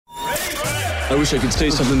I wish I could say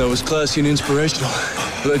something that was classy and inspirational,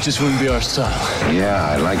 but that just wouldn't be our style.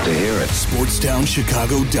 Yeah, I'd like to hear it.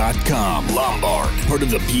 SportsTownChicago.com. Lombard, part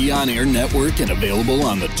of the Be On Air network and available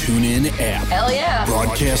on the TuneIn app. Hell yeah.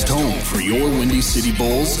 Broadcast home for your Windy City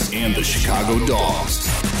Bulls and the Chicago Dogs.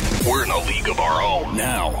 We're in a league of our own.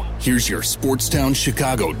 Now, here's your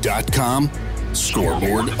SportsTownChicago.com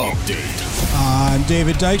scoreboard update. I'm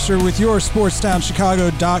David Dykstra with your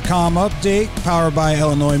SportsTownChicago.com update, powered by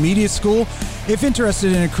Illinois Media School. If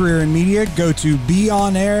interested in a career in media, go to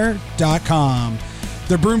beonair.com.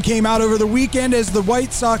 The broom came out over the weekend as the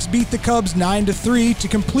White Sox beat the Cubs 9-3 to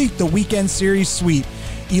complete the weekend series sweep.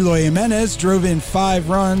 Eloy Jimenez drove in 5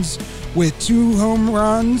 runs with 2 home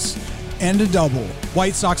runs and a double.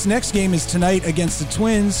 White Sox next game is tonight against the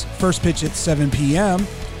Twins, first pitch at 7 p.m.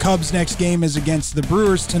 Cubs next game is against the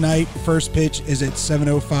Brewers tonight, first pitch is at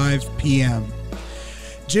 7:05 p.m.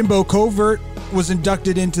 Jimbo Covert was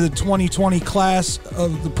inducted into the 2020 class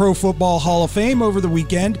of the Pro Football Hall of Fame over the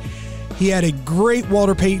weekend. He had a great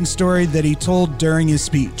Walter Payton story that he told during his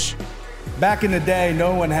speech. Back in the day,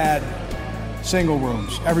 no one had single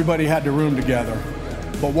rooms. Everybody had to room together.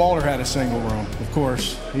 But Walter had a single room, of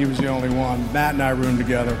course. He was the only one. Matt and I roomed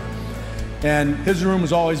together. And his room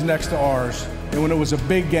was always next to ours. And when it was a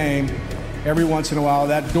big game, every once in a while,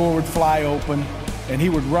 that door would fly open, and he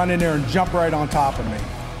would run in there and jump right on top of me,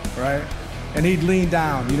 right? And he'd lean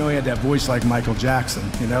down. You know, he had that voice like Michael Jackson,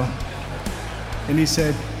 you know? And he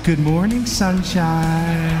said, "Good morning,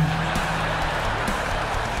 sunshine.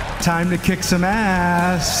 Time to kick some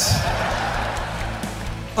ass."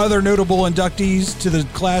 Other notable inductees to the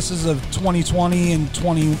classes of 2020 and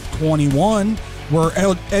 2021 were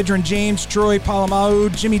Edgerrin James, Troy Polamalu,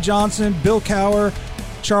 Jimmy Johnson, Bill Cowher,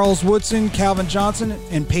 Charles Woodson, Calvin Johnson,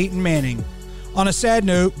 and Peyton Manning. On a sad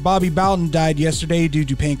note, Bobby Bowden died yesterday due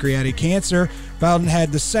to pancreatic cancer. Bowden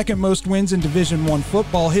had the second most wins in Division I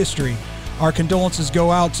football history. Our condolences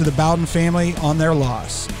go out to the Bowden family on their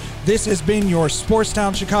loss. This has been your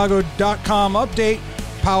SportsTownChicago.com update,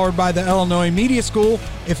 powered by the Illinois Media School.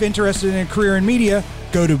 If interested in a career in media,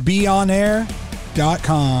 go to beonair.com.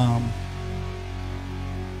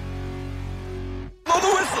 Blow the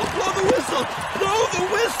whistle! Blow the whistle! Blow the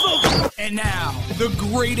whistle! And now, the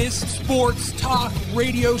greatest sports talk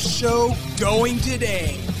radio show going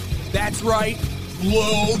today. That's right,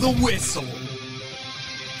 Blow the Whistle.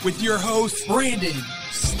 With your host, Brandon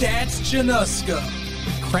Stats Januska.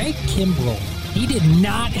 Craig Kimbrell. He did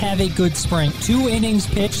not have a good spring. 2 innings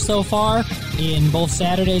pitched so far in both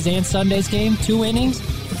Saturday's and Sunday's game. 2 innings,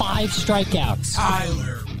 5 strikeouts.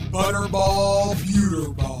 Tyler Butterball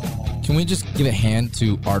Buterball. Can we just give a hand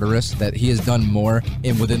to Arteris that he has done more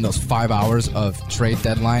within those 5 hours of trade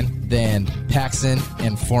deadline than Paxton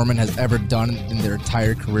and Foreman has ever done in their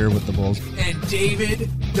entire career with the Bulls? And David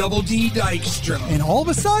Double D Dykstra. And all of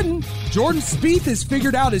a sudden, Jordan Spieth has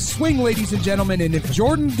figured out his swing, ladies and gentlemen. And if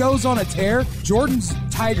Jordan goes on a tear, Jordan's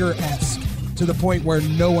Tiger-esque to the point where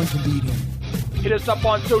no one can beat him. Hit us up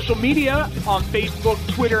on social media on Facebook,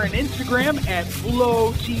 Twitter, and Instagram at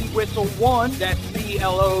BlowTWhistle1. That's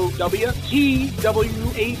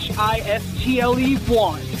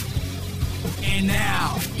BLOWTWHISTLE1. And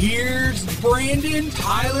now, here's Brandon,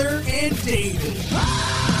 Tyler, and David.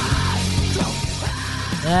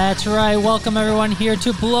 That's right. Welcome, everyone, here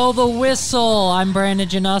to Blow the Whistle. I'm Brandon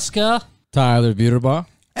Januska. Tyler Buterbaugh.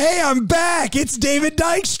 Hey, I'm back. It's David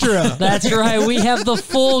Dykstra. That's right. We have the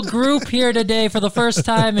full group here today for the first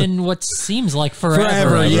time in what seems like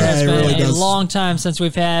forever. Yeah, it's it been really a does. long time since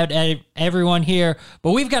we've had everyone here,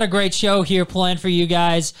 but we've got a great show here planned for you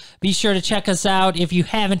guys. Be sure to check us out if you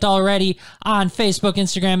haven't already on Facebook,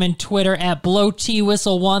 Instagram, and Twitter at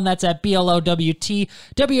BlowTWhistle1. That's at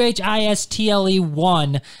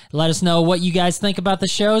BLOWTWHISTLE1. Let us know what you guys think about the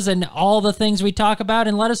shows and all the things we talk about,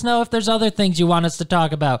 and let us know if there's other things you want us to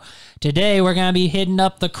talk about. Today, we're going to be hitting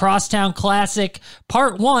up the Crosstown Classic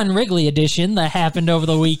Part 1 Wrigley Edition that happened over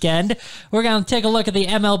the weekend. We're going to take a look at the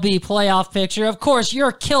MLB playoff picture. Of course,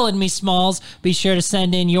 you're killing me, Smalls. Be sure to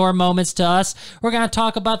send in your moments to us. We're going to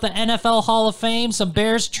talk about the NFL Hall of Fame, some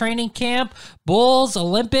Bears training camp, Bulls,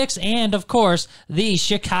 Olympics, and, of course, the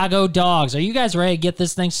Chicago Dogs. Are you guys ready to get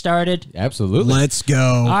this thing started? Absolutely. Let's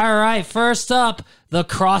go. All right, first up, the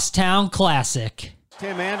Crosstown Classic.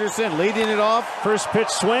 Tim Anderson leading it off. First pitch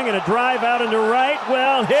swing and a drive out into right.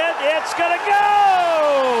 Well hit. It's going to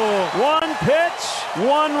go. 1 pitch, 1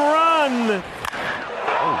 run.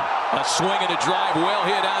 A swing and a drive well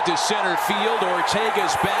hit out to center field.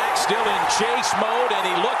 Ortega's back, still in chase mode, and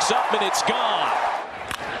he looks up and it's gone.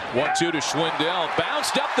 1-2 to Schwindel.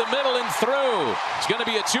 Bounced up the middle and through. It's going to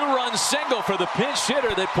be a 2-run single for the pinch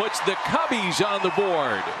hitter that puts the Cubbies on the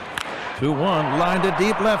board. 2-1, line to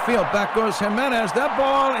deep left field. Back goes Jimenez. That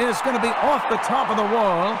ball is going to be off the top of the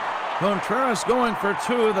wall. Contreras going for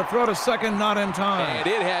 2. The throw to second, not in time. And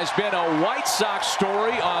it has been a White Sox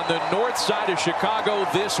story on the north side of Chicago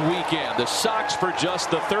this weekend. The Sox, for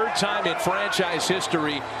just the 3rd time in franchise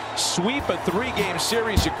history, sweep a 3-game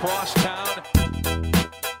series across town.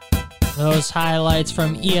 Those highlights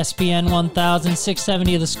from ESPN 1000,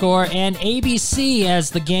 670 The Score, and ABC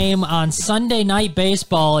as the game on Sunday Night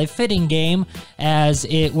Baseball, a fitting game as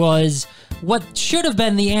it was what should have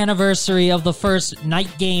been the anniversary of the first night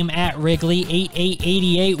game at Wrigley.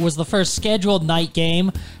 8/8/88 was the first scheduled night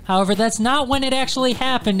game. However, that's not when it actually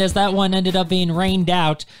happened, as that one ended up being rained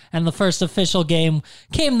out, and the first official game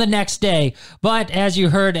came the next day. But as you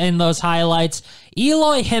heard in those highlights,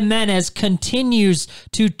 Eloy Jimenez continues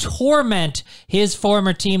to torment his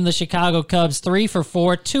former team, the Chicago Cubs. 3 for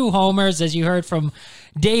 4, 2 homers, as you heard from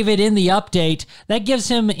David in the update. That gives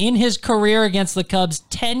him, in his career against the Cubs,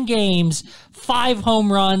 10 games, 5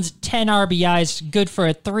 home runs, 10 RBIs, good for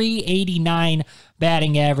a .389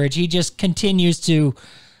 batting average. He just continues to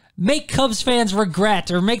make Cubs fans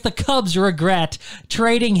regret, or make the Cubs regret,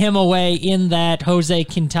 trading him away in that Jose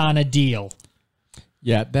Quintana deal.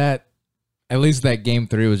 Yeah, at least that game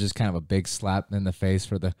 3 was just kind of a big slap in the face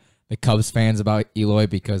for the Cubs fans about Eloy,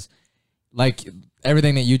 because like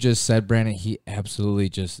everything that you just said, Brandon, he absolutely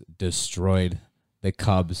just destroyed the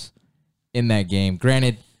Cubs in that game.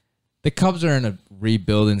 Granted, the Cubs are in a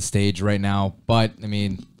rebuilding stage right now, but I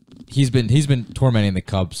mean, he's been tormenting the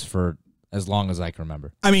Cubs for as long as I can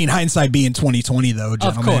remember. I mean, hindsight being 2020, though,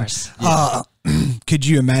 gentlemen. Of course. Yeah. Could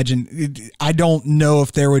you imagine? I don't know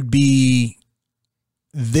if there would be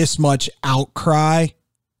this much outcry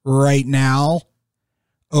right now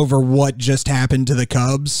over what just happened to the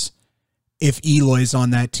Cubs if Eloy's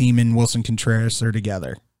on that team and Wilson Contreras are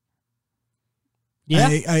together. Yeah.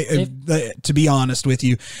 To be honest with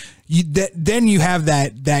you, then you have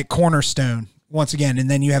that cornerstone once again, and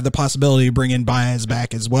then you have the possibility of bringing Baez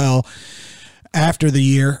back as well after the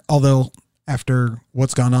year. Although after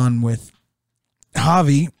what's gone on with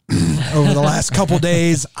Javi over the last couple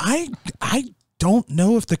days, I don't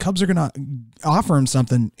know if the Cubs are going to offer him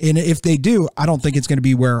something, and if they do, I don't think it's going to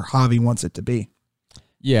be where Javi wants it to be.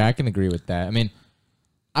 Yeah, I can agree with that. I mean,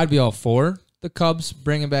 I'd be all for the Cubs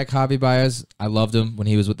bringing back Javi Baez. I loved him when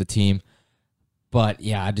he was with the team. But,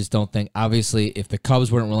 yeah, I just don't think, obviously, if the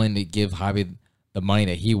Cubs weren't willing to give Javi the money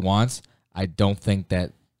that he wants, I don't think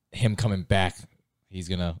that him coming back, they're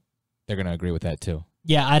going to agree with that too.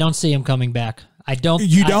 Yeah, I don't see him coming back. I don't.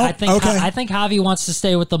 You don't? I think, okay. I think Javi wants to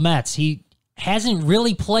stay with the Mets. He hasn't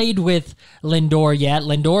really played with Lindor yet.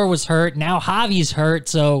 Lindor was hurt. Now Javi's hurt,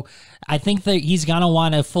 so I think that he's going to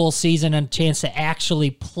want a full season and a chance to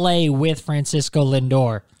actually play with Francisco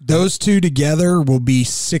Lindor. Those two together will be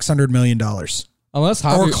 $600 million. Unless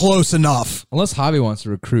Javi, or close enough. Unless Javi wants to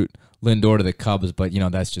recruit Lindor to the Cubs, but,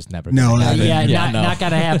 that's just never going to happen. Not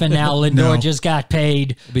going to happen now. Lindor just got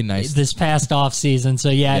paid this past offseason,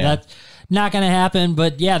 so that's not going to happen.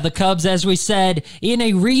 But, the Cubs, as we said, in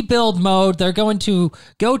a rebuild mode, they're going to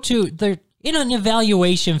they're in an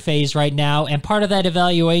evaluation phase right now, and part of that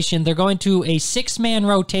evaluation, they're going to a 6-man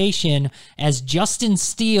rotation as Justin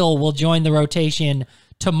Steele will join the rotation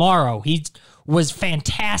tomorrow. He was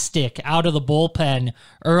fantastic out of the bullpen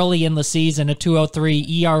early in the season, a 2.03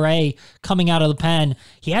 ERA coming out of the pen.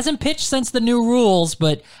 He hasn't pitched since the new rules,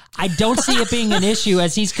 but I don't see it being an issue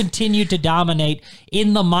as he's continued to dominate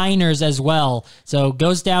in the minors as well. So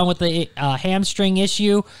goes down with the hamstring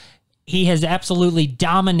issue. He has absolutely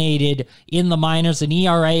dominated in the minors, an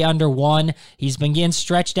ERA under 1. He's been getting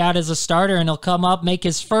stretched out as a starter, and he'll come up, make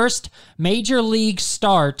his first major league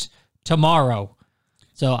start tomorrow.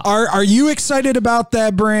 So are you excited about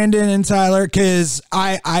that, Brandon and Tyler? Because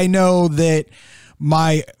I know that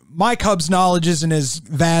my Cubs knowledge isn't as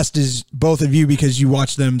vast as both of you because you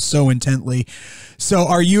watch them so intently. So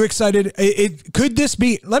are you excited? Could this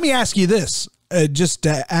be? Let me ask you this, just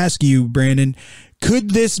to ask you, Brandon.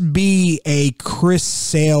 Could this be a Chris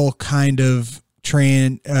Sale kind of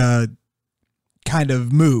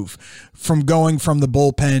move from going from the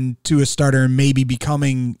bullpen to a starter and maybe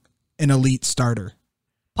becoming an elite starter?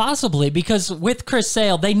 Possibly, because with Chris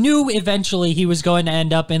Sale, they knew eventually he was going to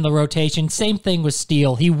end up in the rotation. Same thing with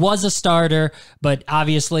Steele. He was a starter, but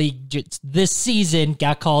obviously this season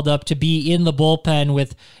got called up to be in the bullpen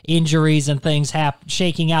with injuries and things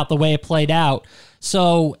shaking out the way it played out.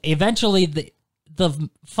 So eventually the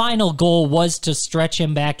final goal was to stretch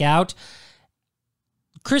him back out.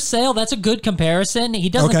 Chris Sale, that's a good comparison. He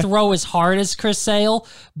doesn't throw as hard as Chris Sale,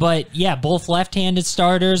 but yeah, both left-handed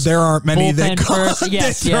starters. There aren't many that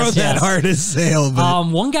throw that hard as Sale.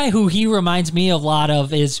 But. One guy who he reminds me a lot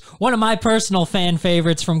of is one of my personal fan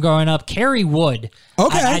favorites from growing up, Kerry Wood.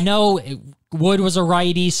 Okay. I know Wood was a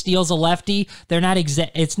righty, Steele's a lefty. They're not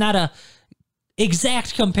it's not a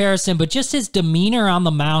exact comparison, but just his demeanor on the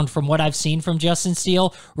mound from what I've seen from Justin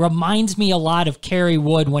Steele reminds me a lot of Kerry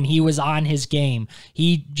Wood when he was on his game.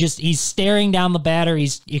 He's staring down the batter.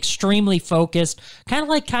 He's extremely focused, kind of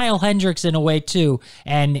like Kyle Hendricks in a way too.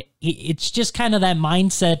 And it's just kind of that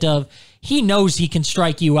mindset of he knows he can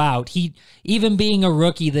strike you out. Even being a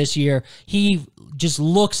rookie this year, he just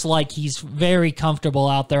looks like he's very comfortable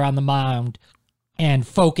out there on the mound and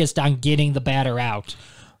focused on getting the batter out.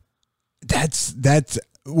 That's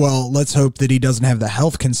well, let's hope that he doesn't have the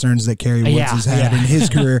health concerns that Kerry Woods has had in his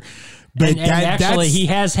career. But and actually, he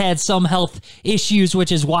has had some health issues,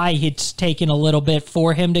 which is why it's taken a little bit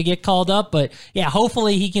for him to get called up. But yeah,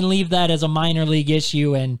 hopefully he can leave that as a minor league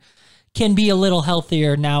issue and can be a little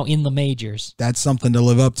healthier now in the majors. That's something to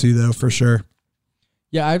live up to, though, for sure.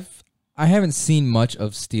 Yeah, I haven't seen much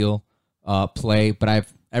of Steele play, but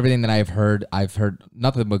everything that I've heard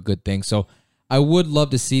nothing but good things. So I would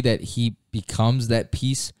love to see that he becomes that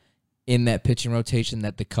piece in that pitching rotation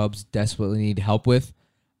that the Cubs desperately need help with.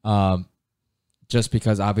 Just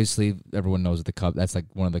because obviously everyone knows the Cubs, that's like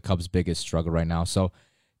one of the Cubs' biggest struggle right now. So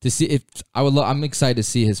to see I'm excited to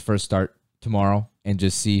see his first start tomorrow and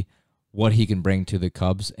just see what he can bring to the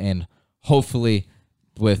Cubs, and hopefully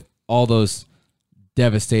with all those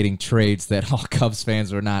devastating trades that all Cubs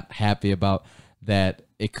fans were not happy about, that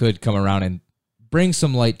it could come around and bring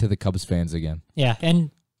some light to the Cubs fans again. Yeah,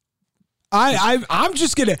 and I'm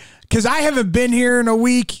just gonna, because I haven't been here in a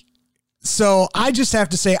week, so I just have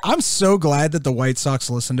to say I'm so glad that the White Sox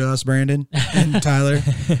listen to us, Brandon and Tyler.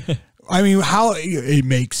 I mean, how it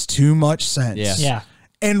makes too much sense. Yeah.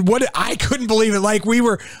 And what I couldn't believe it. Like we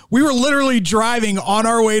were literally driving on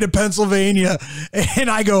our way to Pennsylvania,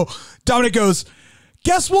 and Dominic goes,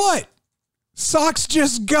 "Guess what? Sox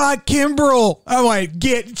just got Kimbrel." I'm like,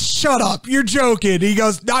 shut up. You're joking. He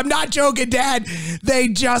goes, "I'm not joking, Dad. They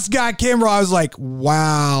just got Kimbrel." I was like,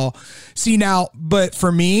 wow. See now, but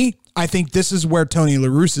for me, I think this is where Tony La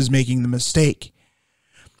Russa is making the mistake.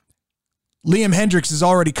 Liam Hendricks has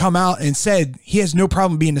already come out and said he has no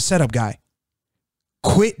problem being a setup guy.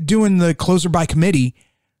 Quit doing the closer by committee.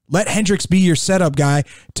 Let Hendricks be your setup guy.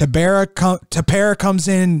 Tepera comes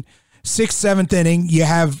in 6th, 7th inning. You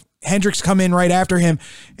have Hendricks come in right after him,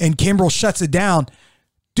 and Kimbrel shuts it down.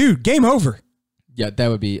 Dude, game over. Yeah, that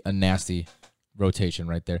would be a nasty rotation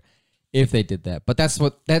right there if they did that. But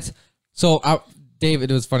David,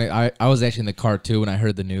 it was funny. I was actually in the car too when I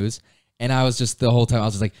heard the news, and I was just the whole time I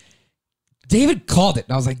was just like, David called it,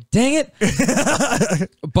 and I was like, dang it.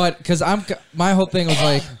 But because my whole thing was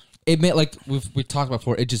like, it made, like we talked about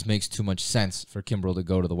before, it just makes too much sense for Kimbrel to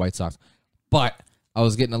go to the White Sox. But I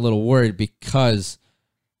was getting a little worried because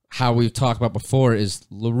how we've talked about before is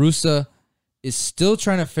La Russa is still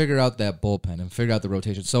trying to figure out that bullpen and figure out the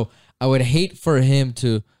rotation. So I would hate for him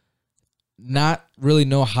to not really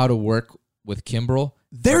know how to work with Kimbrel.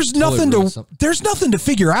 There's nothing to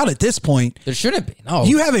figure out at this point. There shouldn't be. No.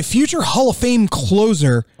 You have a future Hall of Fame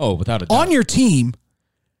closer without a doubt, on your team.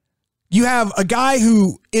 You have a guy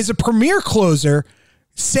who is a premier closer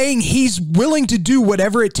saying he's willing to do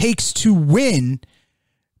whatever it takes to win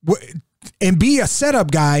and be a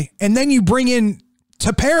setup guy. And then you bring in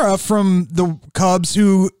Tepera from the Cubs,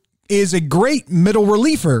 who is a great middle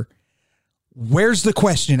reliever. Where's the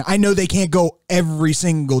question? I know they can't go every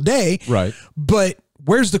single day, right? But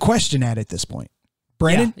where's the question at this point?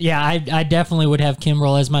 Brandon? Yeah, I definitely would have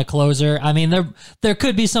Kimbrel as my closer. I mean, there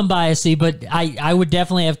could be some biasy, but I would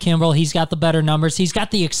definitely have Kimbrel. He's got the better numbers. He's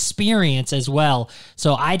got the experience as well.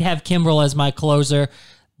 So I'd have Kimbrel as my closer.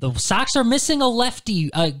 The Sox are missing a lefty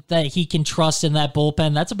that he can trust in that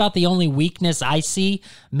bullpen. That's about the only weakness I see.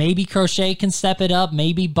 Maybe Crochet can step it up.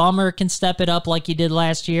 Maybe Bummer can step it up like he did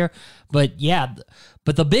last year. But yeah,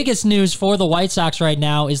 but the biggest news for the White Sox right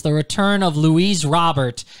now is the return of Luis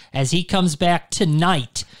Robert as he comes back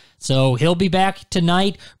tonight. So he'll be back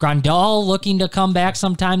tonight. Grandal looking to come back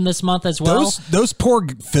sometime this month as well. Those poor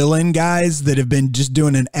fill-in guys that have been just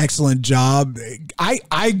doing an excellent job.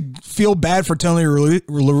 I feel bad for Tony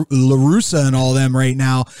La Russa and all them right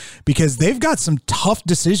now because they've got some tough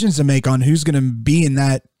decisions to make on who's going to be in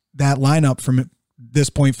that lineup from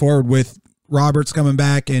this point forward with Roberts coming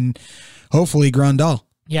back and hopefully Grandal.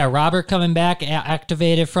 Yeah, Robert coming back,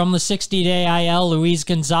 activated from the 60-day IL. Luis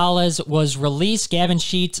Gonzalez was released. Gavin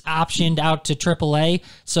Sheets optioned out to AAA.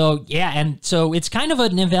 So, yeah, and so it's kind of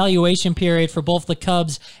an evaluation period for both the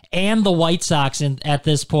Cubs and the White Sox at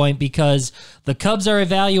this point, because the Cubs are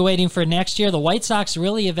evaluating for next year. The White Sox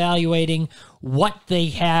really evaluating what they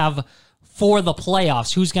have for the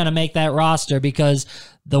playoffs, who's going to make that roster, because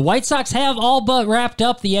the White Sox have all but wrapped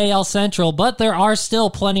up the AL Central, but there are still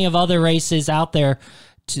plenty of other races out there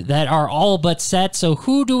that are all but set. So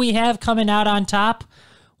who do we have coming out on top?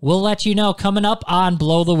 We'll let you know coming up on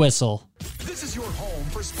Blow the Whistle. This is your home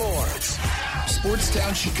for sports.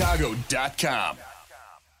 SportsTownChicago.com.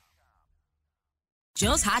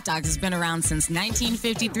 Joe's Hot Dogs has been around since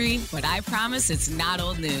 1953, but I promise it's not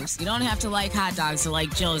old news. You don't have to like hot dogs to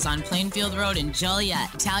like Joe's on Plainfield Road in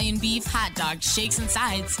Joliet. Italian beef, hot dogs, shakes, and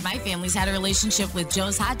sides. My family's had a relationship with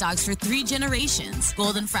Joe's Hot Dogs for 3 generations.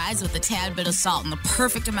 Golden fries with a tad bit of salt and the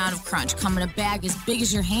perfect amount of crunch come in a bag as big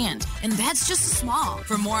as your hand. And that's just small.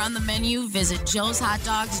 For more on the menu, visit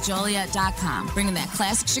joeshotdogsjoliet.com, bringing that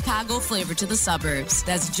classic Chicago flavor to the suburbs.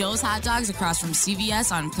 That's Joe's Hot Dogs across from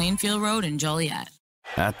CVS on Plainfield Road in Joliet.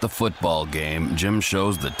 At the football game, Jim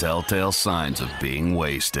shows the telltale signs of being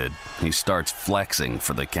wasted. He starts flexing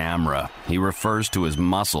for the camera. He refers to his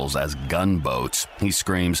muscles as gunboats. He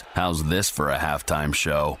screams, "How's this for a halftime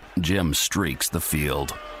show?" Jim streaks the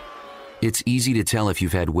field. It's easy to tell if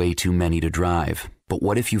you've had way too many to drive. But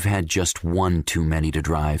what if you've had just one too many to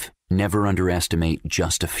drive? Never underestimate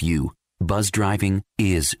just a few. Buzz driving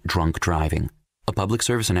is drunk driving. A public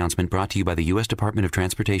service announcement brought to you by the U.S. Department of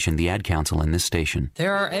Transportation, the Ad Council, and this station.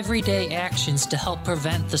 There are everyday actions to help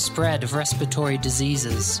prevent the spread of respiratory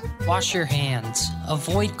diseases. Wash your hands.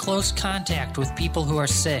 Avoid close contact with people who are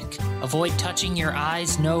sick. Avoid touching your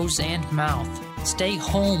eyes, nose, and mouth. Stay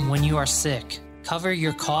home when you are sick. Cover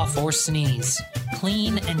your cough or sneeze.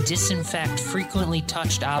 Clean and disinfect frequently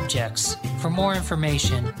touched objects. For more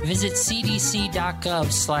information, visit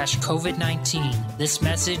cdc.gov/COVID-19. This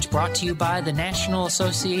message brought to you by the National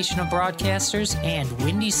Association of Broadcasters and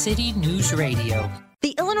Windy City News Radio.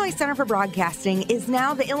 The Illinois Center for Broadcasting is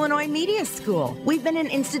now the Illinois Media School. We've been an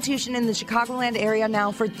institution in the Chicagoland area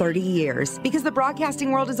now for 30 years. Because the broadcasting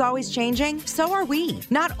world is always changing, so are we.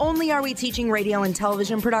 Not only are we teaching radio and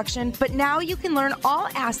television production, but now you can learn all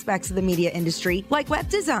aspects of the media industry, like web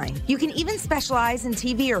design. You can even specialize in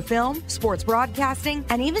TV or film, sports broadcasting,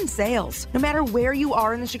 and even sales. No matter where you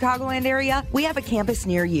are in the Chicagoland area, we have a campus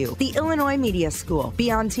near you. The Illinois Media School. Be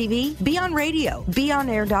on TV, be on radio,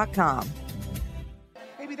 beonair.com.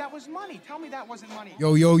 That was money. Tell me that wasn't money.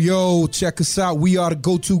 Yo, check us out. We are the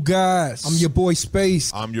go-to guys. I'm your boy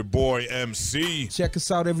Space. I'm your boy MC. Check us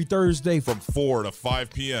out every Thursday from 4 to 5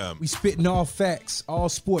 p.m. We spitting all facts, all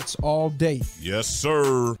sports, all day. Yes,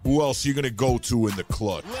 sir. Who else you gonna go to in the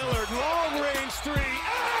clutch? Lillard, long range three, and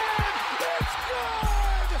it's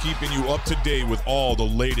good! Keeping you up to date with all the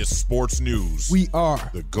latest sports news. We are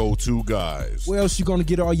the go-to guys. Where else you gonna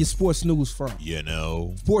get all your sports news from? You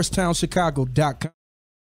know, SportsTownChicago.com.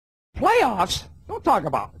 Playoffs? Don't talk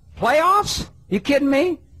about it. Playoffs? You kidding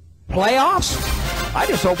me? Playoffs? I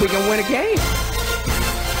just hope we can win a game.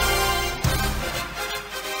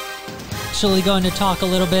 Actually going to talk a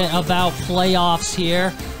little bit about playoffs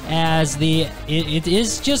here, as it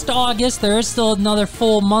is just August. There is still another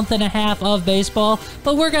full month and a half of baseball,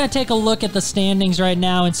 but we're going to take a look at the standings right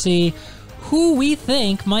now and see who we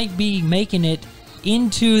think might be making it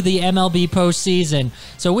into the MLB postseason.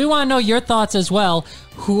 So we want to know your thoughts as well.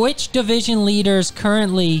 Which division leaders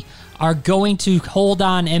currently are going to hold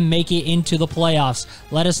on and make it into the playoffs?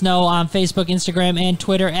 Let us know on Facebook, Instagram, and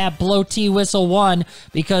Twitter at BlowTWhistle1,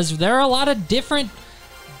 because there are a lot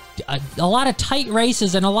of tight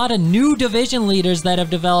races and a lot of new division leaders that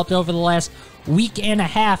have developed over the last week and a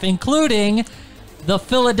half, including the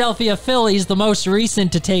Philadelphia Phillies, the most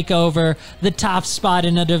recent to take over the top spot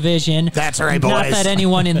in a division. That's right, boys. Not that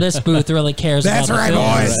anyone in this booth really cares about the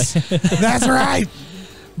Phillies. That's right, boys. That's right.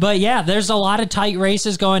 But yeah, there's a lot of tight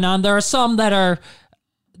races going on. There are some that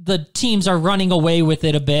the teams are running away with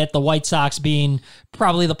it a bit. The White Sox being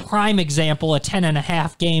probably the prime example, a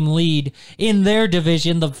 10.5 game lead in their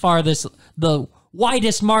division, the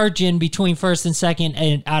widest margin between first and second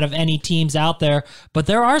and out of any teams out there. But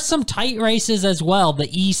there are some tight races as well. The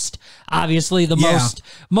East, obviously the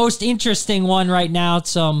most interesting one right now.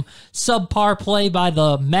 Some subpar play by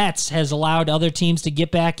the Mets has allowed other teams to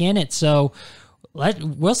get back in it. So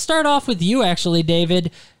we'll start off with you, actually,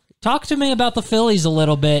 David. Talk to me about the Phillies a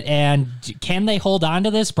little bit, and can they hold on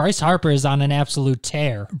to this? Bryce Harper is on an absolute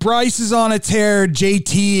tear. Bryce is on a tear.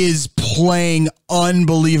 JT is playing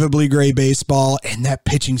unbelievably great baseball, and that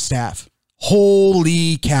pitching staff.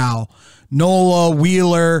 Holy cow. Nola,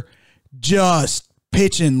 Wheeler, just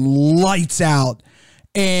pitching lights out.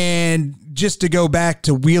 And just to go back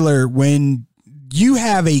to Wheeler, when you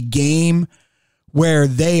have a game where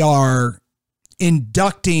they are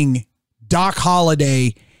inducting Doc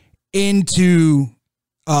Holliday into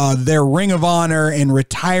their Ring of Honor and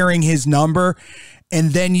retiring his number,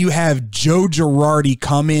 and then you have Joe Girardi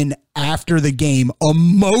come in after the game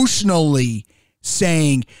emotionally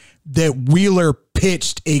saying that Wheeler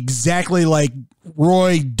pitched exactly like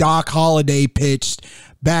Roy Doc Holliday pitched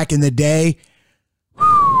back in the day.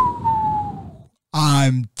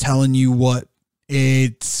 I'm telling you what,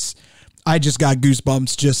 I just got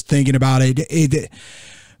goosebumps just thinking about it.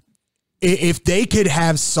 If they could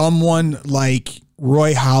have someone like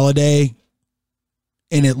Roy Halladay,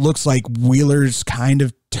 and it looks like Wheeler's kind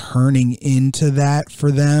of turning into that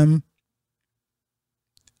for them,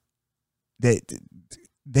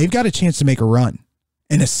 they've got a chance to make a run,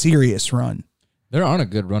 and a serious run. They're on a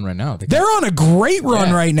good run right now. They're on a great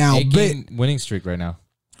run right now. 8-game winning streak right now.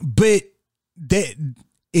 But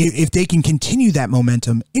if they can continue that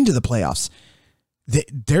momentum into the playoffs,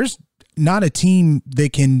 there's not a team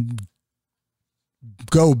that can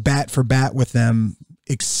go bat for bat with them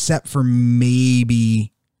except for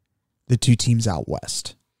maybe the two teams out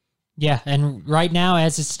west. Yeah, and right now,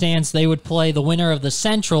 as it stands, they would play the winner of the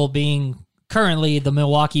Central, being currently the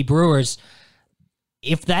Milwaukee Brewers.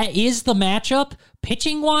 If that is the matchup,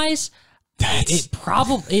 pitching-wise,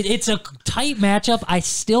 it's a tight matchup. I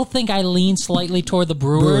still think I lean slightly toward the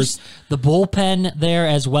Brewers. The bullpen there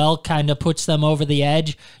as well kind of puts them over the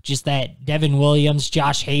edge. Just that Devin Williams,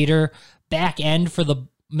 Josh Hader back end for the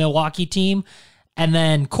Milwaukee team. And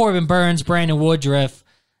then Corbin Burns, Brandon Woodruff.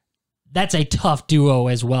 That's a tough duo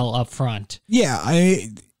as well up front. Yeah,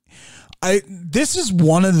 this is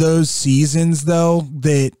one of those seasons, though,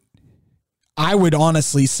 that I would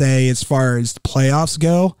honestly say, as far as the playoffs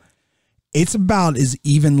go, it's about as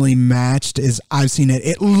evenly matched as I've seen it,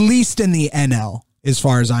 at least in the NL, as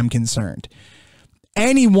far as I'm concerned.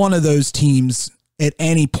 Any one of those teams at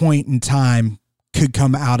any point in time could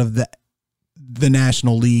come out of the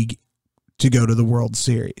National League to go to the World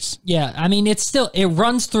Series. Yeah, I mean, it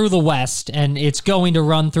runs through the West, and it's going to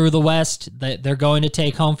run through the West. They're going to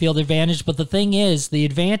take home field advantage, but the thing is, the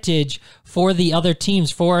advantage for the other teams,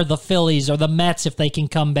 for the Phillies or the Mets if they can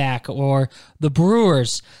come back, or the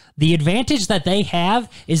Brewers, the advantage that they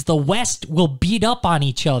have is the West will beat up on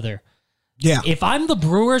each other. Yeah. If I'm the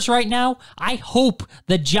Brewers right now, I hope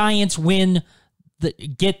the Giants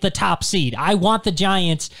get the top seed. I want the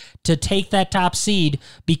Giants to take that top seed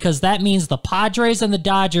because that means the Padres and the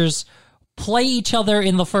Dodgers play each other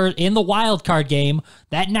in the wild card game.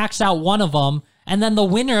 That knocks out one of them, and then the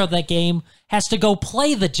winner of that game has to go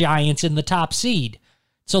play the Giants in the top seed.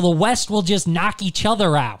 So the West will just knock each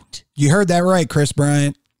other out. You heard that right, Chris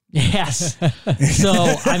Bryant. Yes. So,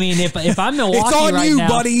 I mean, if I'm Milwaukee it's on right you, now,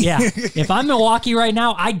 buddy. Yeah. If I'm Milwaukee right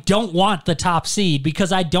now, I don't want the top seed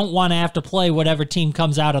because I don't want to have to play whatever team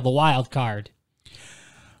comes out of the wild card.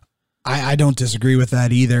 I don't disagree with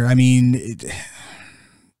that either. I mean,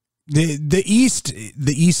 the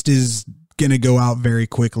East is going to go out very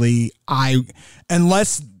quickly.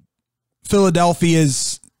 Unless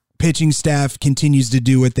Philadelphia's pitching staff continues to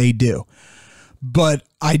do what they do. But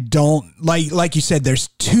I don't like you said, there's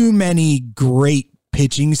too many great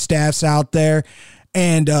pitching staffs out there.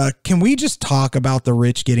 And can we just talk about the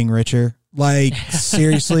rich getting richer? Like,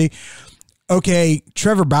 seriously? Okay,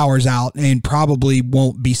 Trevor Bauer's out and probably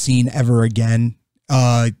won't be seen ever again.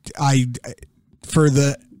 For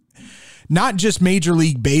the not just Major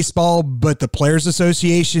League Baseball, but the Players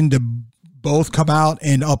Association to both come out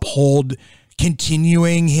and uphold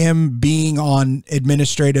continuing him being on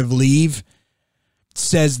administrative leave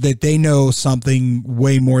says that they know something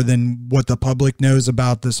way more than what the public knows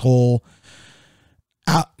about this whole,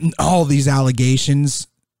 all these allegations.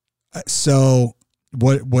 So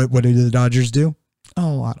what do the Dodgers do?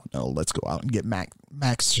 Oh, I don't know. Let's go out and get Max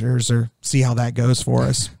Scherzer, see how that goes for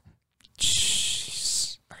us.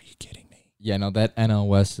 Jeez, are you kidding me? Yeah, no, that NL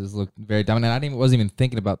West has looked very dominant. I wasn't even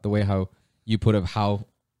thinking about the way how you put it, how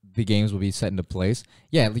the games will be set into place.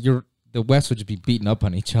 Yeah, the West would just be beating up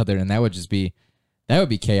on each other, and that would be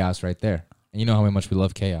chaos right there. And you know how much we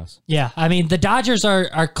love chaos. Yeah, I mean, the Dodgers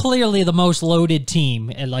are clearly the most loaded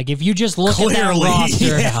team. And like, if you just look at that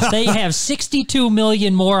roster, yeah. They have $62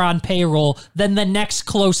 million more on payroll than the next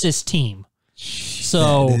closest team.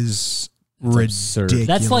 So that is ridiculous.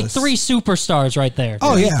 That's like 3 superstars right there.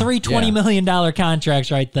 Oh, yeah. 3 $20 million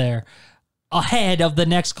contracts right there ahead of the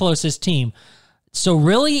next closest team. So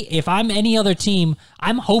really, if I'm any other team,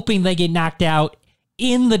 I'm hoping they get knocked out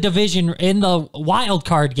in the division, in the wild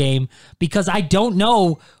card game, because I don't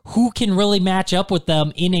know who can really match up with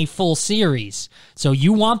them in a full series. So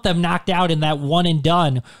you want them knocked out in that one and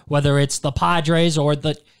done, whether it's the Padres or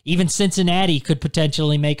even Cincinnati could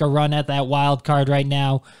potentially make a run at that wild card right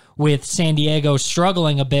now with San Diego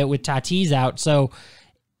struggling a bit with Tatis out. So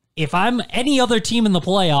if I'm any other team in the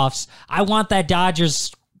playoffs, I want that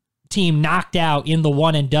Dodgers team knocked out in the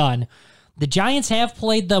one and done. The Giants have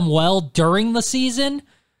played them well during the season,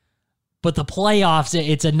 but the playoffs,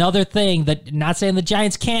 it's another thing that, not saying the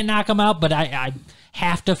Giants can't knock them out, but I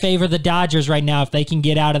have to favor the Dodgers right now if they can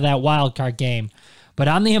get out of that wild card game. But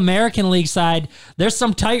on the American League side, there's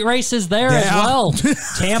some tight races there as well.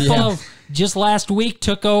 Tampa just last week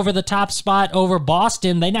took over the top spot over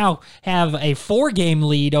Boston. They now have a 4-game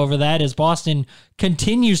lead over that as Boston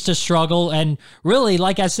continues to struggle. And really,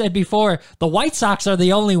 like I said before, the White Sox are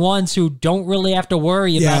the only ones who don't really have to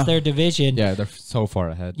worry about their division. Yeah, they're so far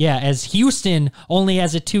ahead. Yeah, as Houston only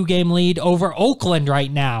has a 2-game lead over Oakland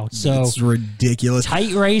right now. So it's ridiculous.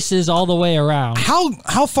 Tight races all the way around.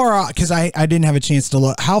 How far out, because I didn't have a chance to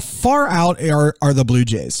look, how far out are the Blue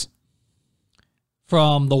Jays?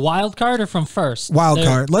 From the wild card or from first? Wild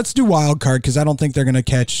card. Let's do wild card because I don't think they're going to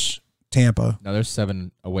catch Tampa. No, they're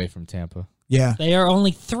 7 away from Tampa. Yeah. They are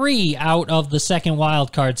only 3 out of the second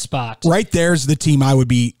wild card spot. Right there's the team I would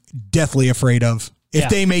be deathly afraid of. If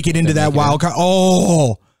they make it into that wild card.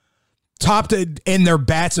 Oh, and their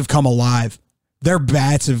bats have come alive. Their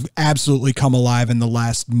bats have absolutely come alive in the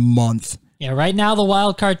last month. Yeah, right now the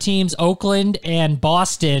wild card teams, Oakland and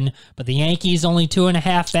Boston, but the Yankees only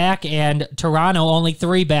 2.5 back and Toronto only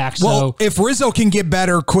 3 back. So well, if Rizzo can get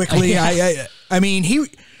better quickly, I mean,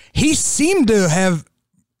 he seemed to have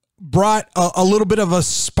brought a little bit of a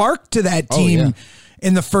spark to that team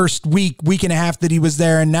in the first week and a half that he was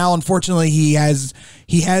there, and now unfortunately he has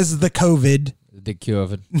the COVID. The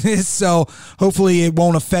COVID. So hopefully it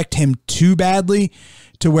won't affect him too badly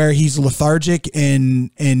to where he's lethargic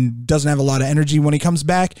and doesn't have a lot of energy when he comes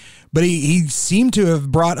back. But he seemed to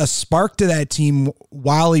have brought a spark to that team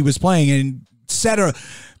while he was playing and set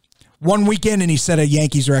one weekend and he set a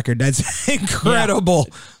Yankees record. That's incredible.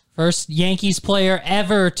 Yeah. First Yankees player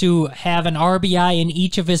ever to have an RBI in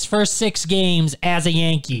each of his first 6 games as a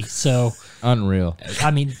Yankee. So unreal.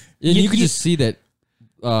 I mean, you can just see that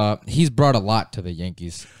he's brought a lot to the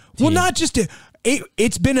Yankees team. Well, not just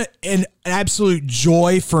it's been an absolute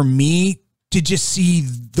joy for me to just see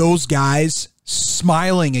those guys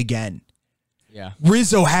smiling again. Yeah.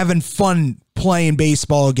 Rizzo having fun playing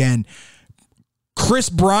baseball again. Chris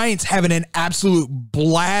Bryant's having an absolute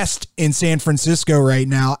blast in San Francisco right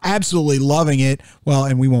now. Absolutely loving it. Well,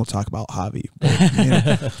 and we won't talk about Javi. But, you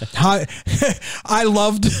know, I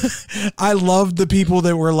loved the people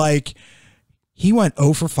that were like, he went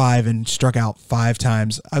 0 for 5 and struck out 5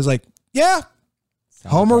 times. I was like, yeah.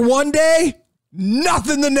 Homer one day,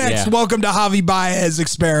 nothing the next. Yeah. Welcome to Javi Baez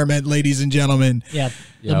experiment, ladies and gentlemen. Yeah,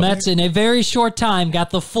 the Mets in a very short time got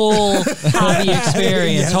the full Javi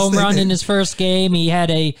experience. Yes, home run in his first game. He had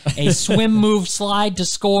a swim move slide to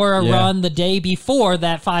score a run the day before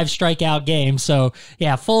that 5 strikeout game. So,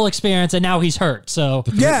 yeah, full experience, and now he's hurt. So,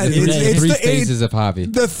 it's 3 phases of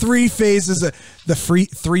Javi. The 3 phases, the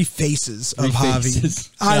 3 faces of Javi.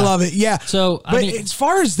 I love it. Yeah. So, but as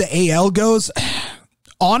far as the AL goes,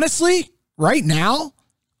 honestly, right now,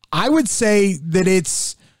 I would say that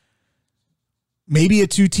it's maybe a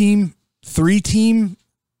 2-team, 3-team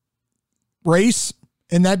race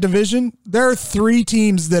in that division. There are 3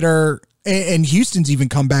 teams that are, and Houston's even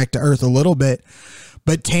come back to earth a little bit,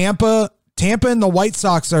 but Tampa and the White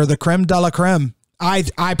Sox are the creme de la creme.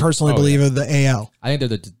 I personally believe of the AL. I think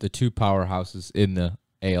they're the 2 powerhouses in the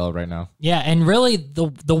AL right now. Yeah, and really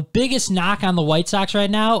the biggest knock on the White Sox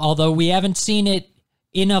right now, although we haven't seen it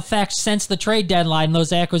in effect since the trade deadline,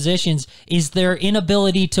 those acquisitions, is their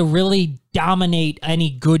inability to really dominate any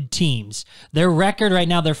good teams. Their record right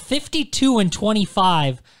now, they're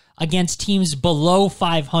 52-25 against teams below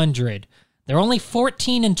 500. They're only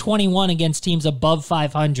 14-21 against teams above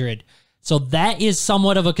 500. So that is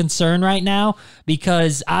somewhat of a concern right now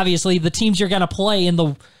because obviously the teams you're going to play in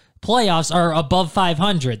the playoffs are above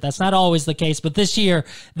 500. That's not always the case, but this year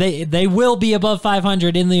they will be above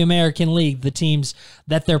 500 in the American League, the teams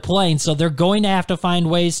that they're playing. So they're going to have to find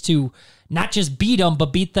ways to not just beat them,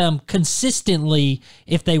 but beat them consistently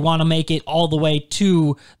if they want to make it all the way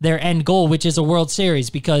to their end goal, which is a World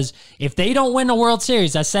Series. Because if they don't win a World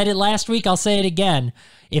Series, I said it last week, I'll say it again.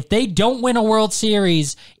 If they don't win a World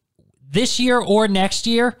Series this year or next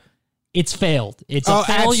year, it's failed. It's a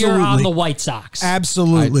failure on the White Sox.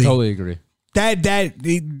 Absolutely. I totally agree.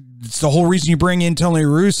 it's the whole reason you bring in Tony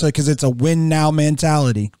Russa, because it's a win now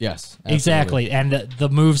mentality. Yes, absolutely. Exactly. And the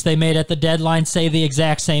moves they made at the deadline say the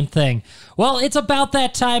exact same thing. Well, it's about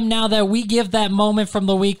that time now that we give that moment from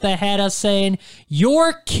the week that had us saying,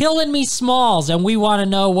 "You're killing me, Smalls," and we want to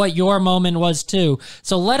know what your moment was too.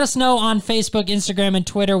 So let us know on Facebook, Instagram, and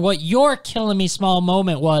Twitter what your killing me small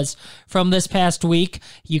moment was from this past week.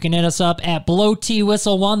 You can hit us up at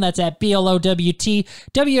BlowTWhistle1. That's at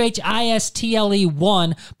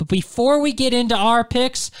BLOWTWHISTLE1. But before we get into our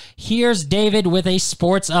picks, here's David with a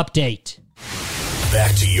sports update.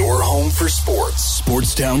 Back to your home for sports.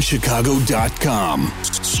 SportsTownChicago.com.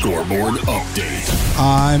 Scoreboard update.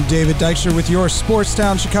 I'm David Dykstra with your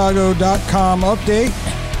SportsTownChicago.com update.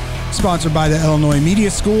 Sponsored by the Illinois Media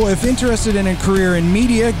School. If interested in a career in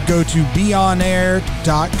media, go to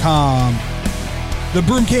beonair.com. The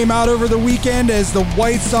broom came out over the weekend as the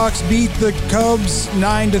White Sox beat the Cubs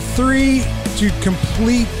 9-3 to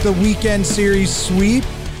complete the weekend series sweep.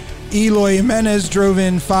 Eloy Jimenez drove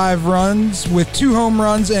in 5 runs with 2 home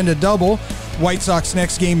runs and a double. White Sox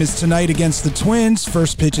next game is tonight against the Twins.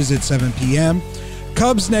 First pitch is at 7 p.m.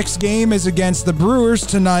 Cubs next game is against the Brewers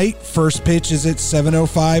tonight. First pitch is at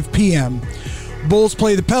 7:05 p.m. Bulls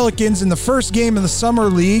play the Pelicans in the first game of the Summer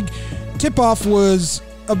League. Tip-off was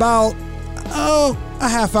about a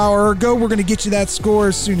half hour ago. We're going to get you that score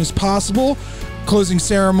as soon as possible. Closing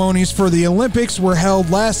ceremonies for the Olympics were held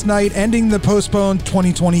last night, ending the postponed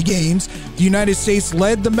 2020 games. The United States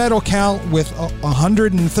led the medal count with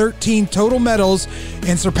 113 total medals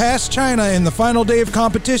and surpassed China in the final day of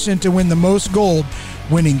competition to win the most gold,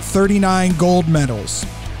 winning 39 gold medals.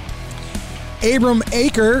 Abram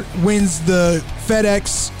Aker wins the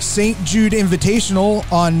FedEx St. Jude Invitational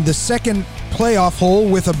on the second playoff hole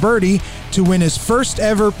with a birdie to win his first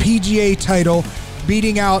ever PGA title,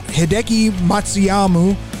 beating out Hideki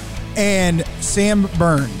Matsuyama and Sam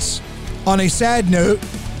Burns. On a sad note,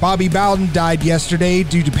 Bobby Bowden died yesterday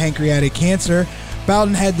due to pancreatic cancer.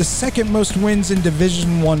 Bowden had the second most wins in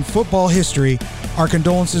Division I football history. Our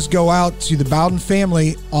condolences go out to the Bowden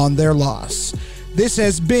family on their loss. This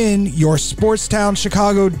has been your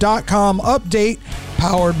SportsTownChicago.com update,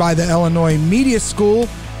 powered by the Illinois Media School.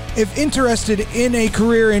 If interested in a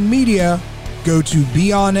career in media, go to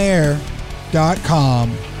beonair.com.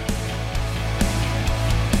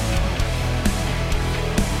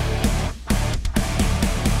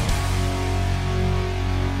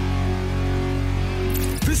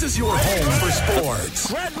 This is your home for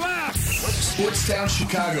sports. Red left.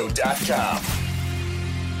 SportsTownChicago.com.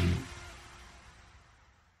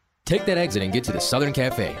 Take that exit and get to the Southern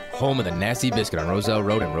Cafe, home of the Nasty Biscuit on Roselle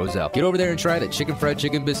Road in Roselle. Get over there and try the chicken fried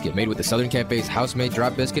chicken biscuit made with the Southern Cafe's house-made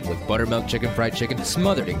drop biscuit with buttermilk chicken fried chicken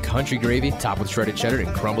smothered in country gravy, topped with shredded cheddar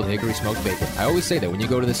and crumbled hickory smoked bacon. I always say that when you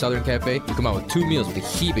go to the Southern Cafe, you come out with 2 meals with the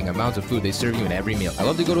heaping amounts of food they serve you in every meal. I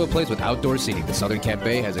love to go to a place with outdoor seating. The Southern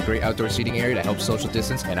Cafe has a great outdoor seating area to help social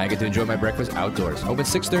distance, and I get to enjoy my breakfast outdoors. Open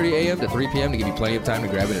 6:30 a.m. to 3 p.m. to give you plenty of time to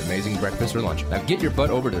grab an amazing breakfast or lunch. Now get your butt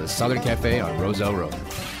over to the Southern Cafe on Roselle Road.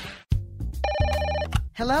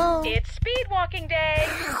 Hello? It's speed walking day.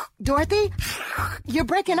 Dorothy? You're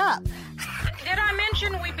breaking up. Did I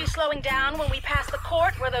mention we'd be slowing down when we pass the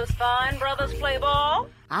court where those fine brothers play ball?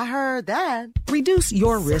 I heard that. Reduce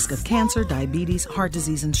your risk of cancer, diabetes, heart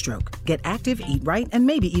disease, and stroke. Get active, eat right, and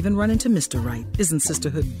maybe even run into Mr. Right. Isn't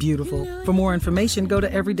sisterhood beautiful? For more information, go to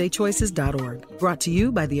everydaychoices.org. Brought to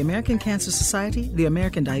you by the American Cancer Society, the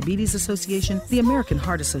American Diabetes Association, the American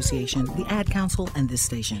Heart Association, the Ad Council, and this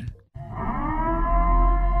station.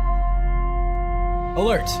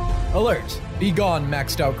 Alert! Alert! Be gone,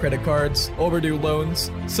 maxed out credit cards, overdue loans,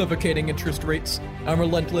 suffocating interest rates, and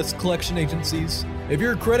relentless collection agencies. If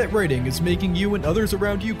your credit rating is making you and others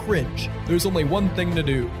around you cringe, there's only one thing to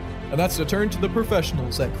do, and that's to turn to the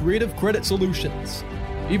professionals at Creative Credit Solutions.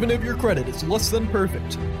 Even if your credit is less than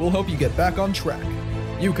perfect, we'll help you get back on track.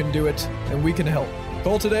 You can do it, and we can help.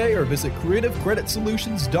 Call today or visit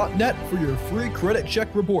CreativeCreditSolutions.net for your free credit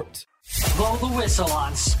check report. Blow the whistle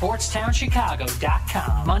on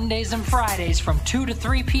SportsTownChicago.com. Mondays and Fridays from 2 to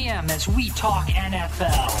 3 p.m. as we talk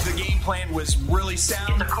NFL. The game plan was really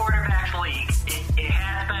sound. It's a quarterback league. It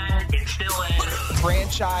has been. It still is.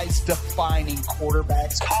 Franchise-defining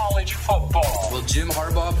quarterbacks. College football. Will Jim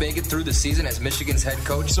Harbaugh make it through the season as Michigan's head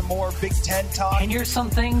coach? Some more Big Ten talk. And here's some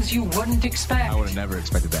things you wouldn't expect. I would have never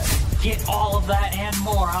expected that. Get all of that and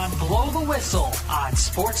more on Blow the Whistle on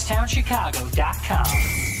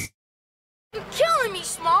SportsTownChicago.com. You're killing me,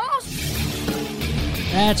 Smalls.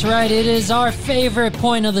 That's right. It is our favorite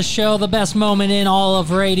point of the show, the best moment in all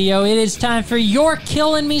of radio. It is time for You're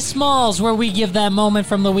Killing Me, Smalls, where we give that moment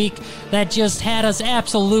from the week that just had us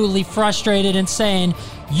absolutely frustrated and saying,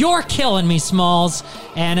 You're killing me, Smalls.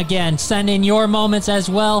 And again, send in your moments as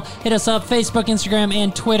well. Hit us up Facebook, Instagram,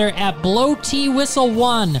 and Twitter at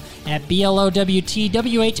BlowTWhistle1 at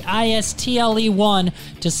BLOWTWHISTLE1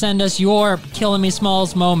 to send us your killing me,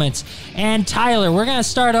 Smalls moments. And Tyler, we're going to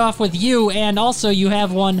start off with you, and also you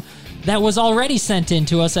have one that was already sent in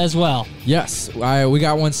to us as well. Yes, we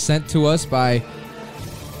got one sent to us by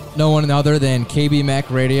no one other than KB Mac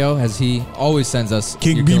Radio, as he always sends us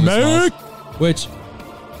King B Mac, which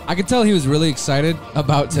I could tell he was really excited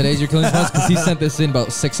about today's Your Killing Smalls because he sent this in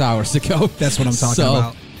about 6 hours ago. That's what I'm talking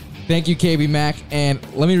about. Thank you, KB Mac, and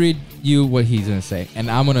let me read you what he's gonna say, and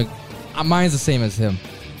mine's the same as him.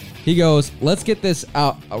 He goes, "Let's get this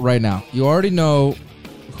out right now. You already know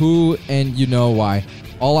who and you know why.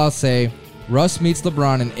 All I'll say, Russ meets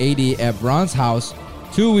LeBron and AD at Bron's house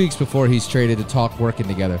 2 weeks before he's traded to talk working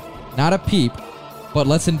together. Not a peep, but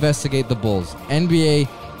let's investigate the Bulls. NBA,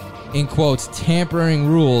 in quotes, tampering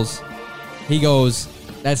rules." He goes,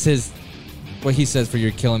 that's what he says for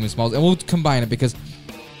Your Killing Me, Smalls. And we'll combine it because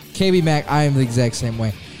KB Mac, I am the exact same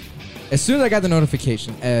way. As soon as I got the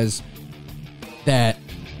notification as that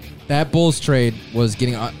Bulls trade was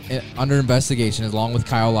getting under investigation along with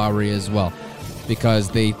Kyle Lowry as well, because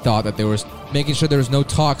they thought that they were making sure there was no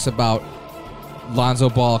talks about Lonzo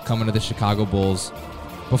Ball coming to the Chicago Bulls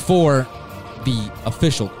before the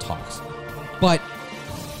official talks. But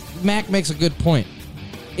Mac makes a good point.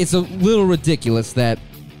 It's a little ridiculous that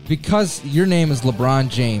because your name is LeBron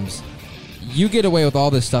James, you get away with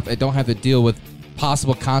all this stuff and don't have to deal with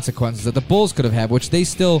possible consequences that the Bulls could have had, which they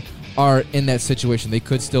still are in that situation. They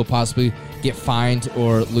could still possibly get fined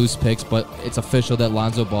or lose picks, but it's official that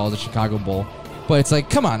Lonzo Ball is a Chicago Bull. But it's like,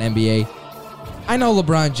 come on, NBA. I know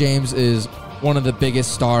LeBron James is one of the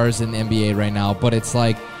biggest stars in the NBA right now, but it's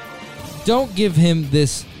like, don't give him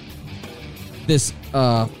this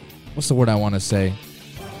what's the word I want to say?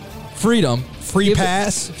 Freedom. Free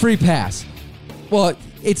pass? Free pass. Well,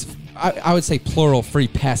 I would say plural free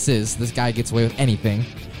passes. This guy gets away with anything.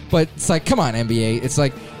 But it's like, come on, NBA. It's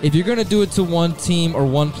like, if you're going to do it to one team or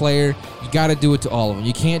one player, you got to do it to all of them.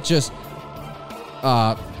 You can't just,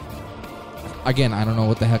 again, I don't know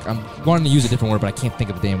what the heck. I'm wanting to use a different word, but I can't think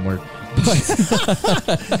of the damn word.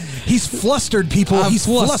 But he's flustered, people. He's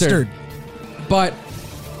flustered. But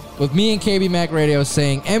with me and KB Mac Radio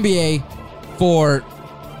saying NBA for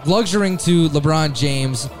luxurying to LeBron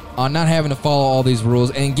James on not having to follow all these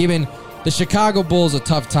rules and giving the Chicago Bulls a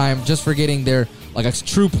tough time just for getting their a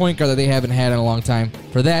true point guard that they haven't had in a long time.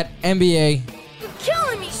 For that, NBA. You're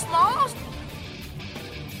killing me, Smalls.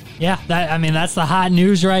 Yeah, that's the hot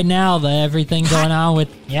news right now. Everything going on with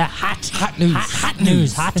hot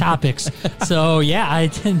news, hot topics. So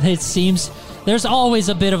it seems there's always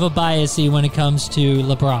a bit of a bias when it comes to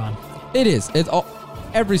LeBron. It is. It's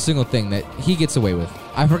every single thing that he gets away with.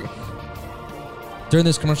 I forget. During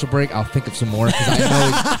this commercial break, I'll think of some more because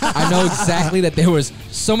I know exactly that there was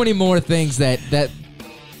so many more things that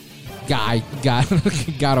guy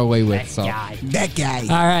got away with. That guy.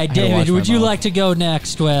 All right, David, would you like to go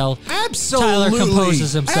next? Well, absolutely. Tyler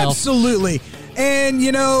composes himself. Absolutely. And,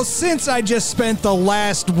 since I just spent the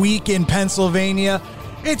last week in Pennsylvania,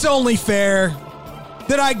 it's only fair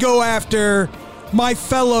that I go after my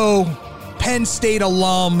fellow Penn State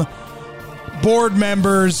alum, board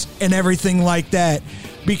members, and everything like that.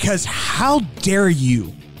 Because how dare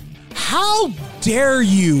you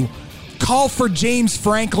call for James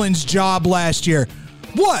Franklin's job last year?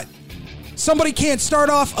 What? Somebody can't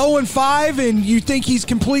start off 0-5 and you think he's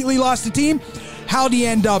completely lost the team? How'd he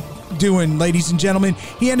end up doing, ladies and gentlemen?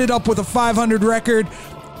 He ended up with a 500 record.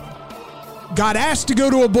 Got asked to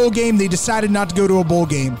go to a bowl game. They decided not to go to a bowl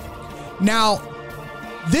game. Now,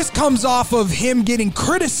 this comes off of him getting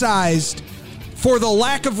criticized for the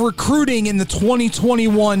lack of recruiting in the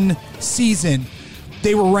 2021 season.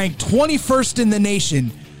 They were ranked 21st in the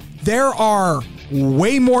nation. There are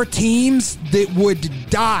way more teams that would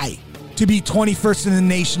die to be 21st in the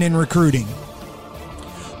nation in recruiting.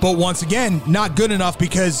 But once again, not good enough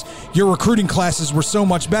because your recruiting classes were so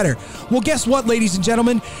much better. Well, guess what, ladies and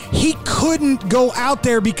gentlemen? He couldn't go out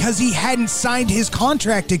there because he hadn't signed his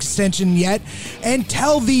contract extension yet and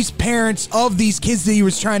tell these parents of these kids that he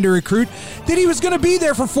was trying to recruit that he was going to be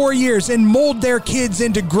there for 4 years and mold their kids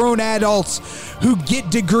into grown adults who get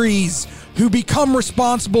degrees, who become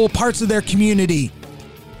responsible parts of their community.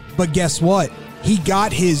 But guess what? He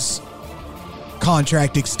got his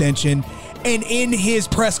contract extension. And in his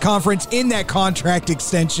press conference, in that contract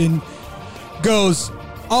extension, goes,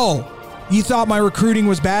 "Oh, you thought my recruiting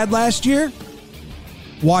was bad last year?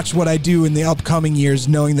 Watch what I do in the upcoming years,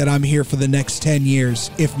 knowing that I'm here for the next 10 years,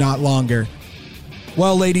 if not longer."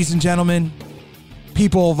 Well, ladies and gentlemen,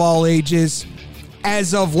 people of all ages,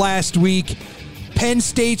 as of last week, Penn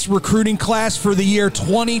State's recruiting class for the year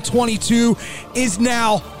 2022 is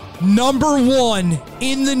now number 1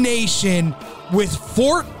 in the nation with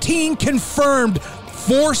 14 confirmed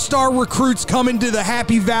 4-star recruits coming to the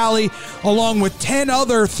Happy Valley, along with 10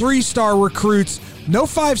 other 3-star recruits. No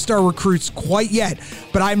 5-star recruits quite yet,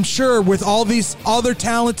 but I'm sure with all these other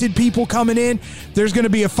talented people coming in, there's going to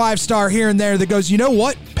be a 5-star here and there that goes, you know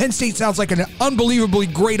what? Penn State sounds like an unbelievably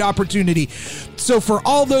great opportunity. So for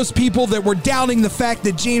all those people that were doubting the fact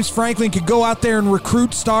that James Franklin could go out there and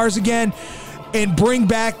recruit stars again and bring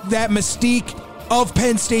back that mystique of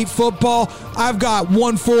Penn State football, I've got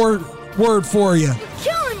one word for you. You're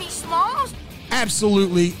killing me, Smalls.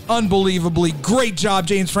 Absolutely, unbelievably great job,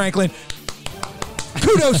 James Franklin.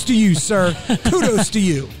 Kudos to you, sir. Kudos to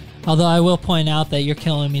you. Although I will point out that "you're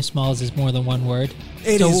killing me, Smalls" is more than one word.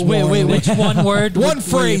 It is wait, which one word? One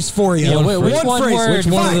phrase for you. Yeah, which one phrase. word? Which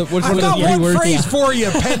one of the I've got one words? phrase for you,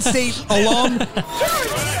 Penn State alum.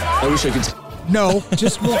 I wish I could. No,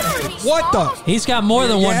 just one. What the? He's got more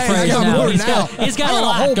than one phrase now. He's got a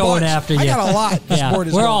lot going after you. I got a lot. Yeah,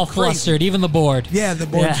 we're all flustered, even the board. Yeah, the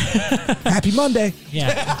board. Happy Monday.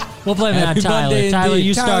 Yeah, we'll blame it on Happy Tyler. Monday Tyler, indeed.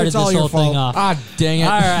 you started Tyler, this it's whole all your thing off. Ah, dang it.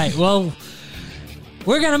 All right, well,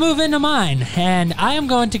 we're going to move into mine, and I am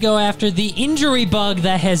going to go after the injury bug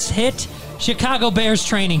that has hit Chicago Bears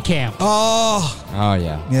training camp. Oh,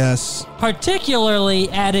 yeah. yes. Particularly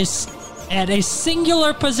at a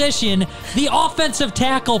singular position, the offensive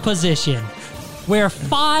tackle position, where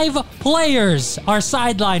 5 players are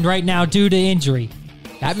sidelined right now due to injury.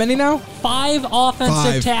 That many now? 5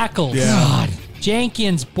 offensive tackles. Yeah. God.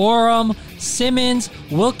 Jenkins, Borum, Simmons,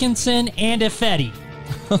 Wilkinson, and Ifedi.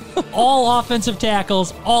 All offensive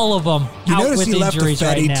tackles, all of them You out notice with he left injuries Ifedi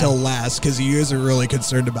right now. till last because he isn't really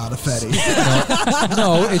concerned about Ifedi.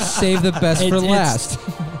 No, it's save the best for last.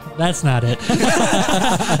 That's not it.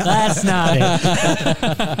 That's not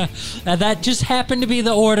it. That just happened to be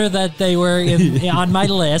the order that they were on my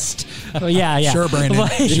list. Yeah. Sure, Brandon.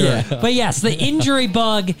 But yes, the injury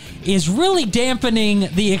bug is really dampening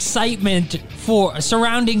the excitement for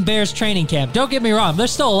surrounding Bears training camp. Don't get me wrong.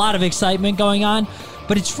 There's still a lot of excitement going on,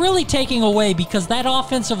 but it's really taking away because that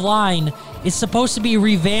offensive line is supposed to be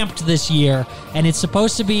revamped this year, and it's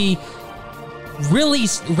supposed to be really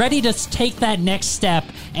ready to take that next step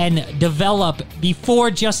and develop before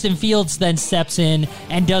Justin Fields then steps in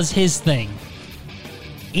and does his thing.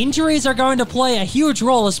 Injuries are going to play a huge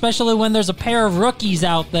role, especially when there's a pair of rookies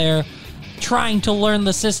out there trying to learn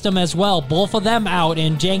the system as well. Both of them out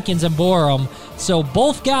in Jenkins and Borum. So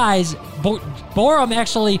both guys, Borum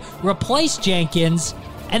actually replaced Jenkins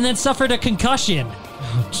and then suffered a concussion.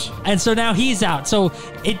 And so now he's out. So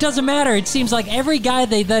it doesn't matter. It seems like every guy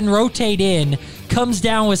they then rotate in comes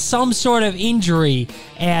down with some sort of injury,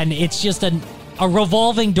 and it's just a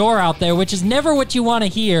revolving door out there, which is never what you want to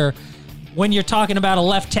hear when you're talking about a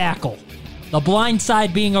left tackle. The blind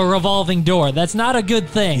side being a revolving door. That's not a good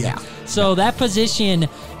thing. Yeah. So that position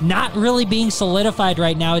not really being solidified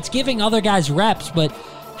right now. It's giving other guys reps, but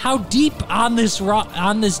how deep on this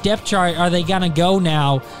depth chart are they going to go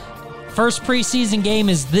now? First preseason game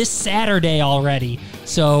is this Saturday already.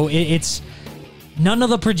 So it's none of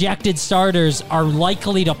the projected starters are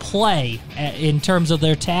likely to play in terms of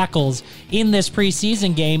their tackles in this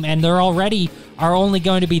preseason game, and there already are only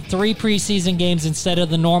going to be 3 preseason games instead of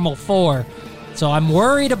the normal 4. So I'm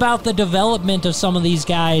worried about the development of some of these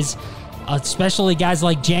guys, especially guys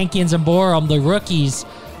like Jenkins and Borum, the rookies,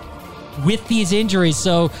 with these injuries.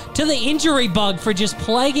 So to the injury bug for just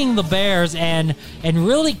plaguing the Bears and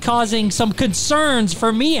really causing some concerns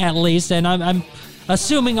for me at least, and I'm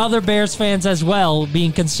assuming other Bears fans as well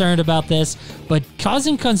being concerned about this, but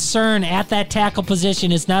causing concern at that tackle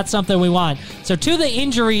position is not something we want. So to the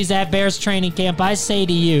injuries at Bears training camp, I say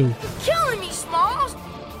to you, Killing me, Smalls.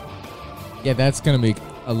 Yeah, that's going to be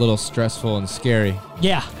a little stressful and scary.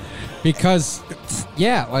 Yeah. Because,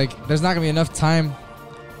 like, there's not going to be enough time.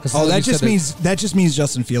 Oh, that just means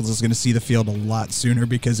Justin Fields is going to see the field a lot sooner,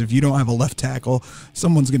 because if you don't have a left tackle,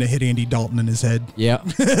 someone's going to hit Andy Dalton in his head. Yeah.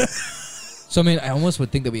 So, I mean, I almost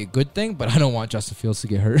would think that'd be a good thing, but I don't want Justin Fields to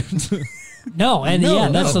get hurt. No, and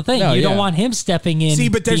that's the thing. You don't want him stepping in. See,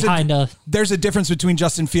 but there's there's a difference between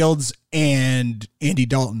Justin Fields and Andy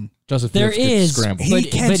Dalton. Justin Fields can scramble. But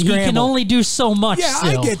he can only do so much. Yeah,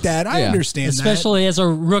 still. I get that. I understand especially as a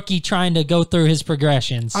rookie trying to go through his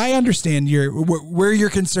progressions. I understand where your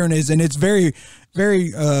concern is, and it's very,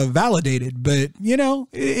 very validated. But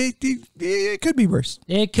it could be worse.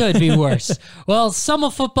 It could be worse. Well, some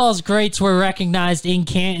of football's greats were recognized in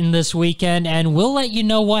Canton this weekend, and we'll let you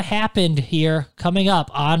know what happened here coming up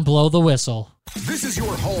on Blow the Whistle. This is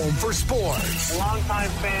your home for sports. Longtime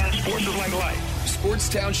fan, sports is like life.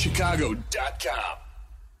 SportsTownChicago.com.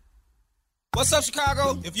 What's up,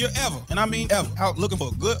 Chicago? If you're ever, and I mean ever, out looking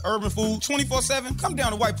for good urban food 24/7, come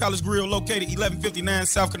down to White Palace Grill, located 1159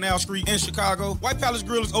 South Canal Street in Chicago. White Palace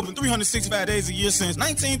Grill is open 365 days a year since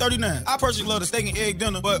 1939. I personally love the steak and egg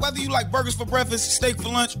dinner, but whether you like burgers for breakfast, steak for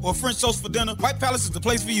lunch, or French toast for dinner, White Palace is the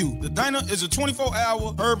place for you. The diner is a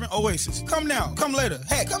 24-hour urban oasis. Come now, come later.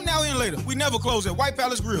 Heck, come now and later. We never close at White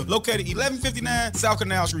Palace Grill, located 1159 South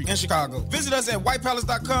Canal Street in Chicago. Visit us at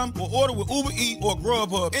whitepalace.com or order with Uber Eats or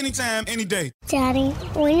Grubhub anytime, any day. Daddy,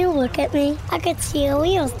 when you look at me, I could see your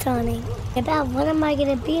wheels turning. About what am I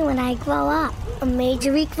going to be when I grow up? A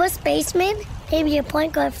Major League first baseman? Maybe a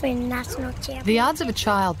point guard for a national champion. The odds of a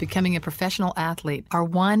child becoming a professional athlete are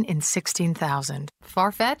 1 in 16,000.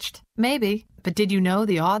 Far-fetched? Maybe. But did you know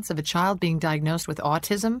the odds of a child being diagnosed with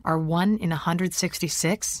autism are 1 in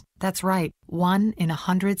 166? That's right, 1 in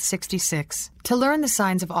 166. To learn the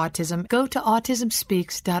signs of autism, go to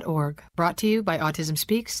autismspeaks.org. Brought to you by Autism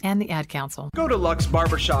Speaks and the Ad Council. Go to Lux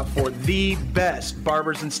Barbershop for the best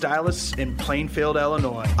barbers and stylists in Plainfield,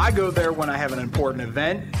 Illinois. I go there when I have an important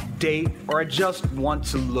event, date, or I just want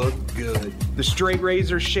to look good. The straight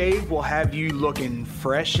razor shave will have you looking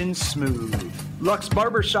fresh and smooth. Lux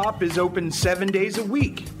Barbershop is open 7 days a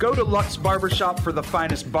week. Go to Lux Barbershop for the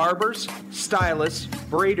finest barbers, stylists,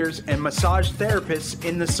 braiders, and massage therapists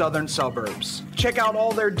in the southern suburbs. Check out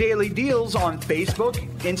all their daily deals on Facebook,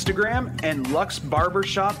 Instagram, and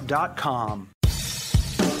luxbarbershop.com.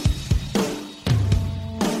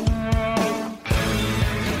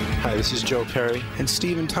 Hi, this is Joe Perry and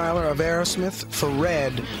Steven Tyler of Aerosmith for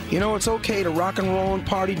Red. You know, it's okay to rock and roll and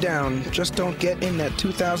party down. Just don't get in that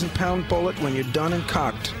 2,000-pound bullet when you're done and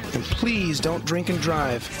cocked. And please don't drink and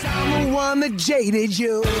drive. I'm the one that jaded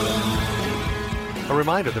you. A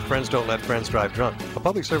reminder that friends don't let friends drive drunk. A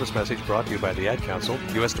public service message brought to you by the Ad Council,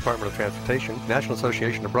 U.S. Department of Transportation, National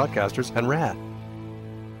Association of Broadcasters, and RAD.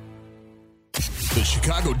 The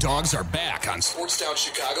Chicago Dogs are back on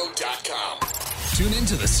SportsTownChicago.com. Tune in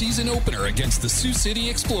to the season opener against the Sioux City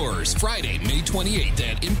Explorers, Friday, May 28th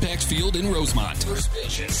at Impact Field in Rosemont. First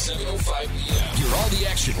pitch at 7:05 p.m. Hear all the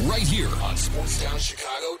action right here on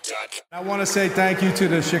SportsTownChicago.com. I want to say thank you to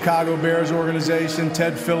the Chicago Bears organization,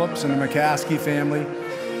 Ted Phillips and the McCaskey family,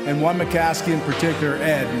 and one McCaskey in particular,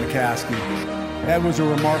 Ed McCaskey. Ed was a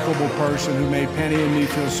remarkable person who made Penny and me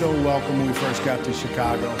feel so welcome when we first got to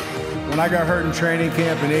Chicago. When I got hurt in training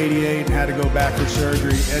camp in '88 and had to go back for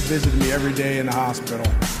surgery, Ed visited me every day in the hospital.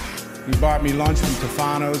 He bought me lunch from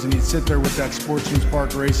Tufano's, and he'd sit there with that Sportsman's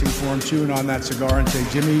Park Racing form, chewing on that cigar and say,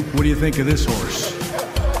 "Jimmy, what do you think of this horse?"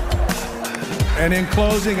 And in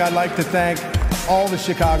closing, I'd like to thank all the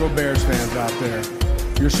Chicago Bears fans out there.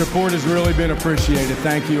 Your support has really been appreciated.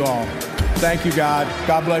 Thank you all. Thank you, God.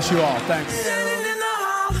 God bless you all. Thanks.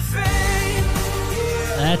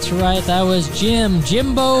 That's right, that was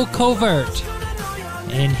Jimbo Covert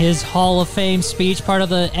in his Hall of Fame speech, part of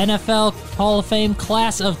the NFL Hall of Fame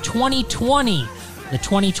class of 2020. The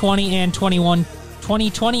 2020 and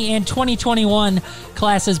 2021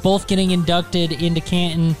 classes both getting inducted into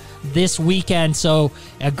Canton this weekend. So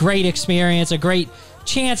a great experience, a great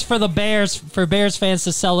chance for the Bears fans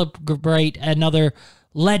to celebrate another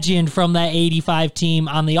legend from that 85 team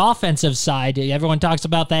on the offensive side. Everyone talks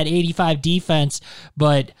about that 85 defense,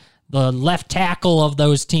 but the left tackle of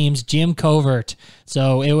those teams, Jim Covert.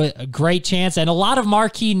 So it was a great chance and a lot of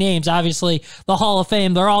marquee names. Obviously, the Hall of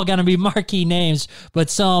Fame, they're all going to be marquee names, but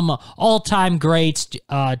some all-time greats.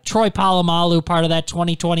 Troy Polamalu, part of that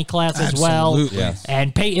 2020 class as well. Yes.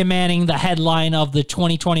 And Peyton Manning, the headline of the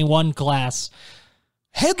 2021 class.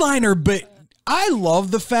 Headliner, but I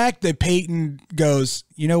love the fact that Peyton goes,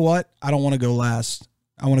 you know what? I don't want to go last.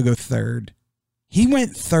 I want to go third. He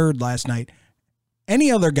went third last night.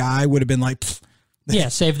 Any other guy would have been like, yeah,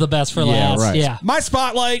 save the best for last. Right. Yeah. My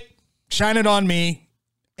spotlight, shine it on me.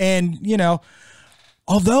 And, you know,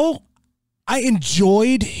 although I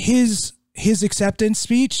enjoyed his acceptance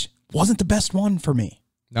speech, wasn't the best one for me.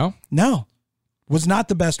 No? No. Was not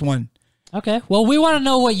the best one. Okay, well, we want to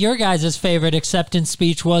know what your guys' favorite acceptance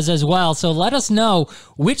speech was as well, so let us know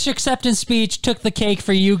which acceptance speech took the cake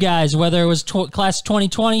for you guys, whether it was class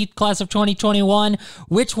 2020, class of 2021,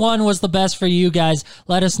 which one was the best for you guys.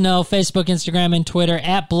 Let us know, Facebook, Instagram, and Twitter,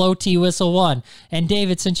 at BlowTWhistle1. And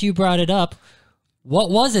David, since you brought it up,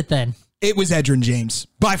 what was it then? It was Edgerrin James,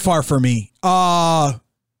 by far for me.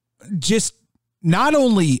 Just not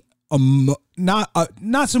only,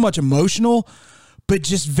 not so much emotional, but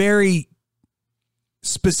just very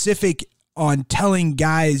specific on telling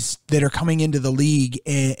guys that are coming into the league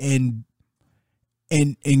and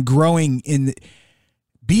and growing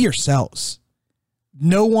be yourselves.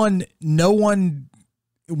 No one,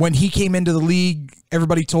 when he came into the league,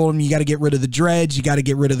 everybody told him, you got to get rid of the dreads. You got to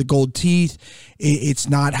get rid of the gold teeth. It's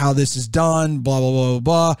not how this is done, blah, blah, blah, blah,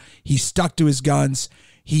 blah. He stuck to his guns.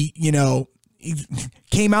 He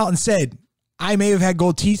came out and said, I may have had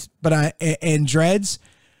gold teeth, and dreads,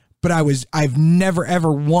 but I've never,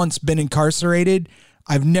 ever once been incarcerated.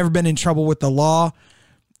 I've never been in trouble with the law.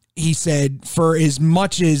 He said, for as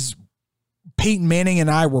much as Peyton Manning and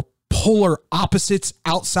I were polar opposites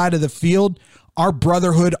outside of the field, our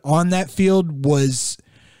brotherhood on that field was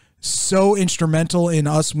so instrumental in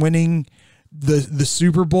us winning the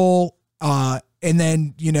Super Bowl. And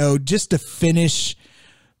then, just to finish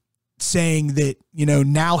saying that,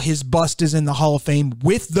 now his bust is in the Hall of Fame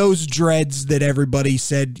with those dreads that everybody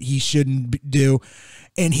said he shouldn't do.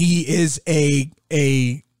 And he is an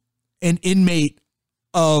inmate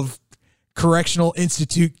of Correctional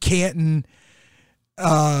Institute Canton,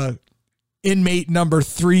 inmate number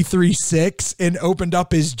 336, and opened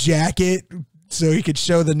up his jacket so he could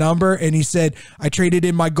show the number. And he said, I traded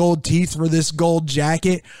in my gold teeth for this gold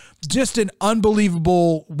jacket. Just an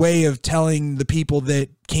unbelievable way of telling the people that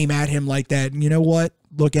came at him like that, and you know what?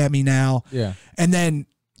 Look at me now. Yeah. And then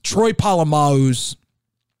Troy Polamalu's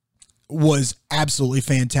was absolutely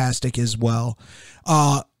fantastic as well.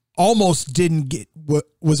 Almost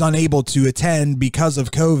was unable to attend because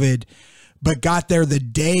of COVID, but got there the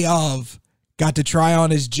day of, got to try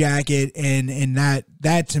on his jacket, and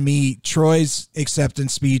that to me, Troy's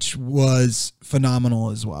acceptance speech was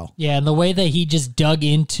phenomenal as well. Yeah, and the way that he just dug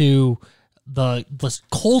into the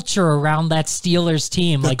culture around that Steelers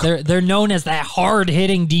team, like they're known as that hard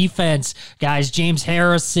hitting defense, guys. James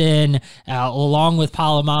Harrison, along with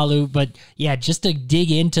Polamalu, but yeah, just to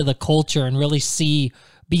dig into the culture and really see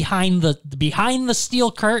behind the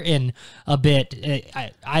steel curtain a bit.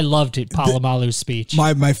 I loved it, Polamalu's speech.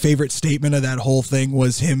 My favorite statement of that whole thing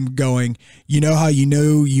was him going, you know how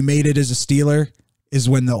you made it as a Steeler is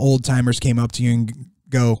when the old timers came up to you and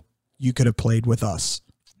go, you could have played with us.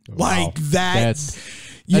 Wow. Like that. That's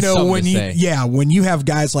when you have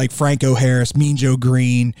guys like Franco Harris, Mean Joe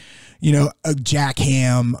Green, a Jack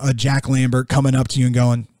Ham, a Jack Lambert coming up to you and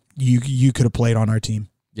going, you could have played on our team.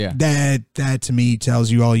 Yeah, that to me tells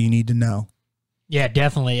you all you need to know. Yeah,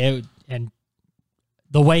 definitely. And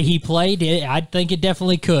the way he played, I think it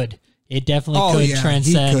definitely could. It definitely could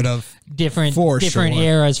transcend different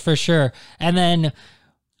eras for sure. And then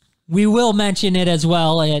we will mention it as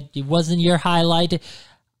well. It wasn't your highlight.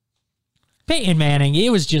 Peyton Manning,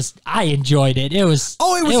 I enjoyed it. It was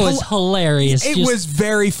hilarious. It was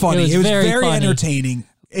very funny. It was very entertaining.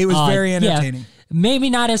 It was very entertaining. Yeah. Maybe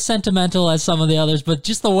not as sentimental as some of the others, but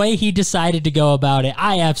just the way he decided to go about it,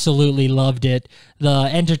 I absolutely loved it. The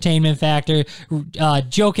entertainment factor,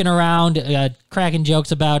 joking around, cracking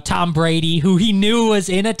jokes about Tom Brady, who he knew was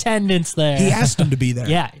in attendance there. He asked him to be there.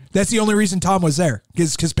 Yeah. That's the only reason Tom was there,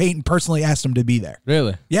 because Peyton personally asked him to be there.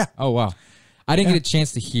 Really? Yeah. Oh, wow. I didn't get a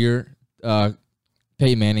chance to hear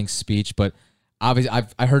Peyton Manning's speech, but obviously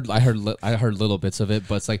I heard little bits of it,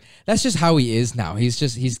 but it's like, that's just how he is now.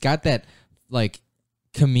 He's got that like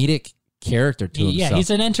comedic character to himself. Yeah, he's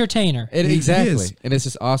an entertainer. Exactly. And it's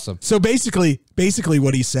just awesome. So basically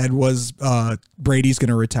what he said was Brady's going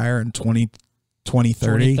to retire in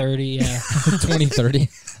 2030. 2030, yeah. 2030.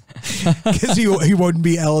 Because he wouldn't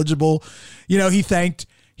be eligible. He thanked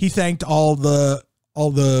all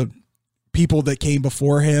the people that came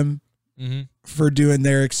before him for doing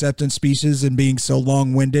their acceptance speeches and being so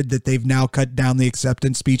long-winded that they've now cut down the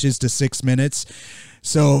acceptance speeches to 6 minutes.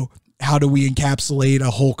 So how do we encapsulate a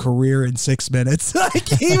whole career in 6 minutes? Like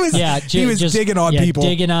he was digging on people,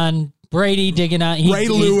 digging on Brady, digging on Ray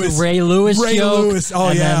Lewis joke. Oh,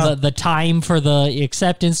 and then the time for the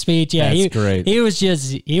acceptance speech. Yeah, that's great. He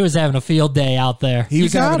was having a field day out there. You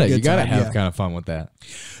got to have kind of fun with that.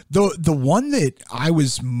 The one that I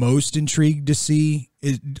was most intrigued to see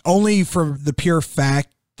is only for the pure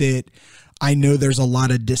fact that I know there's a lot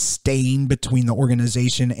of disdain between the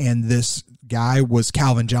organization and this guy was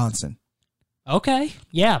Calvin Johnson. Okay.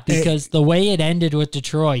 Yeah, because the way it ended with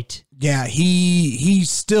Detroit. Yeah, he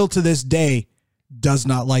still to this day does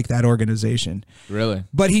not like that organization. Really?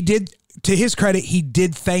 But he did, to his credit, he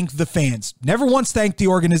did thank the fans. Never once thanked the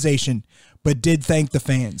organization, but did thank the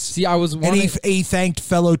fans. See, and he thanked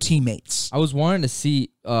fellow teammates. I was wanting to see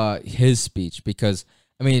his speech because,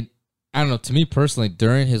 I mean, I don't know, to me personally,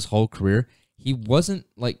 during his whole career, he wasn't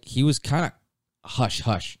like, he was kind of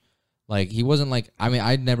hush-hush. Like, he wasn't like, I mean,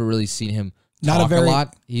 I'd never really seen him talk a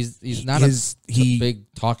lot. He's not a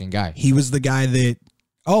big talking guy. He was the guy that,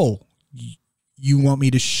 you want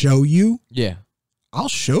me to show you? Yeah. I'll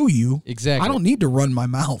show you. Exactly. I don't need to run my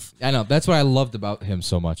mouth. I know. That's what I loved about him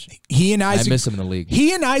so much. He and Isaac, I miss him in the league.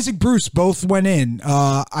 He and Isaac Bruce both went in.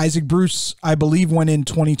 Isaac Bruce, I believe, went in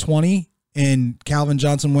 2020, and Calvin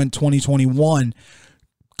Johnson went 2021.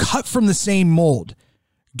 Cut from the same mold.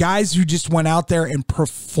 Guys who just went out there and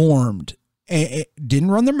performed.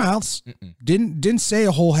 Didn't run their mouths. Didn't say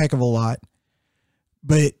a whole heck of a lot,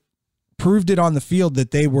 but proved it on the field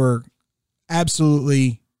that they were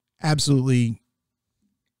absolutely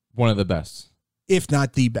one of the best, if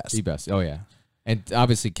not the best. The best. Oh yeah, and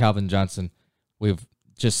obviously Calvin Johnson, we've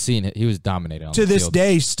just seen it. He was dominating on to the this field.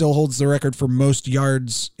 day. Still holds the record for most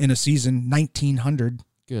yards in a season, 1,900.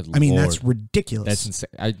 Good. I mean, Lord. that's ridiculous. That's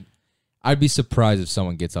insane. I'd be surprised if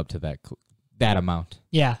someone gets up to that amount.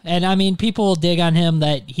 Yeah, and I mean, people will dig on him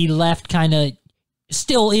that he left kind of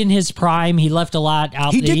still in his prime. He left a lot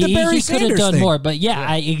out. He did the Barry he could have Sanders done thing. more, but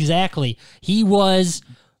yeah, exactly. He was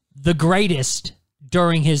the greatest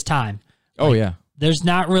during his time. Oh yeah. There's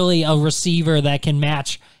not really a receiver that can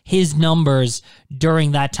match his numbers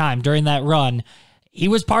during that time, during that run. He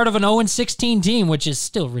was part of an 0-16 team, which is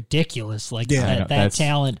still ridiculous. Like that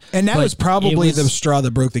talent. And that But was probably it was- the straw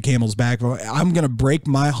that broke the camel's back. I'm going to break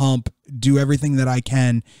my hump, do everything that I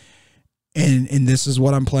can, and this is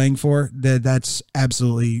what I'm playing for. That's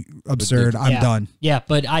absolutely absurd. I'm done. Yeah,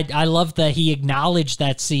 but I love that he acknowledged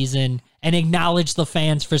that season and acknowledged the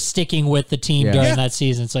fans for sticking with the team during that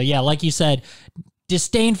season. So yeah, like you said,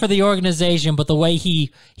 disdain for the organization, but the way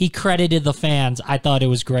he credited the fans, I thought it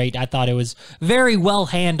was great. I thought it was very well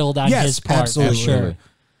handled on his part, absolutely. for sure.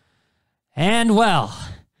 And well,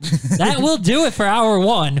 that will do it for hour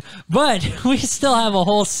one, but we still have a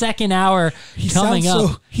whole second hour coming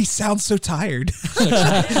up. He sounds so tired.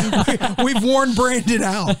 We've worn Brandon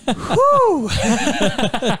out. Whew.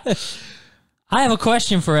 I have a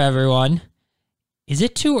question for everyone. Is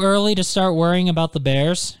it too early to start worrying about the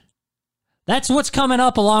Bears? That's what's coming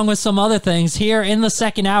up along with some other things here in the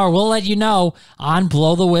second hour. We'll let you know on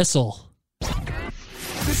Blow the Whistle.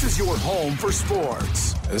 This is your home for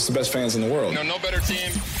sports. This is the best fans in the world. No better team.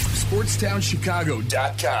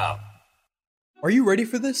 SportsTownChicago.com. Are you ready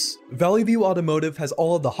for this? Valley View Automotive has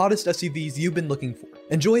all of the hottest SUVs you've been looking for.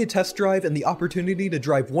 Enjoy a test drive and the opportunity to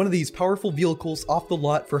drive one of these powerful vehicles off the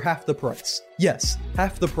lot for half the price. Yes,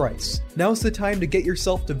 half the price. Now's the time to get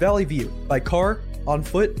yourself to Valley View by car, on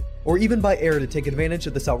foot, or even by air to take advantage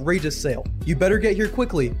of this outrageous sale. You better get here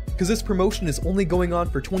quickly, because this promotion is only going on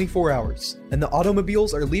for 24 hours, and the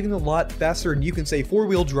automobiles are leaving the lot faster than you can say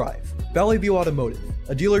four-wheel drive. Valley View Automotive,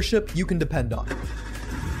 a dealership you can depend on.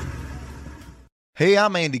 Hey,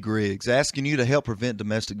 I'm Andy Griggs, asking you to help prevent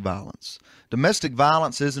domestic violence. Domestic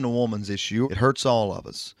violence isn't a woman's issue. It hurts all of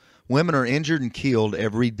us. Women are injured and killed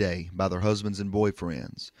every day by their husbands and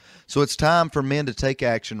boyfriends. So it's time for men to take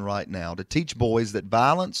action right now to teach boys that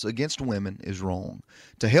violence against women is wrong,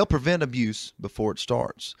 to help prevent abuse before it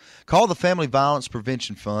starts. Call the Family Violence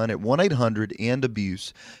Prevention Fund at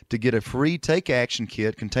 1-800-END-ABUSE to get a free Take Action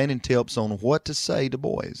kit containing tips on what to say to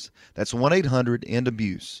boys. That's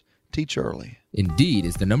 1-800-END-ABUSE. Teach early. Indeed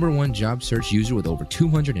is the #1 job search user with over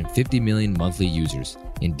 250 million monthly users.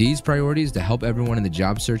 Indeed's priority is to help everyone in the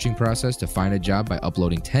job searching process to find a job by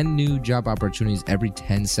uploading 10 new job opportunities every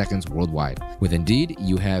 10 seconds worldwide. With Indeed,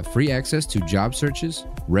 you have free access to job searches,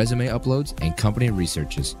 resume uploads, and company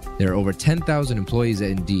researches. There are over 10,000 employees at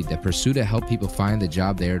Indeed that pursue to help people find the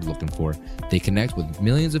job they are looking for. They connect with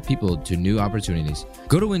millions of people to new opportunities.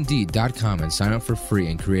 Go to Indeed.com and sign up for free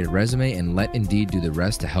and create a resume and let Indeed do the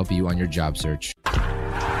rest to help you on your job search.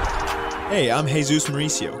 Hey, I'm Jesus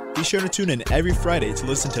Mauricio. Be sure to tune in every Friday to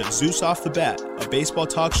listen to Zeus Off the Bat, a baseball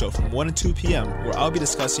talk show from 1 to 2 p.m. where I'll be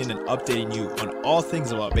discussing and updating you on all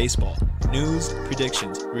things about baseball, news,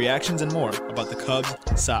 predictions, reactions, and more about the Cubs,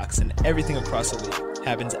 Sox, and everything across the league.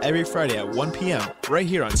 Happens every Friday at 1 p.m. right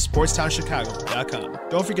here on SportsTownChicago.com.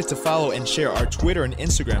 Don't forget to follow and share our Twitter and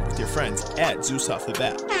Instagram with your friends at Zeus Off the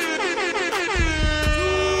Bat.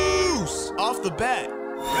 Zeus Off the Bat.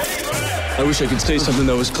 I wish I could say something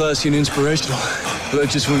that was classy and inspirational, but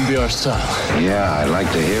that just wouldn't be our style. Yeah, I'd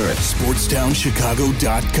like to hear it.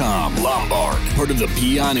 SportsTownChicago.com. Lombard, part of the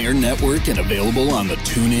Be On Air network and available on the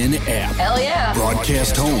TuneIn app. Hell yeah.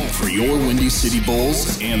 Broadcast home for your Windy City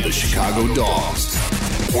Bulls and the Chicago Dogs.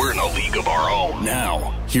 We're in a league of our own.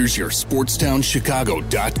 Now, here's your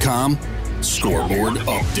SportsTownChicago.com scoreboard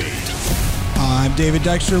update. I'm David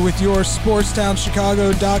Dykstra with your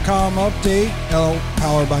SportsTownChicago.com update,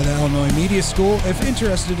 powered by the Illinois Media School. If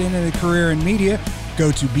interested in a career in media,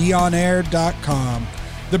 go to BeOnAir.com.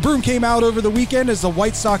 The broom came out over the weekend as the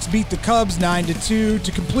White Sox beat the Cubs 9-2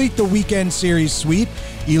 to complete the weekend series sweep.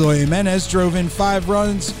 Eloy Jimenez drove in 5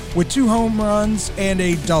 runs with 2 home runs and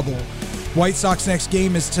a double. White Sox next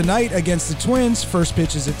game is tonight against the Twins. First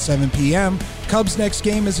pitch is at 7 p.m. Cubs next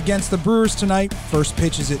game is against the Brewers tonight. First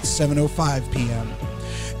pitch is at 7:05 p.m.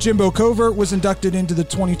 Jimbo Covert was inducted into the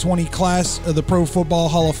 2020 class of the Pro Football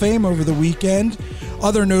Hall of Fame over the weekend.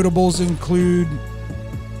 Other notables include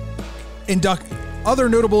Other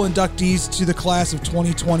notable inductees to the class of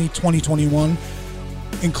 2020-2021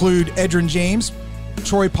 include Edgerrin James,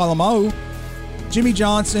 Troy Polamalu, Jimmy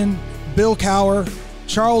Johnson, Bill Cowher,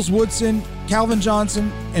 Charles Woodson, Calvin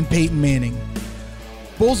Johnson, and Peyton Manning.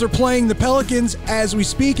 Bulls are playing the Pelicans as we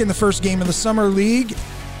speak in the first game of the Summer League.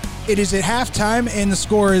 It is at halftime, and the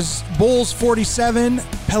score is Bulls 47,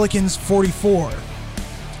 Pelicans 44.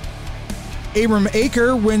 Abram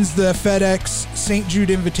Aker wins the FedEx St. Jude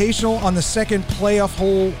Invitational on the second playoff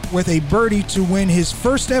hole with a birdie to win his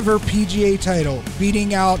first ever PGA title,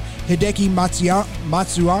 beating out Hideki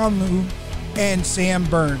Matsuyama and Sam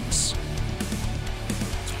Burns.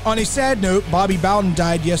 On a sad note, Bobby Bowden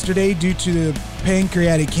died yesterday due to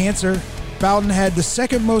pancreatic cancer. Bowden had the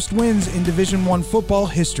second most wins in Division I football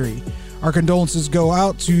history. Our condolences go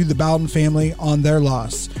out to the Bowden family on their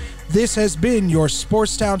loss. This has been your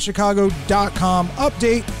SportsTownChicago.com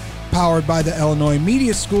update, powered by the Illinois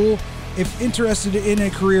Media School. If interested in a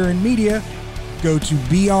career in media, go to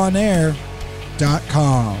BeOnAir.com.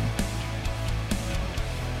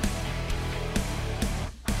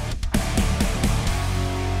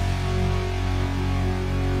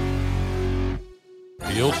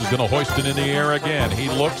 Fields is going to hoist it in the air again. He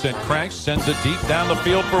looks and cranks, sends it deep down the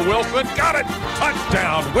field for Wilson. Got it!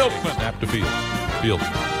 Touchdown, Wilson! Snap to Fields. Fields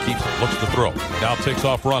keeps it, looks to throw. Now takes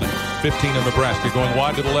off running. 15 in Nebraska, going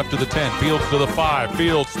wide to the left of the 10. Fields to the 5.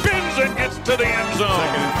 Fields spins and gets to the end zone.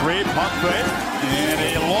 2nd and 3, pump fake,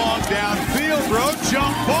 and a long downfield throw.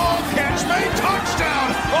 Jump ball, catch made,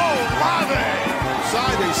 touchdown! Olave!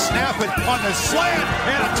 Side, they snap it on the slant,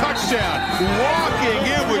 and a touchdown.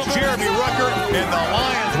 Walking in was Jeremy Rucker, and the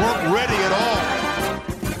Lions weren't ready at all.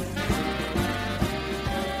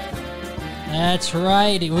 That's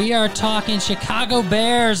right. We are talking Chicago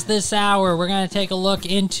Bears this hour. We're going to take a look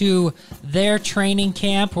into their training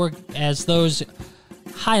camp as those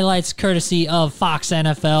highlights courtesy of Fox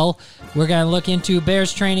NFL. We're going to look into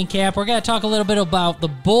Bears training camp. We're going to talk a little bit about the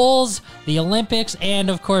Bulls, the Olympics, and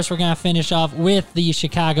of course, we're going to finish off with the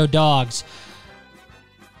Chicago Dogs.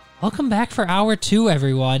 Welcome back for hour 2,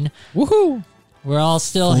 everyone. Woohoo! We're all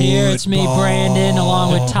still here. It's me, Brandon,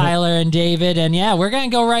 along with Tyler and David. And yeah, we're going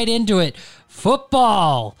to go right into it.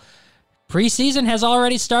 Football. Preseason has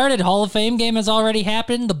already started. Hall of Fame game has already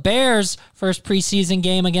happened. The Bears' first preseason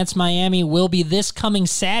game against Miami will be this coming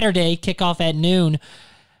Saturday, kickoff at noon.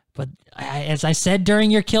 But as I said during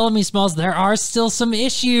your Killing Me Smalls, there are still some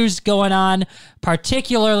issues going on,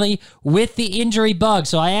 particularly with the injury bug.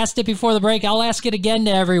 So I asked it before the break. I'll ask it again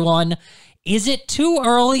to everyone. Is it too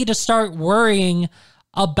early to start worrying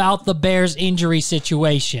about the Bears' injury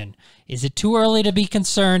situation? Is it too early to be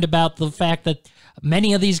concerned about the fact that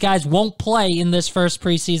many of these guys won't play in this first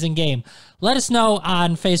preseason game? Let us know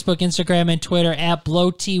on Facebook, Instagram, and Twitter at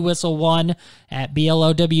BlowTWhistle1, at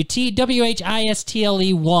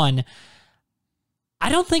BLOWTWHISTLE1. I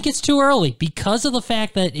don't think it's too early because of the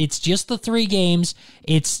fact that it's just the 3 games.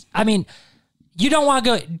 You don't want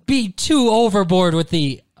to be too overboard with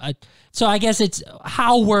the... So I guess it's,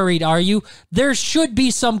 how worried are you? There should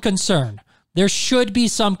be some concern.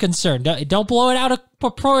 Don't blow it out of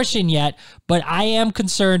proportion yet, but I am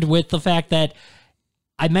concerned with the fact that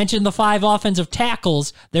I mentioned the 5 offensive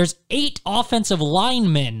tackles. There's 8 offensive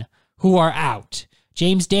linemen who are out.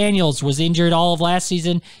 James Daniels was injured all of last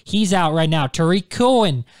season. He's out right now. Tariq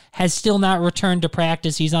Cohen has still not returned to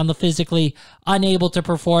practice. He's on the physically unable to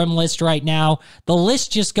perform list right now. The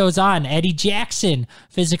list just goes on. Eddie Jackson,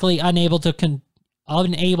 physically unable to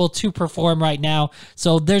perform right now.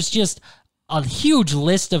 So there's just a huge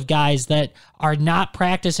list of guys that are not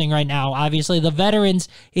practicing right now. Obviously, the veterans,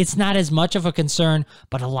 it's not as much of a concern,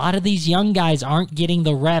 but a lot of these young guys aren't getting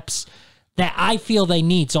the reps that I feel they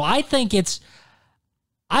need. So I think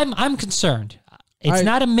I'm concerned. It's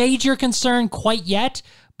not a major concern quite yet,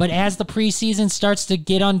 but as the preseason starts to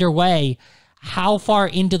get underway, how far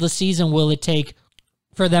into the season will it take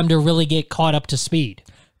for them to really get caught up to speed?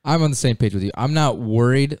 I'm on the same page with you. I'm not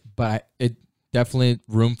worried, but it definitely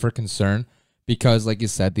room for concern because, like you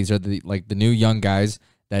said, these are the new young guys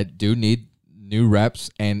that do need new reps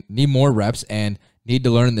and need more reps and need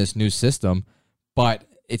to learn this new system. But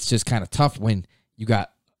it's just kind of tough when you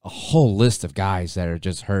got a whole list of guys that are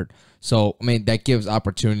just hurt. So, I mean, that gives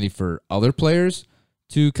opportunity for other players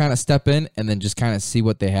to kind of step in and then just kind of see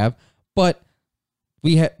what they have. But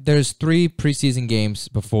there's 3 preseason games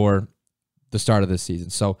before the start of this season.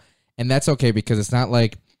 So, and that's okay because it's not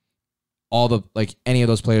like any of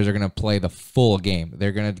those players are going to play the full game.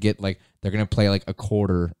 They're going to play like a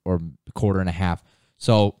quarter or quarter and a half.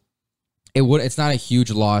 So it's not a huge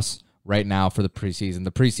loss right now for the preseason.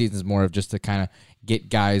 The preseason is more of just to kind of get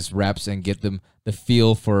guys reps and get them the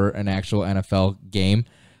feel for an actual NFL game.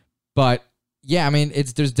 But yeah, I mean,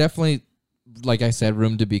 there's definitely, like I said,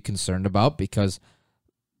 room to be concerned about because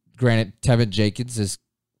granted, Tevin Jenkins is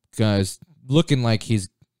looking like he's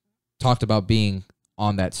talked about being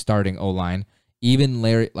on that starting O-line. Even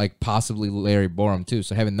possibly Larry Borom too.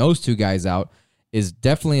 So having those 2 guys out is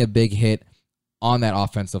definitely a big hit on that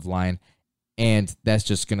offensive line. And that's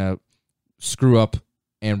just going to screw up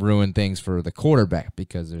and ruin things for the quarterback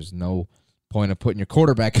because there's no point of putting your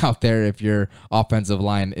quarterback out there if your offensive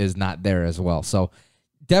line is not there as well. So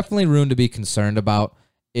definitely room to be concerned about.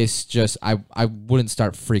 It's just I wouldn't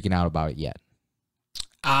start freaking out about it yet.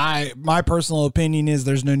 My personal opinion is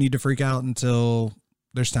there's no need to freak out until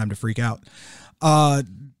there's time to freak out.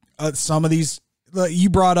 Some of these, you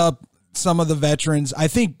brought up some of the veterans. I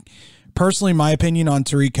think personally, my opinion on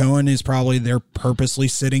Tariq Cohen is probably they're purposely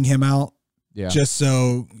sitting him out. Yeah. Just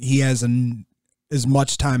so he has as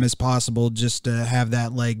much time as possible just to have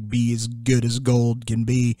that leg be as good as gold can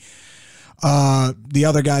be. The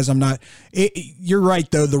other guys, I'm not. You're right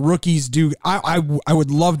though. The rookies do. I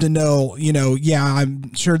would love to know.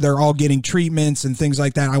 I'm sure they're all getting treatments and things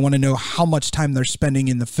like that. I want to know how much time they're spending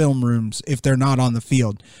in the film rooms if they're not on the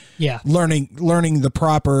field. Yeah, learning the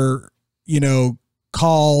proper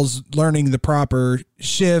calls, learning the proper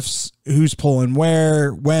shifts, who's pulling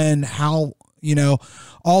where, when, how.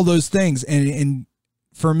 All those things, and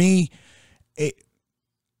for me,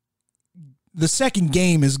 the second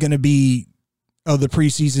game is going to be. The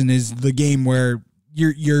preseason is the game where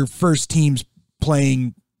your first team's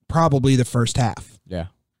playing probably the first half. Yeah.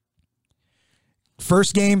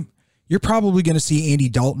 First game, you're probably going to see Andy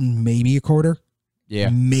Dalton maybe a quarter. Yeah.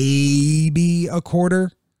 Maybe a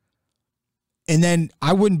quarter. And then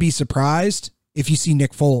I wouldn't be surprised if you see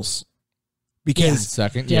Nick Foles. Because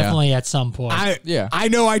definitely at some point. I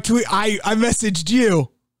know I messaged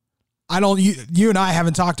you. You and I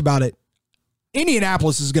haven't talked about it.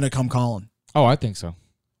 Indianapolis is going to come calling. Oh, I think so.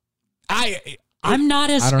 I'm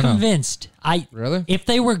not as convinced. Really? If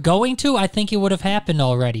they were going to, I think it would have happened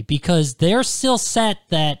already because they're still set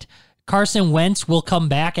that Carson Wentz will come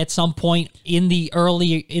back at some point in the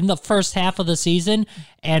first half of the season.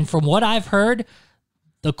 And from what I've heard,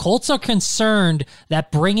 the Colts are concerned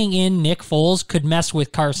that bringing in Nick Foles could mess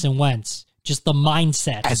with Carson Wentz. Just the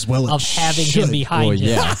mindset as well of having him behind him.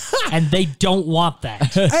 Yeah. And they don't want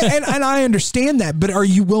that. and I understand that, but are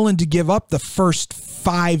you willing to give up the first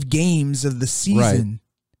 5 games of the season? Right.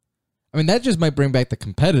 I mean, that just might bring back the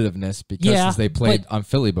competitiveness because since they played on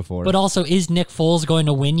Philly before. But also, is Nick Foles going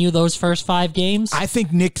to win you those first 5 games? I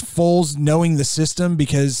think Nick Foles, knowing the system,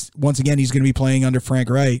 because once again, he's going to be playing under Frank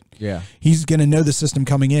Wright. Yeah. He's going to know the system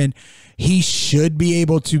coming in. He should be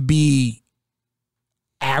able to be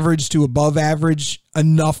average to above average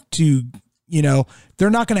enough to, they're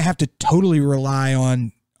not going to have to totally rely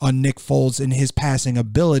on Nick Foles and his passing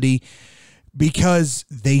ability because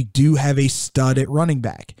they do have a stud at running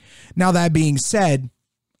back. Now, that being said,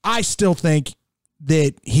 I still think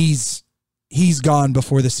that he's gone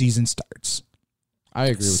before the season starts. I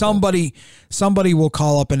agree with that. Somebody will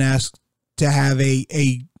call up and ask to have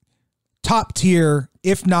a top tier,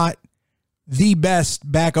 if not the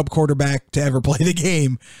best backup quarterback to ever play the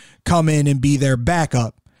game, come in and be their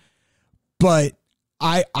backup. But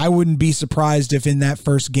I wouldn't be surprised if in that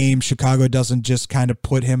first game, Chicago doesn't just kind of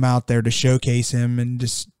put him out there to showcase him and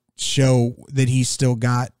just show that he's still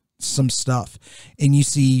got some stuff. And you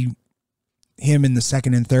see him in the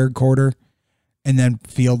second and third quarter and then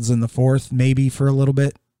Fields in the fourth, maybe for a little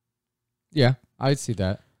bit. Yeah, I'd see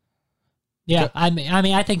that. Yeah, I mean,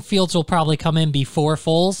 I think Fields will probably come in before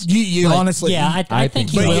Foles. You honestly, yeah, I think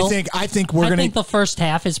he will. I think the first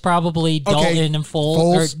half is probably Dalton and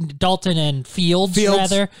Foles, or Dalton and Fields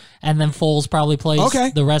rather, and then Foles probably plays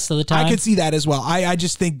the rest of the time. I could see that as well. I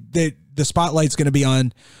just think that the spotlight's going to be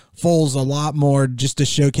on Foles a lot more, just to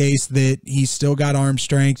showcase that he's still got arm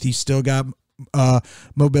strength, he's still got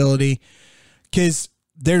mobility, because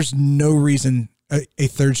there's no reason a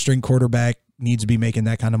third string quarterback needs to be making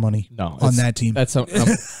that kind of money on that team.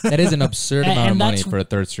 That is an absurd amount of money for a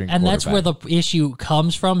third string quarterback. And that's where the issue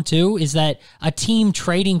comes from too, is that a team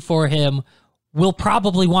trading for him will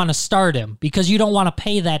probably want to start him because you don't want to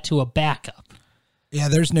pay that to a backup. Yeah,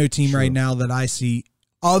 there's no team right now that I see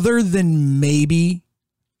other than maybe,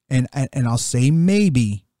 and I'll say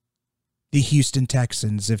maybe, the Houston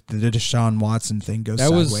Texans if the Deshaun Watson thing goes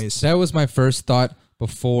sideways. That was my first thought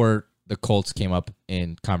before the Colts came up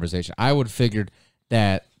in conversation. I would have figured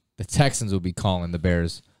that the Texans would be calling the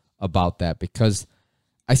Bears about that because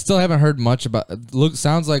I still haven't heard much about.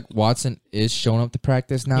 Sounds like Watson is showing up to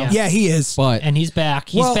practice now. Yeah, he is, and he's back.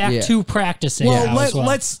 He's back to practicing. Well,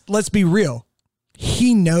 let's be real.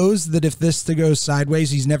 He knows that if this goes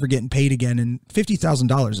sideways, he's never getting paid again, and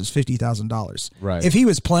 $50,000 is $50,000. Right. If he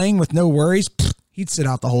was playing with no worries, he'd sit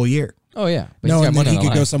out the whole year. Oh yeah, knowing that he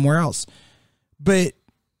could go somewhere else. But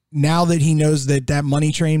now that he knows that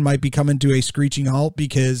money train might be coming to a screeching halt,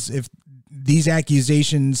 because if these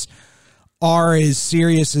accusations are as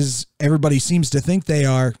serious as everybody seems to think they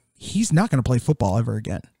are, he's not going to play football ever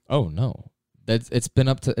again. Oh no, it's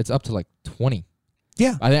up to like 20.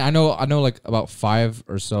 Yeah, I know like about 5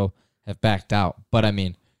 or so have backed out, but I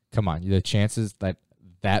mean, come on, the chances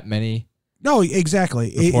that many. No, exactly.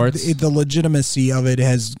 The legitimacy of it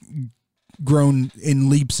has grown in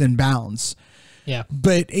leaps and bounds. Yeah,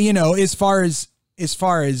 but as far as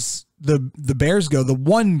the Bears go, the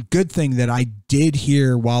one good thing that I did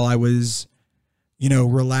hear while I was,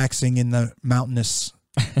 relaxing in the mountainous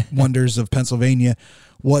wonders of Pennsylvania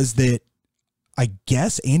was that I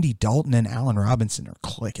guess Andy Dalton and Allen Robinson are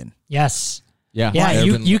clicking. Yes. Yeah. Yeah.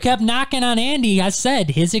 You kept knocking on Andy. I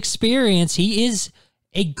said his experience, he is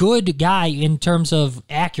a good guy in terms of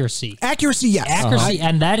accuracy. Accuracy, yes. Accuracy.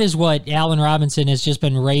 And that is what Allen Robinson has just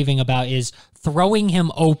been raving about, is throwing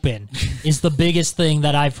him open is the biggest thing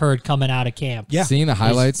that I've heard coming out of camp. Yeah. Seeing the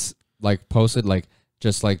highlights posted,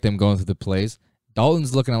 just like them going through the plays,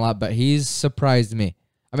 Dalton's looking a lot better. He's surprised me.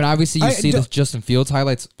 I mean, obviously you see the Justin Fields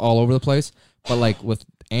highlights all over the place, but with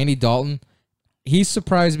Andy Dalton, he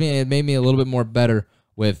surprised me and it made me a little bit more better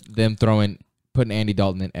with them putting Andy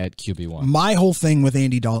Dalton in at QB1. My whole thing with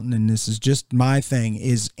Andy Dalton, and this is just my thing,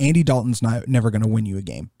 is Andy Dalton's never going to win you a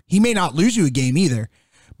game. He may not lose you a game either,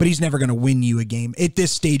 but he's never going to win you a game at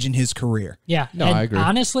this stage in his career. Yeah. No, and I agree.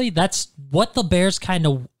 Honestly, that's what the Bears kind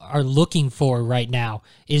of are looking for right now,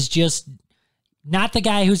 is just not the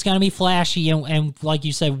guy who's going to be flashy and, like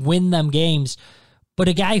you said, win them games, but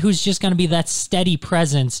a guy who's just going to be that steady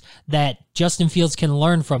presence that Justin Fields can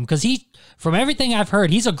learn from. Because from everything I've heard,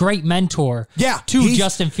 he's a great mentor to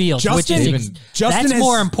Justin Fields, that's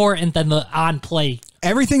more important than the on-play.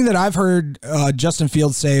 Everything that I've heard Justin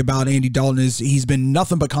Fields say about Andy Dalton is he's been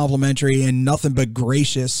nothing but complimentary and nothing but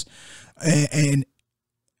gracious. And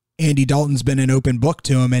Andy Dalton's been an open book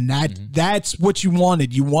to him, and that's what you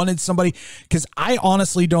wanted. You wanted somebody, because I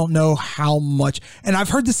honestly don't know how much, and I've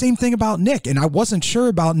heard the same thing about Nick, and I wasn't sure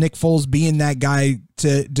about Nick Foles being that guy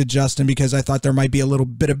to Justin because I thought there might be a little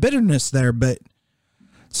bit of bitterness there, but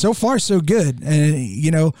so far so good.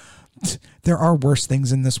 And, there are worse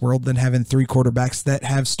things in this world than having 3 quarterbacks that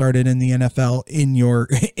have started in the NFL in your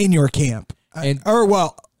camp.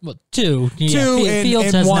 Two,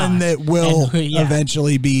 and one that will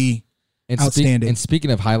eventually be outstanding. And speaking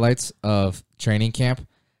of highlights of training camp,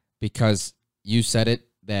 because you said it,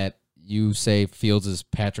 that you say Fields is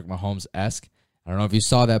Patrick Mahomes-esque. I don't know if you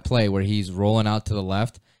saw that play where he's rolling out to the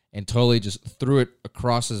left and totally just threw it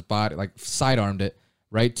across his body, sidearmed it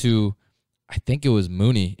right to, I think it was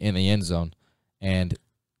Mooney in the end zone. And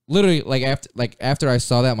literally, after I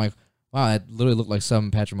saw that, I'm like, wow, that literally looked like something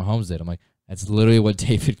Patrick Mahomes did. I'm like, that's literally what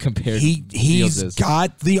David compared. He's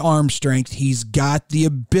got the arm strength. He's got the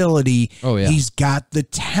ability. Oh, yeah. He's got the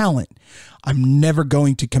talent. I'm never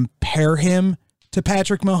going to compare him to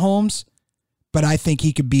Patrick Mahomes, but I think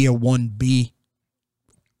he could be a 1B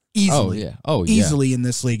easily. Easily in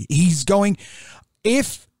this league. He's going,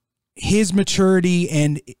 if his maturity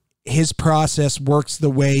and his process works the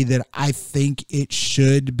way that I think it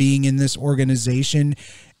should, being in this organization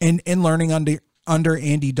and learning under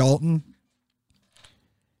Andy Dalton,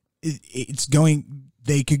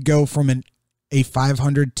 they could go from a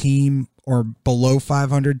 500 team or below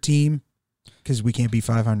 500 team, because we can't be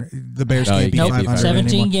 500. The Bears can't be 500 17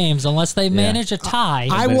 anymore. games unless they manage a tie.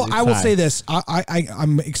 I will say this.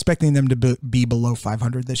 I'm expecting them to be below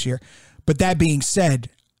 500 this year. But that being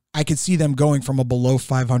said, I could see them going from a below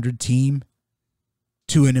 500 team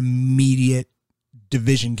to an immediate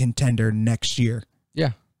division contender next year.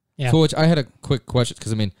 Yeah. Cool. Which I had a quick question,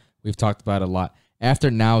 because we've talked about it a lot.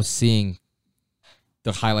 After now seeing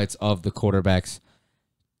the highlights of the quarterbacks,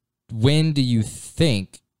 when do you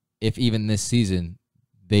think, if even this season,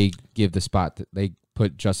 they give the spot that they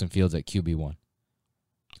put Justin Fields at QB1?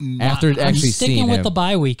 After I'm actually sticking seeing with him. the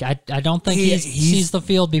bye week. I don't think he sees the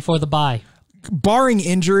field before the bye. Barring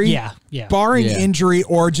injury. Yeah. Barring injury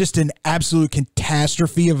or just an absolute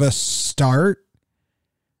catastrophe of a start,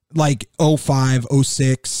 like 05,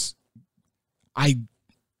 06, I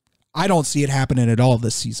don't see it happening at all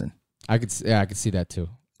this season. I could see that too.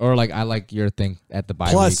 Or I like your thing at the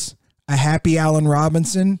bye Plus, week. a happy Allen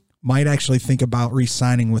Robinson might actually think about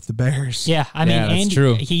re-signing with the Bears. Yeah, I mean, that's Andy,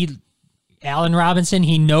 true. Allen Robinson,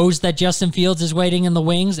 he knows that Justin Fields is waiting in the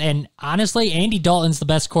wings, and honestly, Andy Dalton's the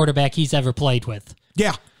best quarterback he's ever played with.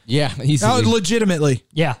 Yeah. Yeah, legitimately.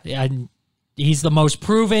 Yeah, he's the most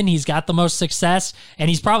proven, he's got the most success, and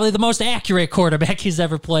he's probably the most accurate quarterback he's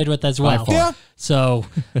ever played with as well. Yeah. So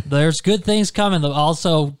there's good things coming.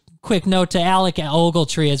 Also, quick note to Alec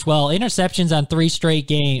Ogletree as well. Interceptions on 3 straight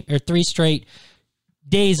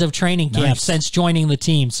days of training camp since joining the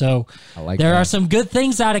team. So there are some good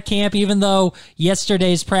things out of camp, even though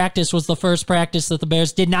yesterday's practice was the first practice that the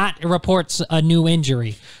Bears did not report a new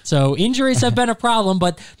injury. So injuries have been a problem,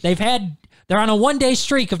 but they're on a 1-day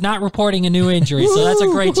streak of not reporting a new injury. So that's a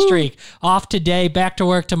great streak. Off today, back to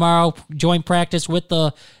work tomorrow, joint practice with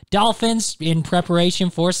the Dolphins in preparation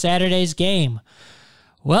for Saturday's game.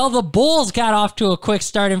 Well, the Bulls got off to a quick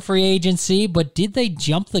start in free agency, but did they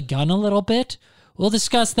jump the gun a little bit? We'll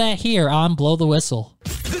discuss that here on Blow the Whistle.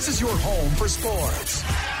 This is your home for sports.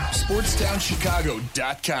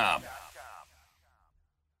 SportsTownChicago.com.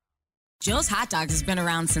 Joe's Hot Dogs has been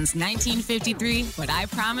around since 1953, but I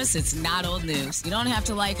promise it's not old news. You don't have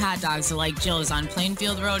to like hot dogs to like Joe's on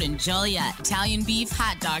Plainfield Road in Joliet. Italian beef,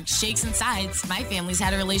 hot dogs, shakes, and sides. My family's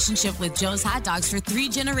had a relationship with Joe's Hot Dogs for 3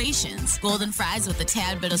 generations. Golden fries with a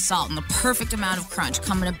tad bit of salt and the perfect amount of crunch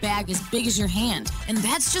come in a bag as big as your hand. And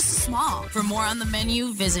that's just small. For more on the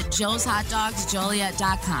menu, visit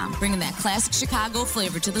joeshotdogsjoliet.com, bringing that classic Chicago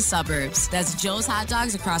flavor to the suburbs. That's Joe's Hot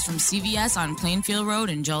Dogs across from CVS on Plainfield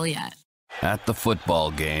Road in Joliet. At the football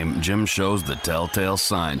game, Jim shows the telltale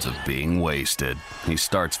signs of being wasted. He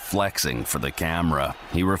starts flexing for the camera.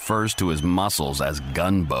 He refers to his muscles as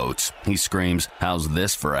gunboats. He screams, "How's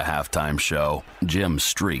this for a halftime show?" Jim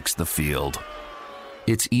streaks the field.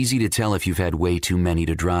 It's easy to tell if you've had way too many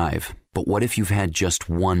to drive. But what if you've had just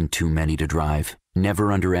one too many to drive?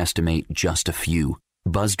 Never underestimate just a few.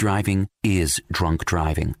 Buzz driving is drunk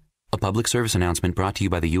driving. A public service announcement brought to you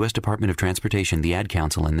by the U.S. Department of Transportation, the Ad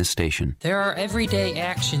Council, and this station. There are everyday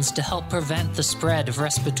actions to help prevent the spread of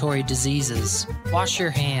respiratory diseases. Wash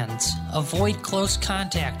your hands. Avoid close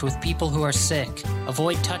contact with people who are sick.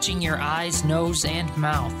 Avoid touching your eyes, nose, and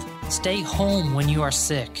mouth. Stay home when you are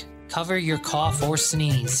sick. Cover your cough or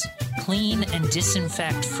sneeze. Clean and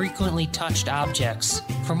disinfect frequently touched objects.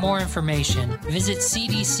 For more information, visit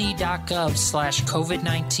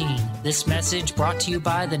cdc.gov/COVID-19. This message brought to you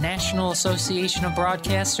by the National Association of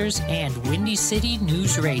Broadcasters and Windy City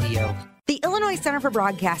News Radio. The Illinois Center for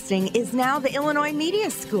Broadcasting is now the Illinois Media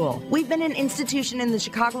School. We've been an institution in the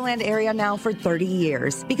Chicagoland area now for 30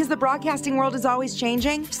 years. Because the broadcasting world is always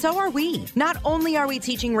changing, so are we. Not only are we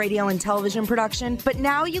teaching radio and television production, but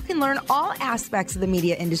now you can learn all aspects of the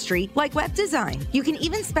media industry, like web design. You can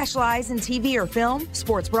even specialize in TV or film,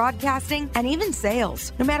 sports broadcasting, and even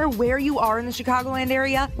sales. No matter where you are in the Chicagoland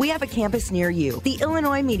area, we have a campus near you. The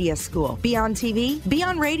Illinois Media School. Be on TV, be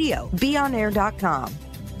on radio, beonair.com.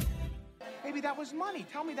 That was money.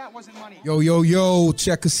 Tell me that wasn't money. Yo,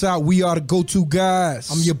 check us out. We are the go-to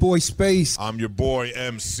guys. I'm your boy Space. I'm your boy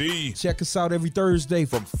MC. Check us out every Thursday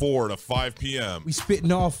from 4 to 5 p.m. We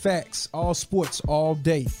spitting all facts, all sports, all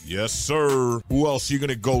day. Yes, sir. Who else you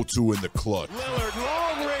gonna go to in the clutch? Lillard,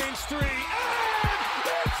 long range 3, and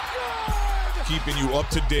it's good! Keeping you up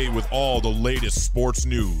to date with all the latest sports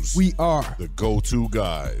news. We are the go-to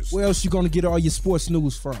guys. Where else you gonna get all your sports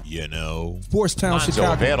news from? You know, Sportstown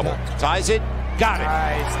Chicago. Available. Ties it. Got it.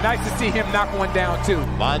 Nice to see him knock one down, too.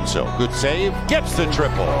 Lonzo, good save. Gets the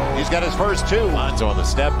triple. He's got his first 2. Lonzo on the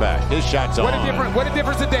step back. His shot's on. What a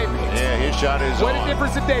difference a day makes. Yeah, his shot is What on. a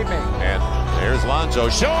difference a day makes. And there's Lonzo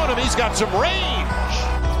showing him he's got some range.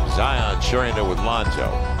 Zion sharing it with Lonzo.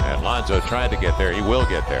 And Lonzo trying to get there. He will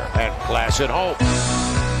get there. And class it home.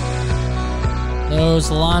 Those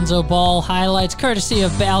Lonzo Ball highlights courtesy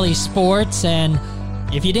of Bally Sports. And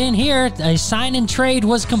if you didn't hear, a sign and trade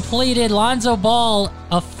was completed. Lonzo Ball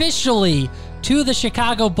officially to the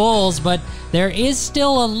Chicago Bulls, but there is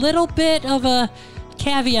still a little bit of a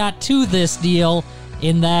caveat to this deal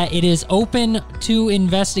in that it is open to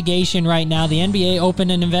investigation right now. The NBA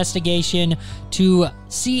opened an investigation to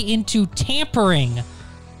see into tampering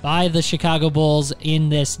by the Chicago Bulls in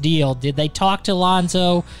this deal. Did they talk to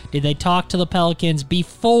Lonzo? Did they talk to the Pelicans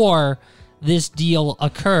before this deal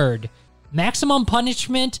occurred? maximum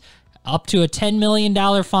punishment up to a $10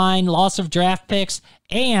 million fine, loss of draft picks,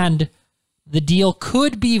 and the deal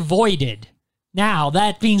could be voided. Now,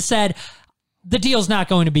 that being said, the deal's not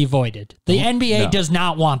going to be voided. The NBA does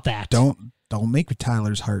not want that. Don't make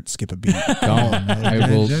Tyler's heart skip a beat. I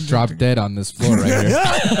will drop dead on this floor right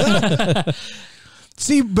here.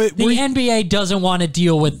 See, but the NBA doesn't want to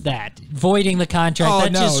deal with that, voiding the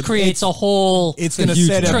contract. Just creates a whole. It's going to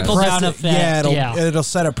set a trickle-down effect. It'll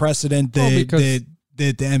set a precedent that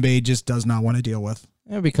the NBA just does not want to deal with.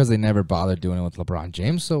 Yeah, because they never bothered doing it with LeBron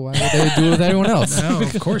James, so why would they do it with anyone else? No,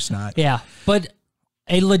 of course not. Yeah, but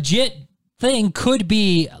a legit thing could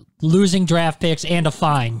be losing draft picks and a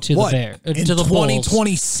fine to the Bears. In to the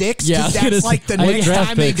 2026? Yeah, that's like the next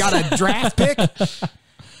time they got a draft pick?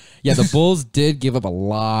 Yeah, the Bulls did give up a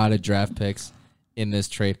lot of draft picks in this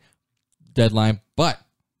trade deadline, but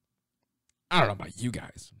I don't know about you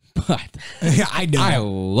guys, but I know. I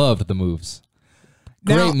loved the moves.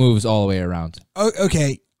 Great moves all the way around.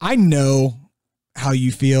 Okay, I know how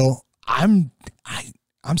you feel. I'm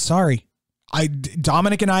sorry.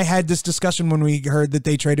 Dominic and I had this discussion when we heard that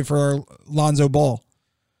they traded for Lonzo Ball.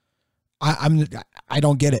 I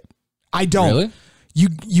don't get it. I don't. Really?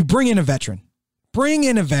 You bring in a veteran. Bring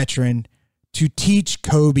in a veteran to teach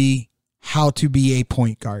Kobe how to be a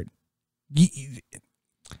point guard.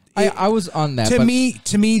 I was on that.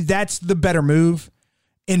 To me, that's the better move.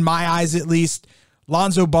 In my eyes, at least,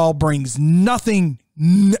 Lonzo Ball brings nothing.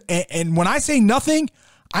 And when I say nothing,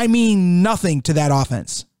 I mean nothing to that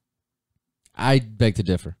offense. I beg to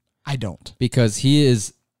differ. I don't. Because he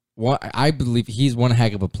is, I believe he's one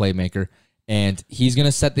heck of a playmaker, and he's going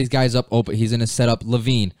to set these guys up open. He's going to set up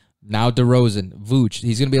Levine, now DeRozan, Vooch.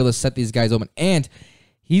 He's going to be able to set these guys open, and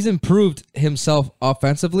he's improved himself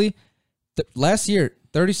offensively. Last year,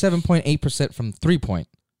 37.8% from three-point.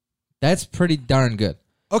 That's pretty darn good.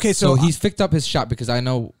 Okay, so he's fixed up his shot, because I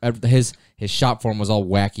know his shot form was all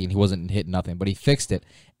wacky and he wasn't hitting nothing, but he fixed it,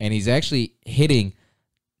 and he's actually hitting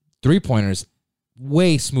three-pointers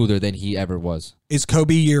way smoother than he ever was. Is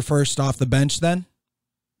Kobe your first off the bench then?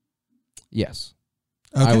 Yes.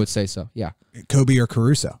 Okay. I would say so, yeah. Kobe or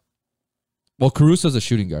Caruso? Well, Caruso's a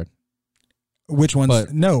shooting guard. Which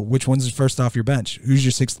one's first off your bench? Who's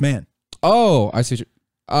your sixth man? Oh, I see.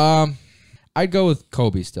 I'd go with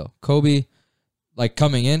Kobe still. Kobe, like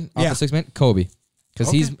coming in off the sixth man, Kobe.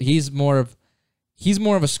 Because he's more of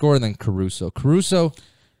a scorer than Caruso. Caruso,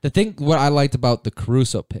 what I liked about the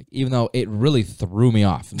Caruso pick, even though it really threw me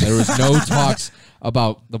off, there was no talks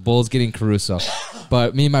about the Bulls getting Caruso,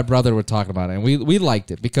 but me and my brother were talking about it, and we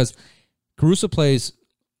liked it because Caruso plays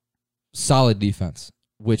solid defense,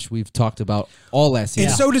 which we've talked about all last season.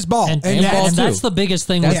 And so does Ball. And Ball too. that's the biggest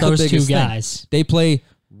thing with those two guys. They play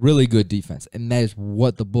really good defense, and that is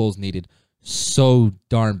what the Bulls needed so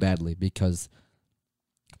darn badly, because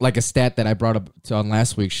like a stat that I brought up on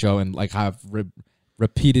last week's show, and like I've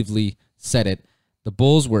repeatedly said it, the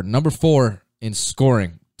Bulls were number 4 in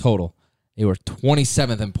scoring total. They were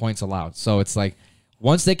 27th in points allowed. So it's like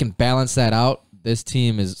once they can balance that out, this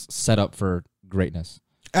team is set up for greatness.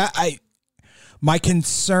 My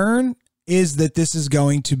concern is that this is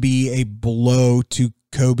going to be a blow to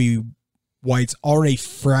Kobe White's already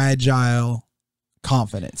fragile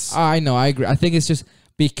confidence. I know, I agree. I think it's just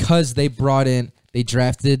because they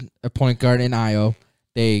drafted a point guard in Io.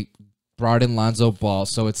 They brought in Lonzo Ball,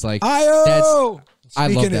 so it's like Io. I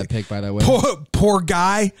love that pick, by the way. Poor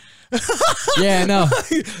guy. Yeah, no.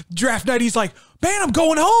 Draft night, he's like, man, I'm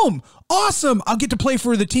going home. Awesome. I'll get to play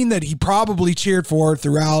for the team that he probably cheered for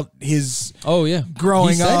throughout his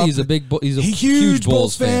growing up. He's a huge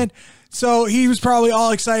Bulls fan. So he was probably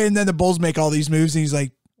all excited, and then the Bulls make all these moves, and he's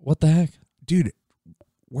like, what the heck? Dude,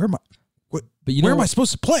 where am I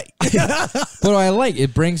supposed to play? But I like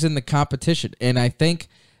it brings in the competition, and I think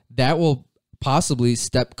that will possibly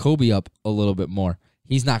step Kobe up a little bit more.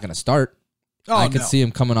 He's not going to start. I could see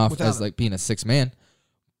him coming off as like being a sixth man.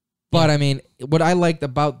 But I mean, what I liked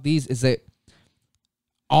about these is that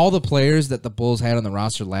all the players that the Bulls had on the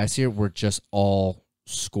roster last year were just all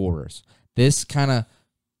scorers. This kind of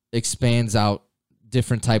expands out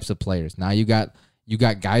different types of players. Now you got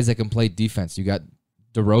guys that can play defense. You got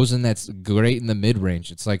DeRozan that's great in the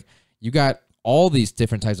mid-range. It's like you got all these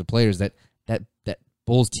different types of players that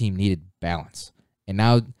Bulls team needed balance. And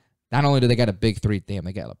now not only do they got a big 3, they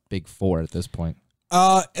got a big 4 at this point.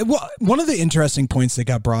 Well, one of the interesting points that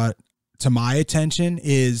got brought to my attention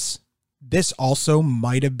is this also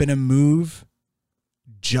might have been a move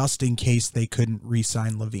just in case they couldn't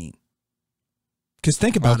re-sign Levine. Because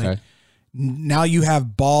think about it. Now you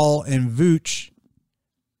have Ball and Vooch.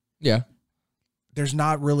 Yeah. there's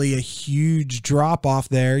not really a huge drop off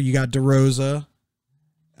there. You got DeRosa.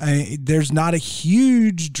 There's not a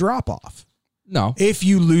huge drop off. No. If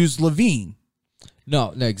you lose Levine.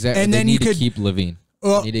 No, exactly. And they then need you to could keep Levine.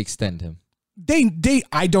 They need to extend him.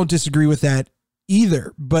 I don't disagree with that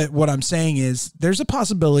either. But what I'm saying is there's a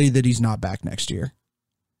possibility that he's not back next year.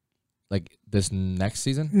 Like this next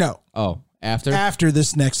season? No. Oh, after? After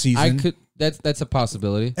this next season. That's a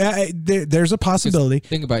possibility. There's a possibility.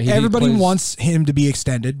 Think about it. Everybody wants him to be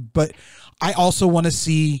extended, but I also want to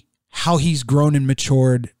see how he's grown and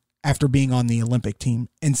matured after being on the Olympic team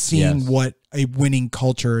and seeing what a winning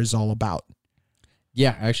culture is all about.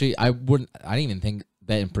 Yeah, actually, I didn't even think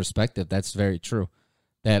that in perspective. That's very true.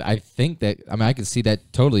 That I think that, I could see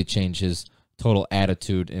that totally change his total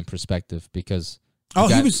attitude and perspective because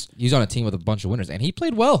he's on a team with a bunch of winners and he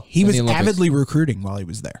played well. He was avidly recruiting while he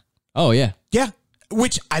was there. Oh, yeah. Yeah,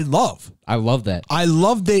 which I love. I love that. I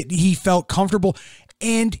love that he felt comfortable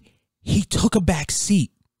and he took a back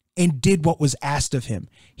seat and did what was asked of him.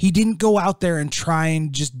 He didn't go out there and try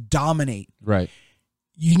and just dominate. Right.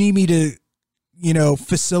 You need me to,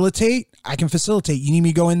 facilitate? I can facilitate. You need me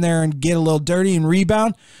to go in there and get a little dirty and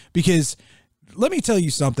rebound? Because let me tell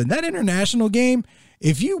you something. That international game,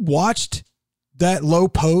 if you watched that low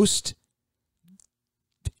post,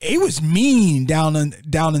 it was mean down in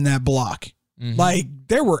that block. Mm-hmm. Like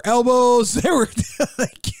there were elbows, there were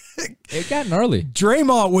it got gnarly.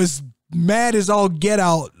 Draymond was mad as all get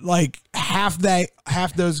out like half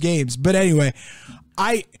those games. But anyway,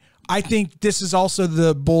 I think this is also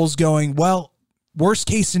the Bulls going, well, worst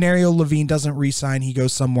case scenario, Levine doesn't re-sign, he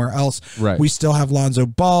goes somewhere else. Right. We still have Lonzo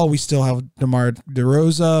Ball, we still have DeMar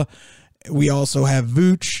DeRozan, we also have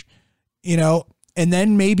Vooch, and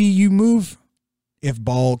then maybe you move. If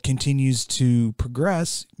Ball continues to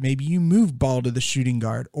progress, maybe you move Ball to the shooting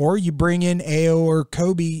guard or you bring in Ayo or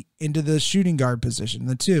Kobe into the shooting guard position,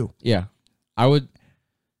 the two. Yeah. I would,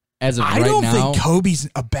 as of I right don't now. think Kobe's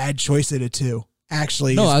a bad choice at a two,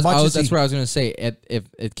 actually. No, that's what I was going to say. If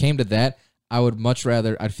it came to that, I would much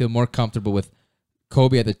rather, I'd feel more comfortable with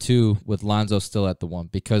Kobe at the two with Lonzo still at the one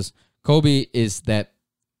because Kobe is that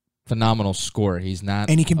phenomenal scorer. He's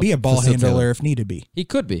not. And he can be a ball handler if needed be. He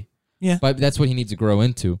could be. Yeah, but that's what he needs to grow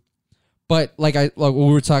into. But like what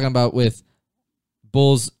we were talking about with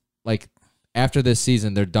Bulls, like after this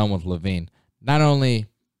season, they're done with Levine. Not only,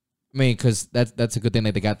 because that's a good thing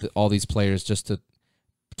that they got all these players just to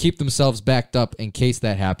keep themselves backed up in case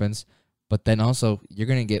that happens. But then also, you're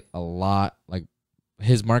going to get a lot, like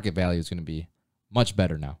his market value is going to be much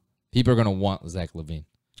better now. People are going to want Zach LaVine.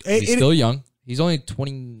 He's still young. He's only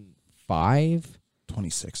 25.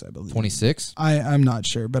 26, I believe. 26? I'm not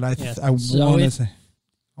sure, but I want to say.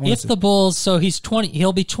 If the Bulls, so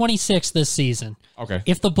he'll be 26 this season. Okay.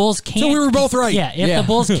 If the Bulls can't. So we were both right. Yeah. If the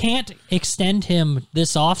Bulls can't extend him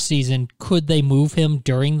this offseason, could they move him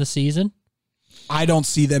during the season? I don't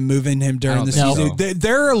see them moving him during the season. So.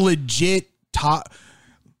 They're a legit top.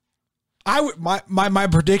 My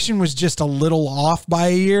prediction was just a little off by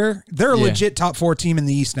a year. They're a legit top 4 team in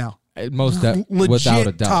the East now. Legit without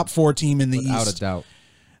a doubt. Top 4 team in the East. Without a doubt.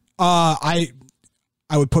 I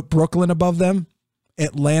would put Brooklyn above them,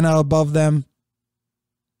 Atlanta above them.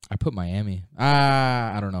 I put Miami.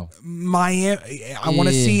 I don't know. Miami. I want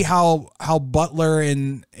to see how Butler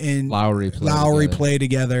and Lowry play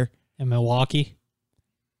together. And Milwaukee.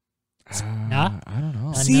 Not. I don't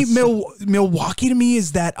know. See, Milwaukee to me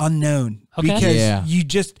is that unknown because you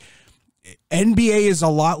just. NBA is a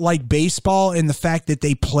lot like baseball in the fact that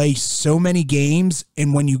they play so many games,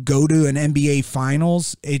 and when you go to an NBA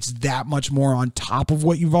Finals, it's that much more on top of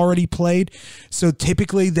what you've already played. So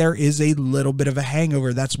typically there is a little bit of a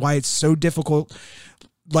hangover. That's why it's so difficult,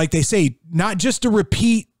 like they say, not just to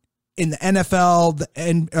repeat in the NFL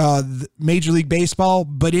and the Major League Baseball,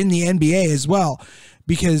 but in the NBA as well,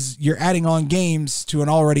 because you're adding on games to an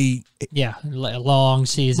already long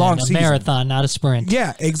season, marathon, not a sprint.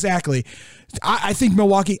 Yeah, exactly. I think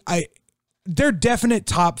Milwaukee, they're definite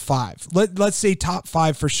top 5. Let's say top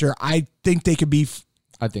 5 for sure. I think they could be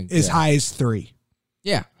as high as 3.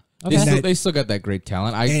 Yeah. Okay. They still got that great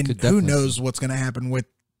talent. Who knows what's going to happen with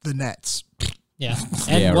the Nets. Yeah.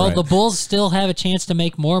 And the Bulls still have a chance to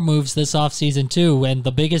make more moves this offseason too. And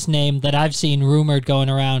the biggest name that I've seen rumored going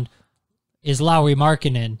around is Lauri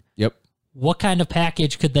Markkanen. Yep. What kind of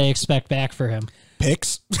package could they expect back for him?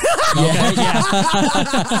 Picks. Okay, yeah.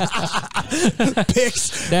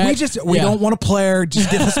 Picks. We don't want a player. Just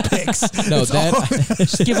give us picks.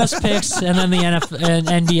 Just give us picks, and then the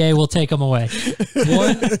NBA will take them away.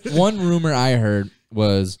 One rumor I heard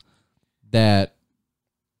was that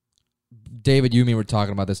David, you and me were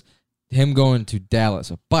talking about this, him going to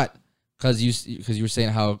Dallas, but because you were saying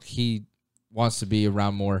how he wants to be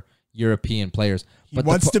around more European players. He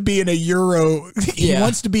wants to be in a Euro. He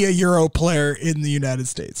wants to be a Euro player in the United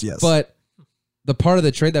States. Yes, but the part of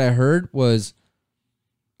the trade that I heard was,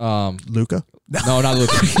 Luka. No, not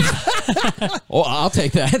Luka. Oh, I'll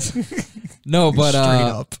take that. No, but Straight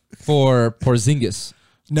up. for Porzingis.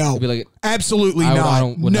 No, like, absolutely not.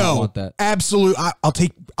 not. Would not want that. Absolutely.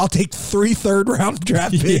 I'll take 3 third-round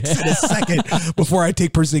draft picks in a second before I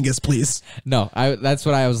take Porzingis, please. No, that's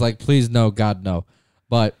what I was like. Please, no, God, no.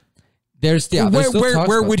 But there's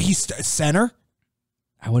where would he center?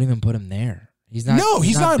 I wouldn't even put him there. He's not. No,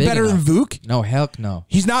 he's not better than Vuk. No, heck no.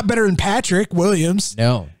 He's not better than Patrick Williams.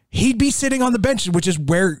 No, he'd be sitting on the bench, which is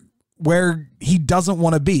where he doesn't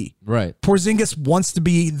want to be. Right. Porzingis wants to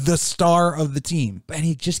be the star of the team, and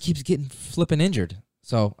he just keeps getting flipping injured.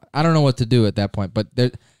 So I don't know what to do at that point. But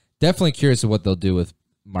they're definitely curious of what they'll do with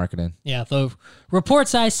marketing. Yeah, the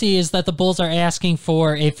reports I see is that the Bulls are asking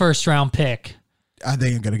for a first-round pick. I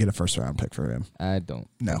think I'm going to get a first-round pick for him. I don't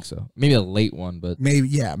think so. Maybe a late one, but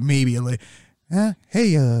maybe a late.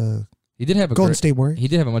 Hey, he did have a Golden State Warrior. He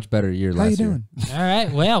did have a much better year last year. How you doing? All right.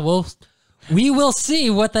 Well, we will see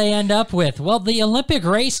what they end up with. Well, the Olympic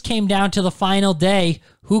race came down to the final day.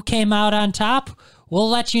 Who came out on top? We'll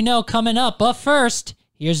let you know coming up. But first,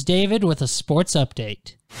 here's David with a sports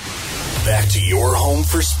update. Back to your home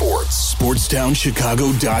for sports.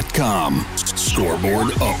 SportsTownChicago.com.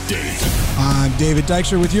 Scoreboard update. I'm David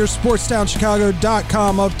Dykstra with your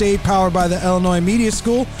SportsTownChicago.com update powered by the Illinois Media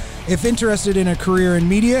School. If interested in a career in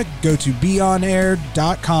media, go to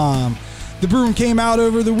BeOnAir.com. The Bruin came out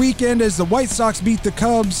over the weekend as the White Sox beat the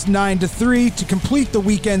Cubs 9-3 to complete the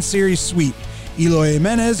weekend series sweep. Eloy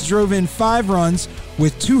Jimenez drove in 5 runs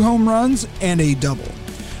with 2 home runs and a double.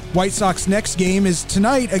 White Sox next game is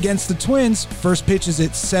tonight against the Twins. First pitch is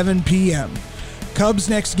at 7 p.m. Cubs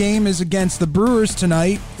next game is against the Brewers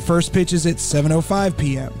tonight. First pitch is at 7:05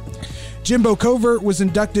 p.m. Jimbo Covert was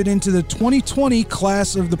inducted into the 2020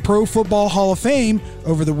 class of the Pro Football Hall of Fame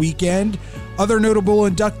over the weekend. Other notable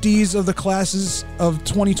inductees of the classes of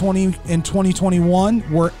 2020 and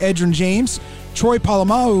 2021 were Edgerrin James, Troy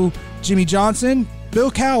Polamalu, Jimmy Johnson,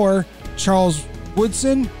 Bill Cowher, Charles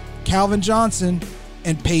Woodson, Calvin Johnson,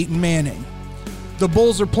 and Peyton Manning. The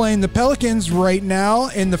Bulls are playing the Pelicans right now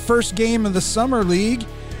in the first game of the Summer League,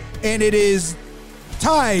 and it is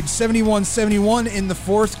tied 71-71 in the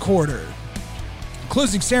fourth quarter.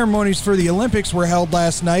 Closing ceremonies for the Olympics were held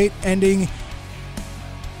last night, ending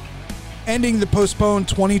the postponed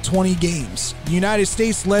 2020 games. The United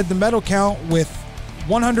States led the medal count with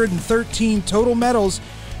 113 total medals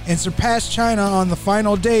and surpassed China on the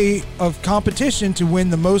final day of competition to win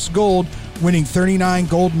the most gold, winning 39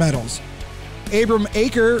 gold medals. Abram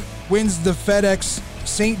Aker wins the FedEx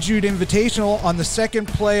St. Jude Invitational on the second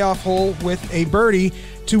playoff hole with a birdie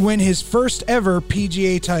to win his first ever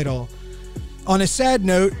PGA title. On a sad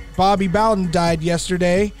note, Bobby Bowden died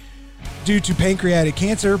yesterday due to pancreatic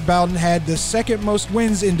cancer. Bowden had the second most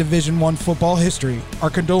wins in Division I football history. Our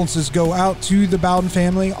condolences go out to the Bowden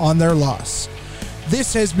family on their loss.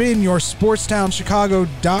 This has been your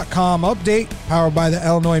SportsTownChicago.com update, powered by the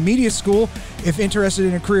Illinois Media School. If interested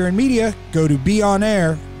in a career in media, go to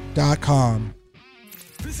BeOnAir.com.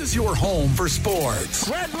 This is your home for sports.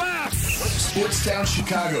 Red left.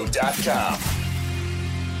 SportsTownChicago.com.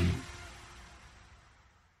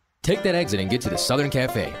 Take that exit and get to the Southern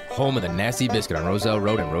Cafe, home of the Nasty Biscuit on Roselle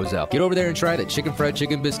Road in Roselle. Get over there and try the chicken fried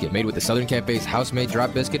chicken biscuit made with the Southern Cafe's house-made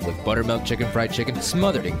drop biscuit with buttermilk chicken fried chicken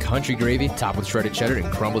smothered in country gravy, topped with shredded cheddar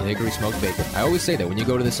and crumbled hickory smoked bacon. I always say that when you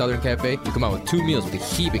go to the Southern Cafe, you come out with 2 meals with the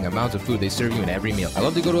heaping amounts of food they serve you in every meal. I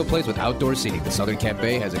love to go to a place with outdoor seating. The Southern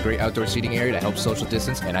Cafe has a great outdoor seating area that helps social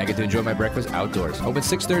distance, and I get to enjoy my breakfast outdoors. Open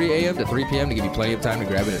 6:30 a.m. to 3 p.m. to give you plenty of time to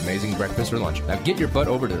grab an amazing breakfast for lunch. Now get your butt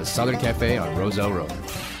over to the Southern Cafe on Roselle Road.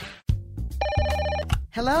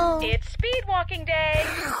 Hello? It's speed walking day.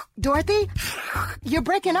 Dorothy? You're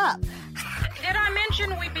breaking up. Did I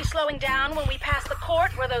mention we'd be slowing down when we pass the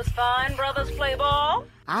court where those fine brothers play ball?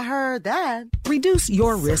 I heard that. Reduce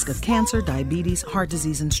your risk of cancer, diabetes, heart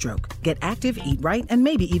disease, and stroke. Get active, eat right, and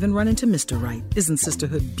maybe even run into Mr. Right. Isn't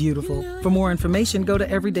sisterhood beautiful? For more information, go to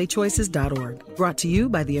everydaychoices.org. Brought to you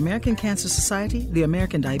by the American Cancer Society, the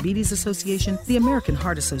American Diabetes Association, the American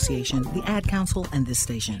Heart Association, the Ad Council, and this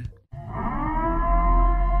station.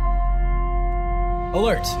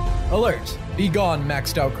 Alert! Alert! Be gone,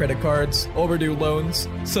 maxed out credit cards, overdue loans,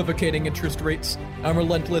 suffocating interest rates, and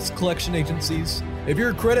relentless collection agencies. If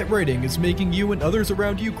your credit rating is making you and others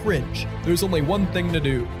around you cringe, there's only one thing to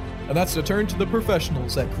do, and that's to turn to the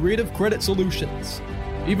professionals at Creative Credit Solutions.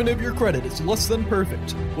 Even if your credit is less than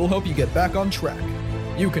perfect, we'll help you get back on track.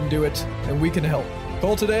 You can do it, and we can help.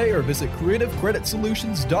 Call today or visit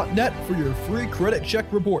creativecreditsolutions.net for your free credit check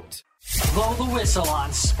report. Blow the whistle on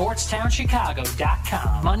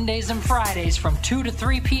SportsTownChicago.com. Mondays and Fridays from 2 to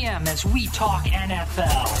 3 p.m. as we talk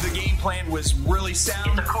NFL. The game plan was really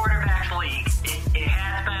sound. It's a quarterback league. It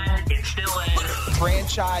has been. It still is.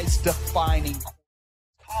 Franchise-defining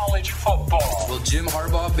College football. Will Jim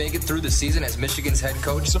Harbaugh make it through the season as Michigan's head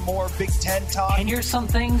coach? Some more Big Ten talk. And here's some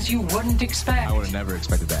things you wouldn't expect. I would have never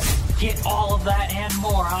expected that. Get all of that and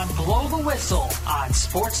more on Blow the Whistle on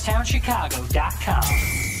SportsTownChicago.com.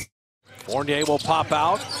 Fournier will pop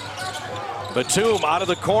out. Batum out of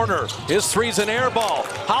the corner. His three's an air ball.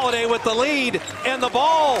 Holiday with the lead and the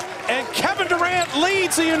ball. And Kevin Durant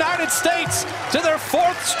leads the United States to their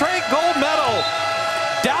 4th straight gold medal.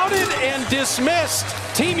 Doubted and dismissed.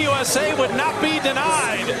 Team USA would not be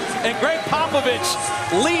denied. And Greg Popovich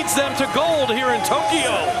leads them to gold here in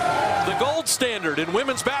Tokyo. The gold standard in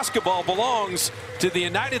women's basketball belongs to the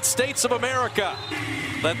United States of America.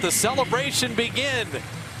 Let the celebration begin.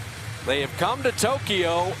 They have come to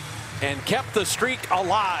Tokyo and kept the streak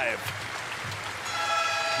alive.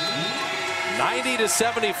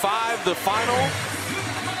 90-75, the final.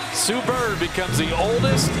 Sue Bird becomes the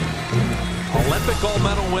oldest Olympic gold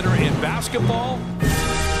medal winner in basketball.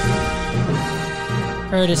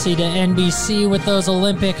 Courtesy to NBC with those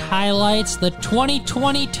Olympic highlights. The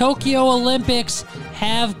 2020 Tokyo Olympics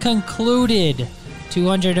have concluded.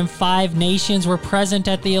 205 nations were present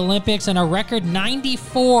at the Olympics, and a record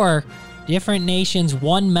 94 different nations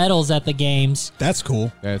won medals at the games. That's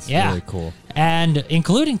cool. That's really cool. And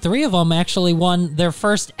including 3 of them actually won their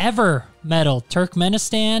first ever medal.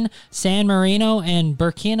 Turkmenistan, San Marino, and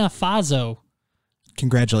Burkina Faso.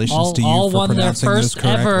 Congratulations to you all for won their pronouncing those first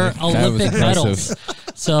ever correctly. Olympic medals.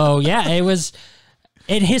 So, yeah, it was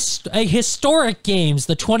a historic games,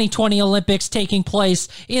 the 2020 Olympics taking place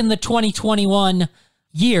in the 2021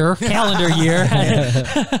 calendar year.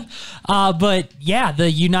 But yeah, the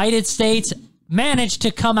United States managed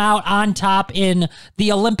to come out on top in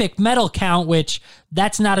the Olympic medal count, which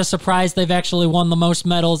that's not a surprise. They've actually won the most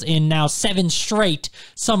medals in now 7 straight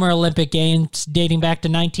Summer Olympic Games dating back to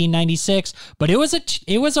 1996. But it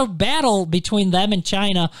was a battle between them and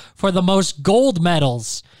China for the most gold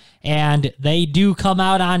medals. And they do come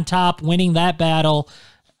out on top, winning that battle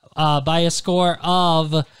by a score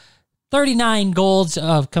of 39 golds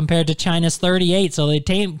compared to China's 38. So they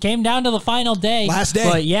came down to the final day. Last day.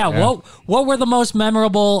 But yeah. What were the most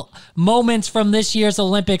memorable moments from this year's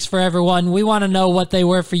Olympics for everyone? We want to know what they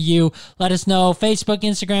were for you. Let us know. Facebook,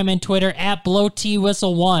 Instagram, and Twitter at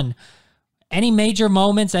BlowTWhistle1. Any major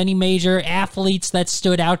moments, any major athletes that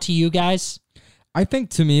stood out to you guys? I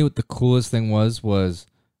think to me what the coolest thing was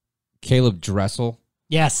Caleb Dressel.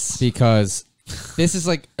 Yes. Because this is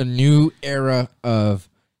like a new era of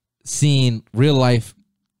seeing real life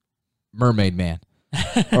Mermaid Man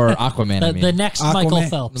or Aquaman. The next Aquaman. Michael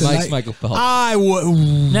Phelps. The next Michael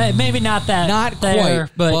Phelps. Maybe not that. Not there,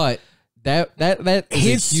 quite, but that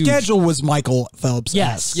his schedule was Michael Phelps.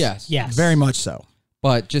 Yes. Very much so.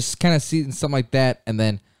 But just kind of seeing something like that, and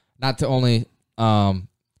then not to only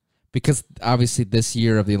because obviously this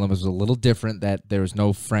year of the Olympics was a little different, that there was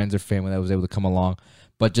no friends or family that was able to come along,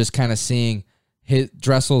 but just kind of seeing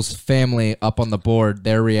Dressel's family up on the board,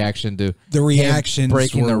 their reaction to the reactions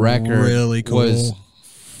breaking the record really cool. Was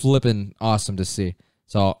flipping awesome to see.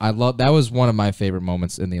 So I love that. Was one of my favorite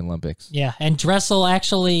moments in the Olympics. Yeah, and Dressel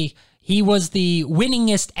actually, he was the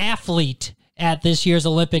winningest athlete at this year's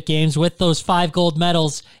Olympic Games with those 5 gold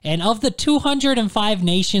medals. And of the 205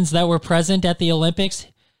 nations that were present at the Olympics,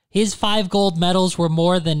 his 5 gold medals were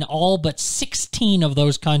more than all but 16 of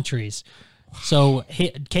those countries. So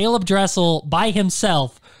Caleb Dressel by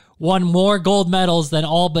himself won more gold medals than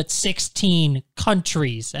all but 16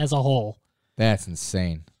 countries as a whole. That's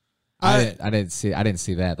insane. I didn't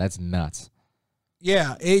see that. That's nuts.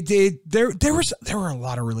 Yeah, there were a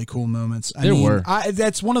lot of really cool moments. There were.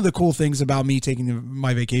 That's one of the cool things about me taking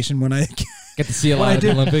my vacation when I get to see a lot of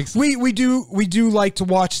the Olympics. We do like to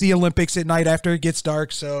watch the Olympics at night after it gets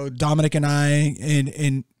dark. So Dominic and I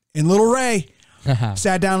and little Ray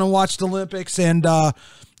sat down and watched the Olympics, and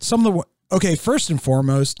first and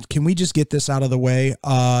foremost, can we just get this out of the way?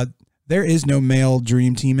 There is no male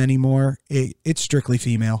dream team anymore. It's strictly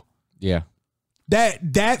female. Yeah.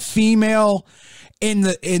 That female, and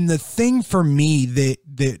the thing for me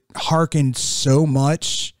that harkened so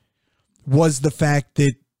much was the fact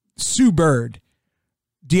that Sue Bird,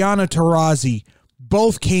 Diana Taurasi,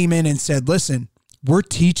 both came in and said, listen, we're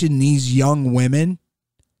teaching these young women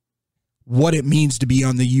what it means to be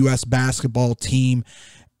on the U.S. basketball team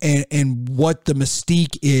and what the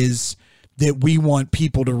mystique is that we want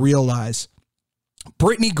people to realize.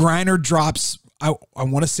 Brittany Griner drops, I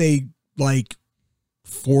want to say like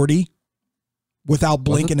 40 without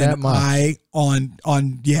blinking an eye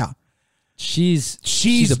on yeah.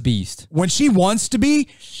 She's a beast. When she wants to be,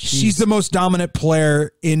 she's the most dominant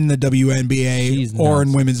player in the WNBA or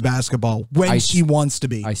in women's basketball when she wants to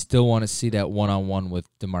be. I still want to see that one-on-one with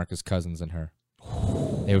DeMarcus Cousins and her.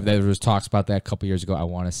 There was talks about that a couple years ago. I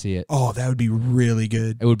want to see it. Oh, that would be really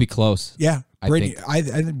good. It would be close. Yeah. Brittany,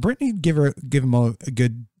 I Brittany give him a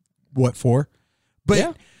good what for.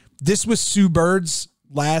 But this was Sue Bird's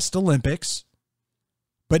last Olympics.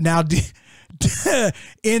 But now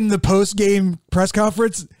in the post-game press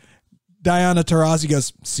conference, Diana Taurasi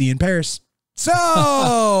goes, "See you in Paris."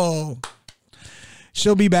 So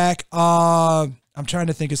she'll be back. I'm trying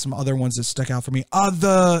to think of some other ones that stuck out for me.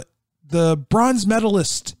 The bronze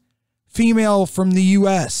medalist female from the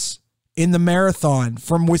U.S. in the marathon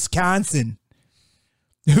from Wisconsin,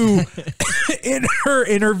 who in her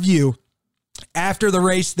interview after the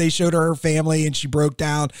race, they showed her family and she broke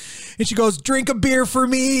down and she goes, "Drink a beer for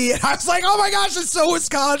me." And I was like, oh my gosh, it's so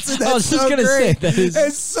Wisconsin. That's so great.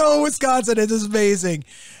 It's so Wisconsin. It is amazing.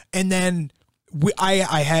 And then I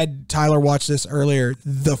had Tyler watch this earlier.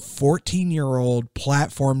 The 14-year-old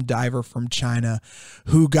platform diver from China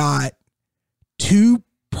who got 2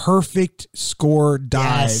 perfect score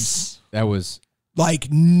dives. Yes. That was like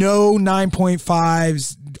no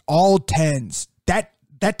 9.5s, all 10s.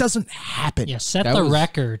 That doesn't happen. Yeah, set the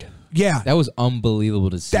record. Yeah. That was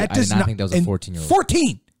unbelievable to see. I did not think that was a 14-year-old.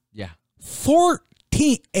 14. Yeah.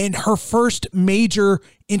 14 in her first major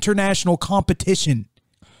international competition.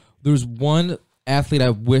 There was one athlete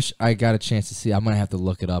I wish I got a chance to see. I'm going to have to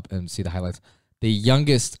look it up and see the highlights. The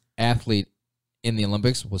youngest athlete in the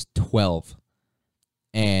Olympics was 12.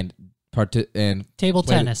 And table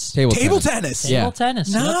tennis. Table tennis. Table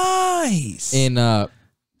tennis. Nice. In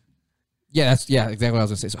that's exactly what I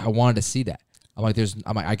was gonna say. So I wanted to see that. I'm like,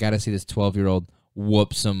 I gotta see this 12-year-old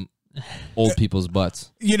whoop some old people's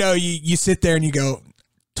butts. You know, you sit there and you go,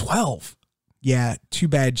 12. Yeah, too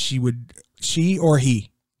bad she would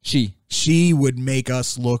make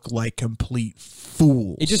us look like complete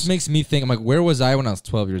fools. It just makes me think. I'm like, where was I when I was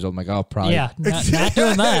 12 years old? I'm like, oh, probably not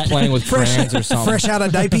doing that. Playing with friends or something. Fresh out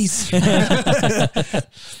of diapers.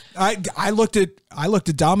 I looked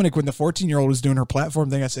at Dominic when the 14-year-old was doing her platform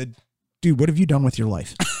thing. I said, "Dude, what have you done with your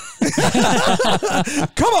life?"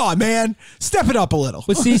 Come on, man. Step it up a little.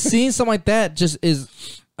 But see, seeing something like that just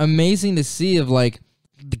is amazing to see, of like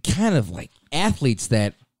the kind of like athletes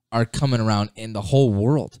that are coming around in the whole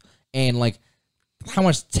world, and like how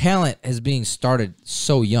much talent is being started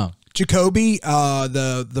so young. Jacoby,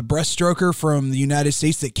 the breaststroker from the United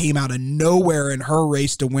States that came out of nowhere in her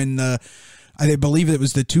race to win I believe it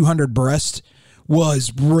was the 200 breast,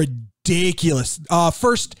 was ridiculous.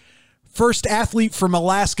 First athlete from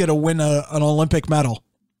Alaska to win an Olympic medal.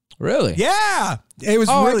 Really? Yeah. It was.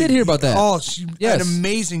 I did hear about that. Oh, she had an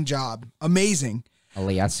amazing job. Amazing.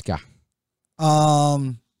 Alaska.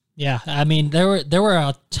 Yeah, I mean, there were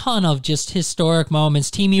a ton of just historic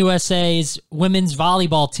moments. Team USA's women's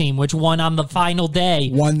volleyball team, which won on the final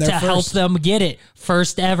day to help them get it.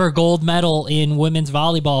 First ever gold medal in women's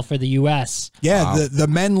volleyball for the U.S. Yeah, wow. The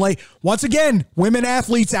men once again, women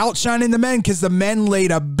athletes outshining the men because the men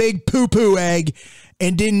laid a big poo-poo egg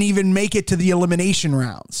and didn't even make it to the elimination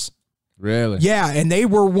rounds. Really? Yeah, and they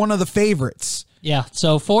were one of the favorites. Yeah,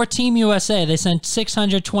 so for Team USA, they sent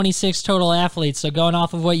 626 total athletes. So going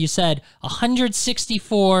off of what you said,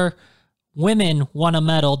 164 women won a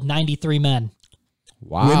medal, 93 men.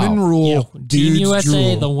 Wow. Women rule. Yeah, Team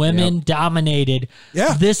USA, the women dominated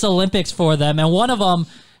this Olympics for them. And one of them,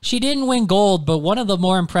 she didn't win gold, but one of the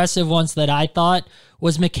more impressive ones that I thought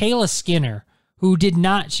was Michaela Skinner, who did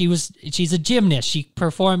not, she's a gymnast. She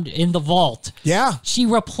performed in the vault. Yeah. She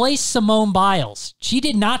replaced Simone Biles. She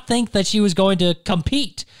did not think that she was going to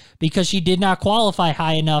compete because she did not qualify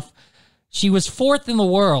high enough. She was fourth in the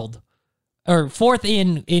world, or fourth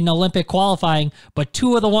in Olympic qualifying, but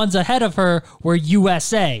 2 of the ones ahead of her were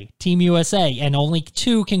USA, Team USA, and only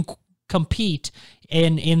 2 can compete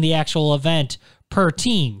in the actual event per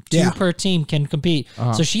team. 2 per team can compete.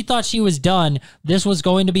 So she thought she was done. This was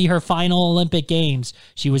going to be her final Olympic Games.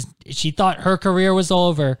 She thought her career was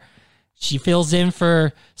over. She fills in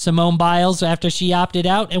for Simone Biles after she opted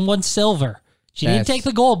out and won silver. She didn't take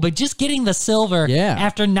the gold, but just getting the silver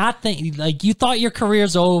after not thinking, like, you thought your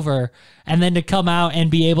career's over, and then to come out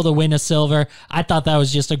and be able to win a silver, I thought that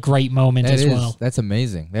was just a great moment as well. That's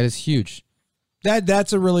amazing. That is huge.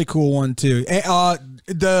 That's a really cool one too.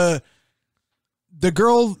 The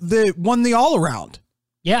girl that won the all-around.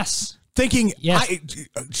 Yes. thinking,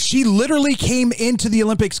 she literally came into the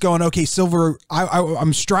Olympics going, okay, silver,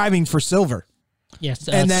 I'm striving for silver. Yes,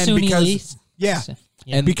 and then Suni because Lee.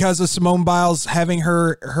 and because of Simone Biles having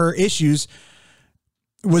her issues,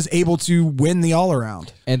 was able to win the all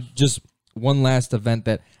around. And just one last event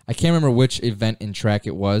that I can't remember which event in track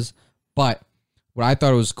it was, but what I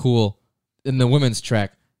thought was cool in the women's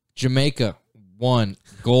track, Jamaica won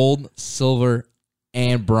gold, silver,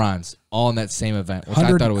 and bronze all in that same event, which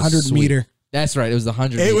I thought it was 100 sweet. meter. That's right. It was the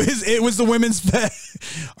 100. It was the women's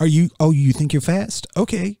Are you? Oh, you think you're fast?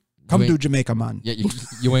 Okay, come to Jamaica, man. Yeah,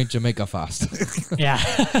 you ain't Jamaica fast.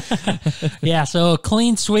 Yeah. So a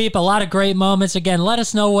clean sweep, a lot of great moments. Again, let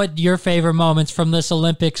us know what your favorite moments from this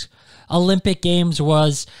Olympic Games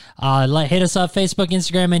was. Hit us up Facebook,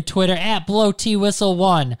 Instagram, and Twitter at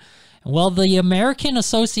BlowTWhistle1. Well, the American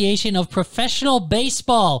Association of Professional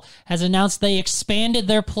Baseball has announced they expanded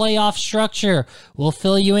their playoff structure. We'll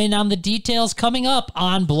fill you in on the details coming up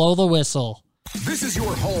on Blow the Whistle. This is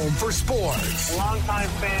your home for sports. Longtime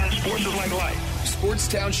fan, sports is like life.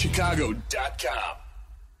 SportsTownChicago.com.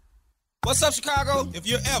 What's up, Chicago? If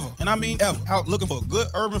you're ever, and I mean ever, out looking for good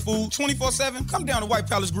urban food 24/7, come down to White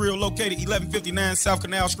Palace Grill, located 1159 South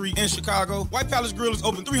Canal Street in Chicago. White Palace Grill is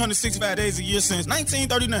open 365 days a year since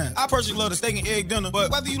 1939. I personally love the steak and egg dinner,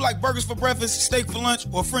 but whether you like burgers for breakfast, steak for lunch,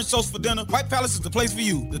 or French toast for dinner, White Palace is the place for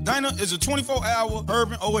you. The diner is a 24-hour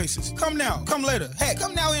urban oasis. Come now, come later. Heck,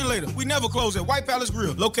 come now and later. We never close at White Palace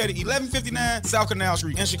Grill, located 1159 South Canal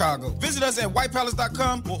Street in Chicago. Visit us at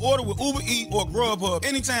whitepalace.com or order with Uber Eats or Grubhub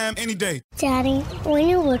anytime, any day. Daddy, when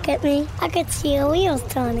you look at me, I could see your wheels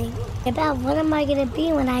turning. About what am I going to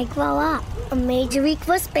be when I grow up? A Major League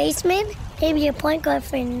First baseman? Maybe a point guard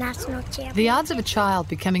for a national champion. The odds of a child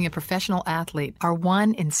becoming a professional athlete are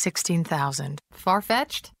 1 in 16,000.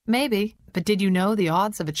 Far-fetched? Maybe. But did you know the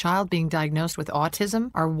odds of a child being diagnosed with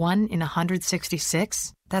autism are 1 in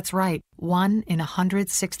 166? That's right, 1 in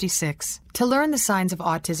 166. To learn the signs of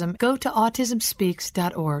autism, go to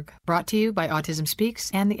autismspeaks.org. Brought to you by Autism Speaks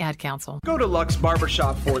and the Ad Council. Go to Lux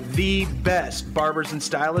Barbershop for the best barbers and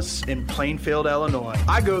stylists in Plainfield, Illinois.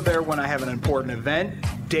 I go there when I have an important event,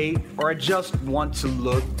 date, or I just want to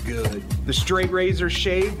look good. The straight razor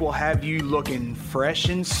shave will have you looking fresh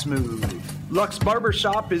and smooth. Lux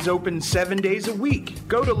Barbershop is open 7 days a week.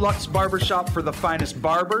 Go to Lux Barbershop for the finest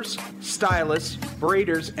barbers, stylists,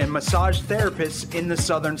 braiders, and massage therapists in the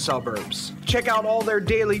southern suburbs. Check out all their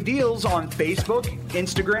daily deals on Facebook,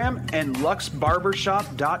 Instagram, and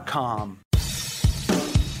luxbarbershop.com.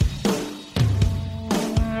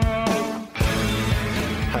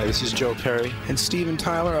 Hi, this is Joe Perry and Steven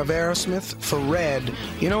Tyler of Aerosmith for Red.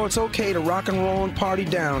 You know, it's okay to rock and roll and party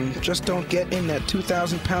down. Just don't get in that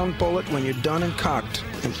 2,000-pound bullet when you're done and cocked.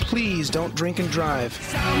 And please don't drink and drive.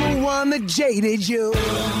 I'm the one that jaded you.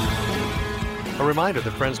 A reminder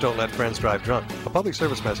that friends don't let friends drive drunk. A public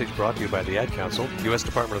service message brought to you by the Ad Council, U.S.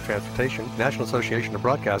 Department of Transportation, National Association of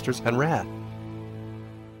Broadcasters, and RAD.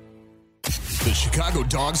 The Chicago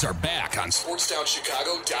Dogs are back on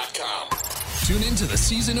SportsTownChicago.com. Tune in to the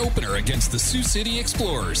season opener against the Sioux City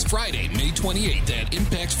Explorers, Friday, May 28th at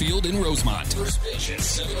Impact Field in Rosemont. First pitch at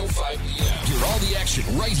 7:05 p.m. Hear all the action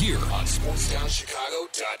right here on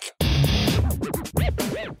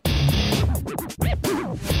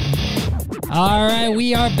SportsTownChicago.com. All right,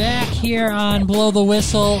 we are back here on Blow the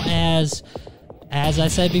Whistle. As I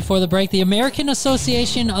said before the break, the American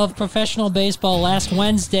Association of Professional Baseball last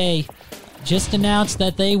Wednesday just announced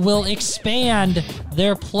that they will expand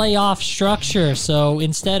their playoff structure. So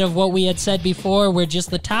instead of what we had said before, where just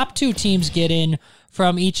the top 2 teams get in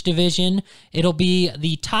from each division, it'll be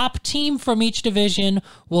the top team from each division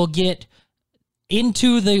will get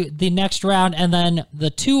into the next round, and then the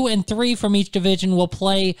 2 and 3 from each division will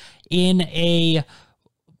play in a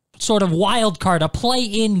sort of wild card, a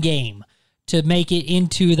play-in game to make it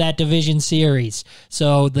into that division series.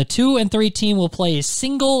 So the 2 and 3 team will play a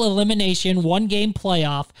single elimination 1-game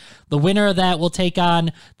playoff. The winner of that will take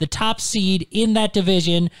on the top seed in that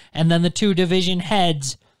division, and then the 2 division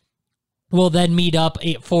heads will then meet up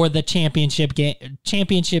for the championship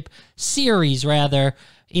series rather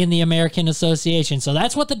in the American Association. So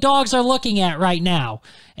that's what the Dogs are looking at right now.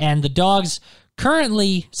 And the Dogs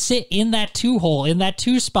currently sit in that 2 hole, in that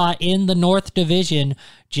 2 spot in the North Division,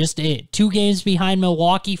 just 2 games behind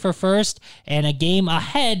Milwaukee for first and a game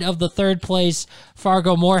ahead of the 3rd place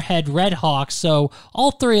Fargo-Moorhead Redhawks. So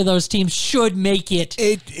all 3 of those teams should make it.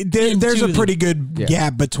 There's a pretty good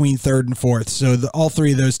gap between 3rd and 4th. So all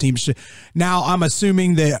 3 of those teams should. Now, I'm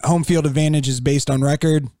assuming the home field advantage is based on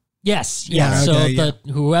record. Yes. Yeah, okay, so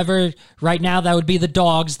whoever right now, that would be the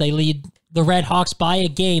Dogs. They lead the Red Hawks by a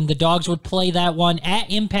game. The Dogs would play that one at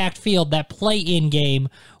Impact Field, that play-in game.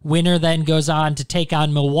 Winner then goes on to take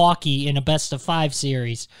on Milwaukee in a best-of-5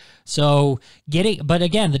 series. So but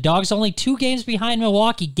again, the Dogs only 2 games behind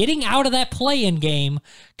Milwaukee. Getting out of that play-in game,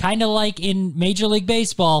 kind of like in Major League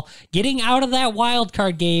Baseball, getting out of that wild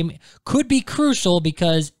card game could be crucial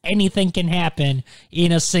because anything can happen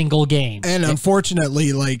in a single game. And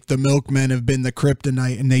unfortunately, like, the Milkmen have been the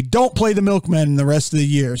kryptonite, and they don't play the Milkmen the rest of the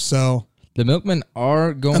year. So the Milkmen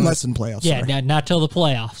are going unless in playoffs. Yeah, sorry. not till the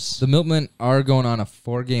playoffs. The Milkmen are going on a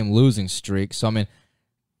 4-game losing streak. So I mean,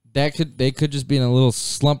 they could just be in a little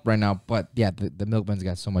slump right now. But yeah, the Milkmen's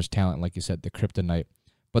got so much talent, like you said, the kryptonite.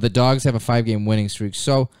 But the Dogs have a 5-game winning streak.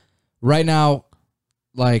 So right now,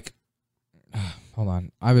 like, hold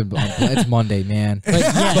on, it's Monday, man. But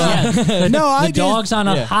yeah. The Dogs on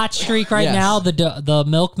a hot streak right Yes. now. The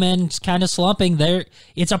Milkmen's kind of slumping.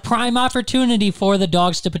 It's a prime opportunity for the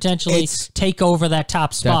Dogs to potentially take over that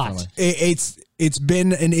top spot. It's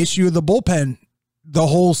been an issue of the bullpen the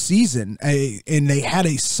whole season, and they had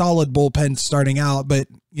a solid bullpen starting out, but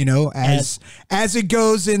you know, as it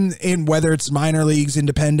goes in whether it's minor leagues,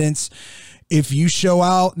 independents, if you show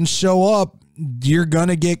out and show up, you're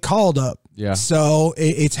gonna get called up. Yeah. So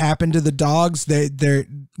it's happened to the Dogs. They're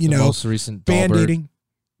most recent band-aiding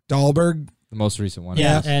Dahlberg. The most recent one.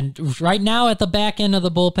 Yeah, and right now at the back end of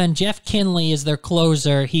the bullpen, Jeff Kinley is their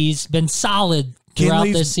closer. He's been solid throughout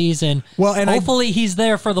this season. Well, and hopefully he's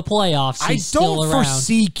there for the playoffs. He's I don't still around.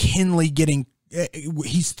 foresee Kinley getting.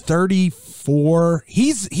 He's 34.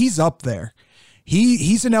 He's up there.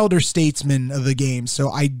 He's an elder statesman of the game,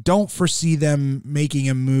 so I don't foresee them making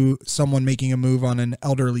a move. Someone making a move on an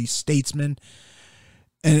elderly statesman,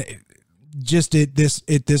 and just at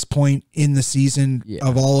this point in the season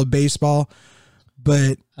of all of baseball.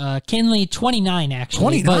 But Kinley, 29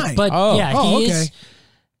 actually. 29. But he okay. is.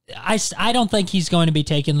 I don't think he's going to be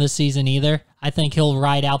taken this season either. I think he'll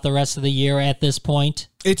ride out the rest of the year at this point.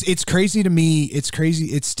 It's crazy to me. It's crazy.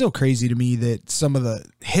 It's still crazy to me that some of the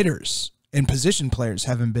hitters and position players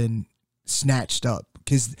haven't been snatched up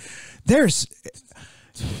because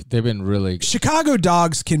they've been really Chicago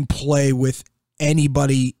Dogs can play with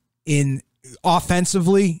anybody in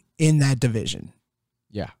offensively in that division.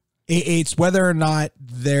 Yeah. It's whether or not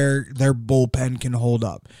their bullpen can hold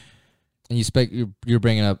up. And you're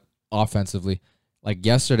bringing up offensively, like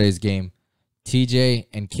yesterday's game, TJ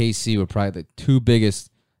and KC were probably the 2 biggest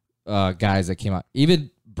guys that came out.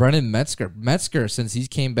 Even Brennan Metzger, since he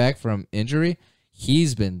came back from injury,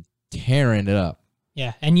 he's been tearing it up.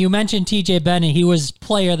 Yeah, and you mentioned TJ Bennett. He was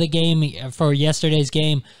player of the game for yesterday's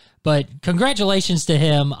game. But congratulations to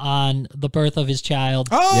him on the birth of his child.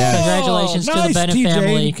 Oh, yeah. Congratulations to the Bennett TJ.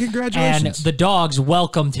 family. Congratulations. And the Dogs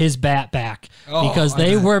welcomed his bat back because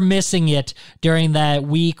they were missing it during that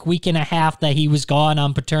week and a half that he was gone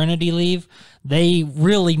on paternity leave. They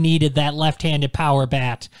really needed that left-handed power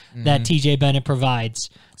bat that TJ Bennett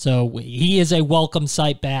provides. So he is a welcome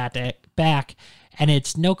sight back. And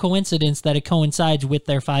it's no coincidence that it coincides with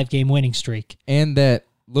their 5-game winning streak. And that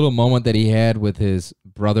little moment that he had with his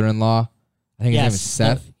brother-in-law, I think his name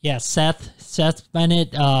is Seth. Seth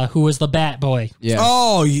Bennett, who was the bat boy. Yeah.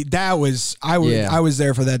 Oh, that was I was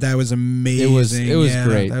there for that. That was amazing. It was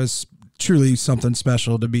great. That was truly something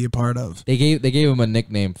special to be a part of. They gave him a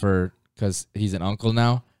nickname because he's an uncle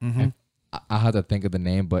now. Mm-hmm. I had to think of the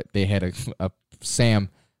name, but they had a Sam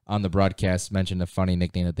on the broadcast mentioned a funny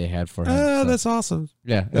nickname that they had for him. Oh, that's awesome.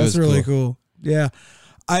 Yeah, that's really cool. Yeah,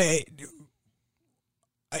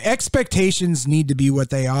 expectations need to be what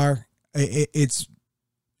they are. It's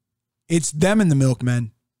them and the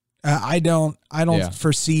Milkmen. I don't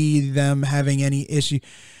foresee them having any issue.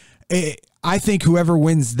 I think whoever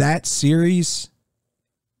wins that series,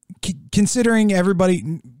 considering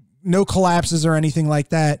everybody, no collapses or anything like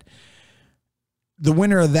that, the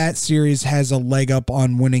winner of that series has a leg up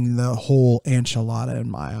on winning the whole enchilada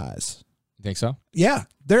in my eyes. You think so? Yeah.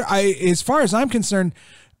 As far as I'm concerned,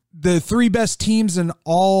 the 3 best teams in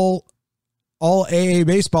all AA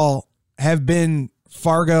baseball have been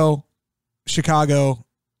Fargo, Chicago,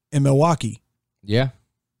 and Milwaukee. Yeah.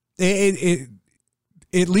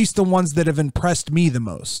 At least the ones that have impressed me the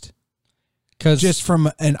most. Just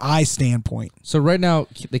from an eye standpoint. So right now,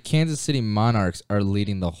 the Kansas City Monarchs are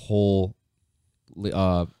leading the whole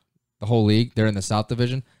league. They're in the South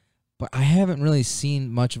Division, but I haven't really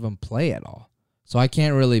seen much of them play at all. So I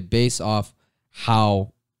can't really base off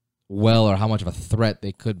how well or how much of a threat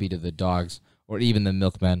they could be to the Dogs or even the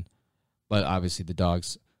Milkmen, but obviously the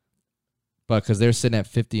Dogs. But because they're sitting at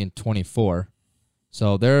 50-24,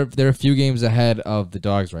 so they're a few games ahead of the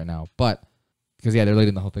Dogs right now. But Because, they're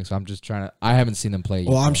leading the whole thing. So I'm just trying to – I haven't seen them play.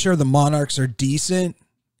 Well, I'm sure the Monarchs are decent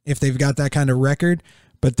if they've got that kind of record.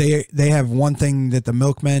 But they have one thing that the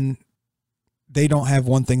Milkmen – they don't have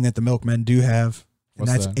one thing that the Milkmen do have, and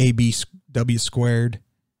What's that's that? ABW squared.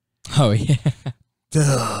 Oh, yeah.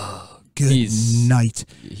 Good night.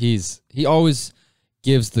 He always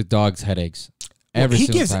gives the Dogs headaches. He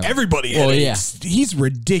gives everybody headaches. Yeah. He's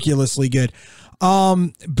ridiculously good.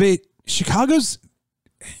 But Chicago's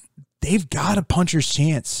 – they've got a puncher's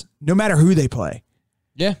chance no matter who they play.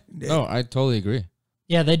 Yeah. No, I totally agree.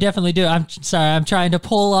 Yeah, they definitely do. I'm sorry. I'm trying to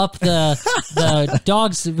pull up the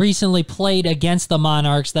Dogs recently played against the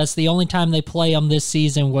Monarchs. That's the only time they play them this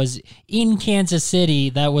season was in Kansas City.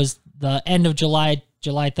 That was the end of July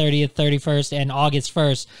 30th, 31st, and August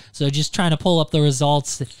 1st. So just trying to pull up the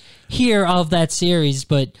results here of that series.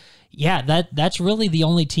 But yeah, that's really the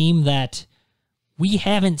only team that we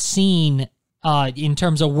haven't seen in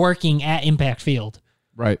terms of working at Impact Field.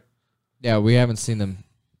 Right. Yeah, we haven't seen them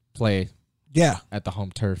play. Yeah, at the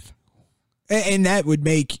home turf, and that would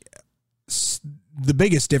make the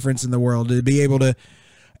biggest difference in the world to be able to.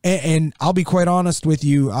 And I'll be quite honest with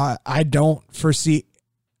you, I don't foresee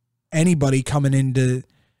anybody coming into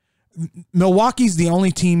Milwaukee's the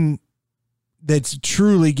only team that's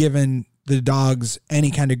truly given the Dogs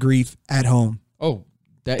any kind of grief at home. Oh,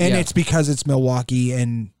 it's because it's Milwaukee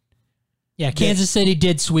and Kansas City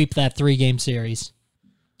did sweep that 3-game series.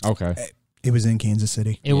 Okay. It was in Kansas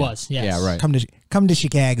City. It was, yes. Yeah, right. Come to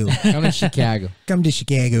Chicago. Come to Chicago. Come to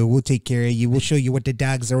Chicago. We'll take care of you. We'll show you what the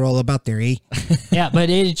Dogs are all about there, eh? Yeah, but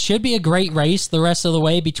it should be a great race the rest of the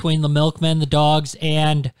way between the Milkmen, the Dogs,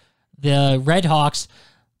 and the Redhawks.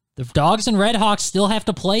 The Dogs and Redhawks still have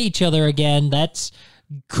to play each other again. That's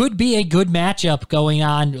could be a good matchup going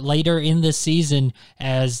on later in this season,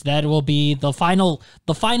 as that will be the final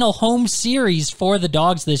home series for the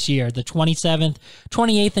Dogs this year, the 27th,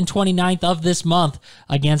 28th, and 29th of this month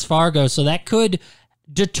against Fargo. So that could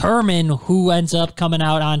determine who ends up coming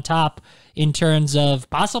out on top in terms of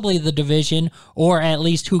possibly the division, or at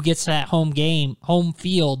least who gets that home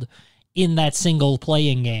field in that single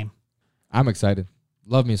playing game. I'm excited.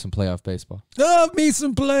 Love me some playoff baseball. Love me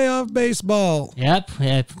some playoff baseball. Yep,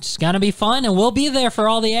 it's going to be fun, and we'll be there for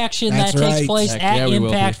all the action that takes place at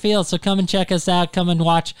Impact Field. So come and check us out. Come and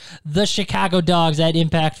watch the Chicago Dogs at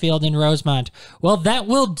Impact Field in Rosemont. Well, that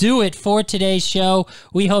will do it for today's show.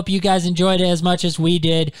 We hope you guys enjoyed it as much as we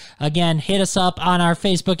did. Again, hit us up on our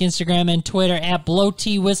Facebook, Instagram, and Twitter at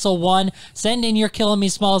BlowTWhistle1. Send in your Killing Me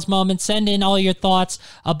Smalls moments. Send in all your thoughts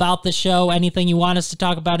about the show, anything you want us to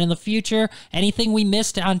talk about in the future, anything we missed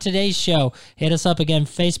on today's show. Hit us up again,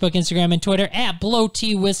 Facebook, Instagram, and Twitter at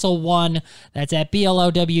BlowTWhistle1. That's at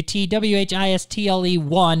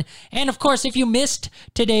BLOWTWHISTLE1. And of course, if you missed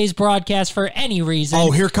today's broadcast for any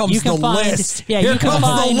reason, here comes the list. Yeah, here comes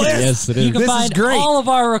the list. Yes, it is. You can This find is great. all of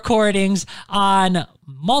our recordings on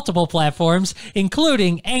multiple platforms,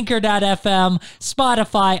 including Anchor.fm,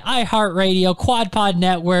 Spotify, iHeartRadio, QuadPod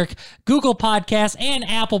Network, Google Podcasts, and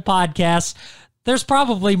Apple Podcasts. There's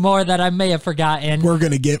probably more that I may have forgotten. We're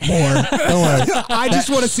going to get more. Don't worry. I just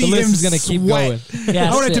want to see him is going to keep going.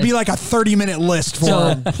 Yes, I want it to be like a 30-minute list for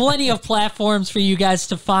him. Plenty of platforms for you guys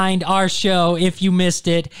to find our show if you missed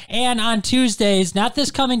it. And on Tuesdays, not this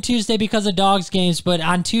coming Tuesday because of Dogs games, but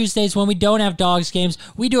on Tuesdays when we don't have Dogs games,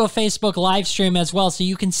 we do a Facebook live stream as well, so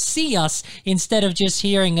you can see us instead of just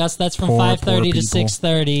hearing us. That's from 5:30 to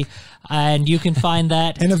 6:30. And you can find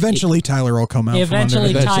that. And eventually Tyler will come out.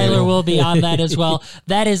 Eventually Tyler will be on that as well.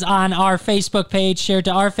 That is on our Facebook page, shared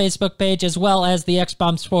to our Facebook page, as well as the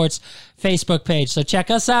X-Bomb Sports Facebook page. So check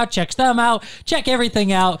us out, check them out, check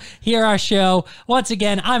everything out. Hear our show. Once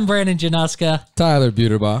again, I'm Brandon Januska. Tyler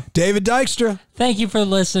Buterbaugh. David Dykstra. Thank you for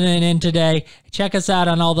listening in today. Check us out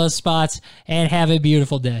on all those spots and have a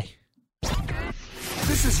beautiful day.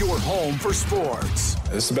 This is your home for sports.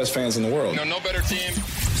 This is the best fans in the world. No better team.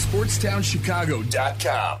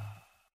 SportstownChicago.com.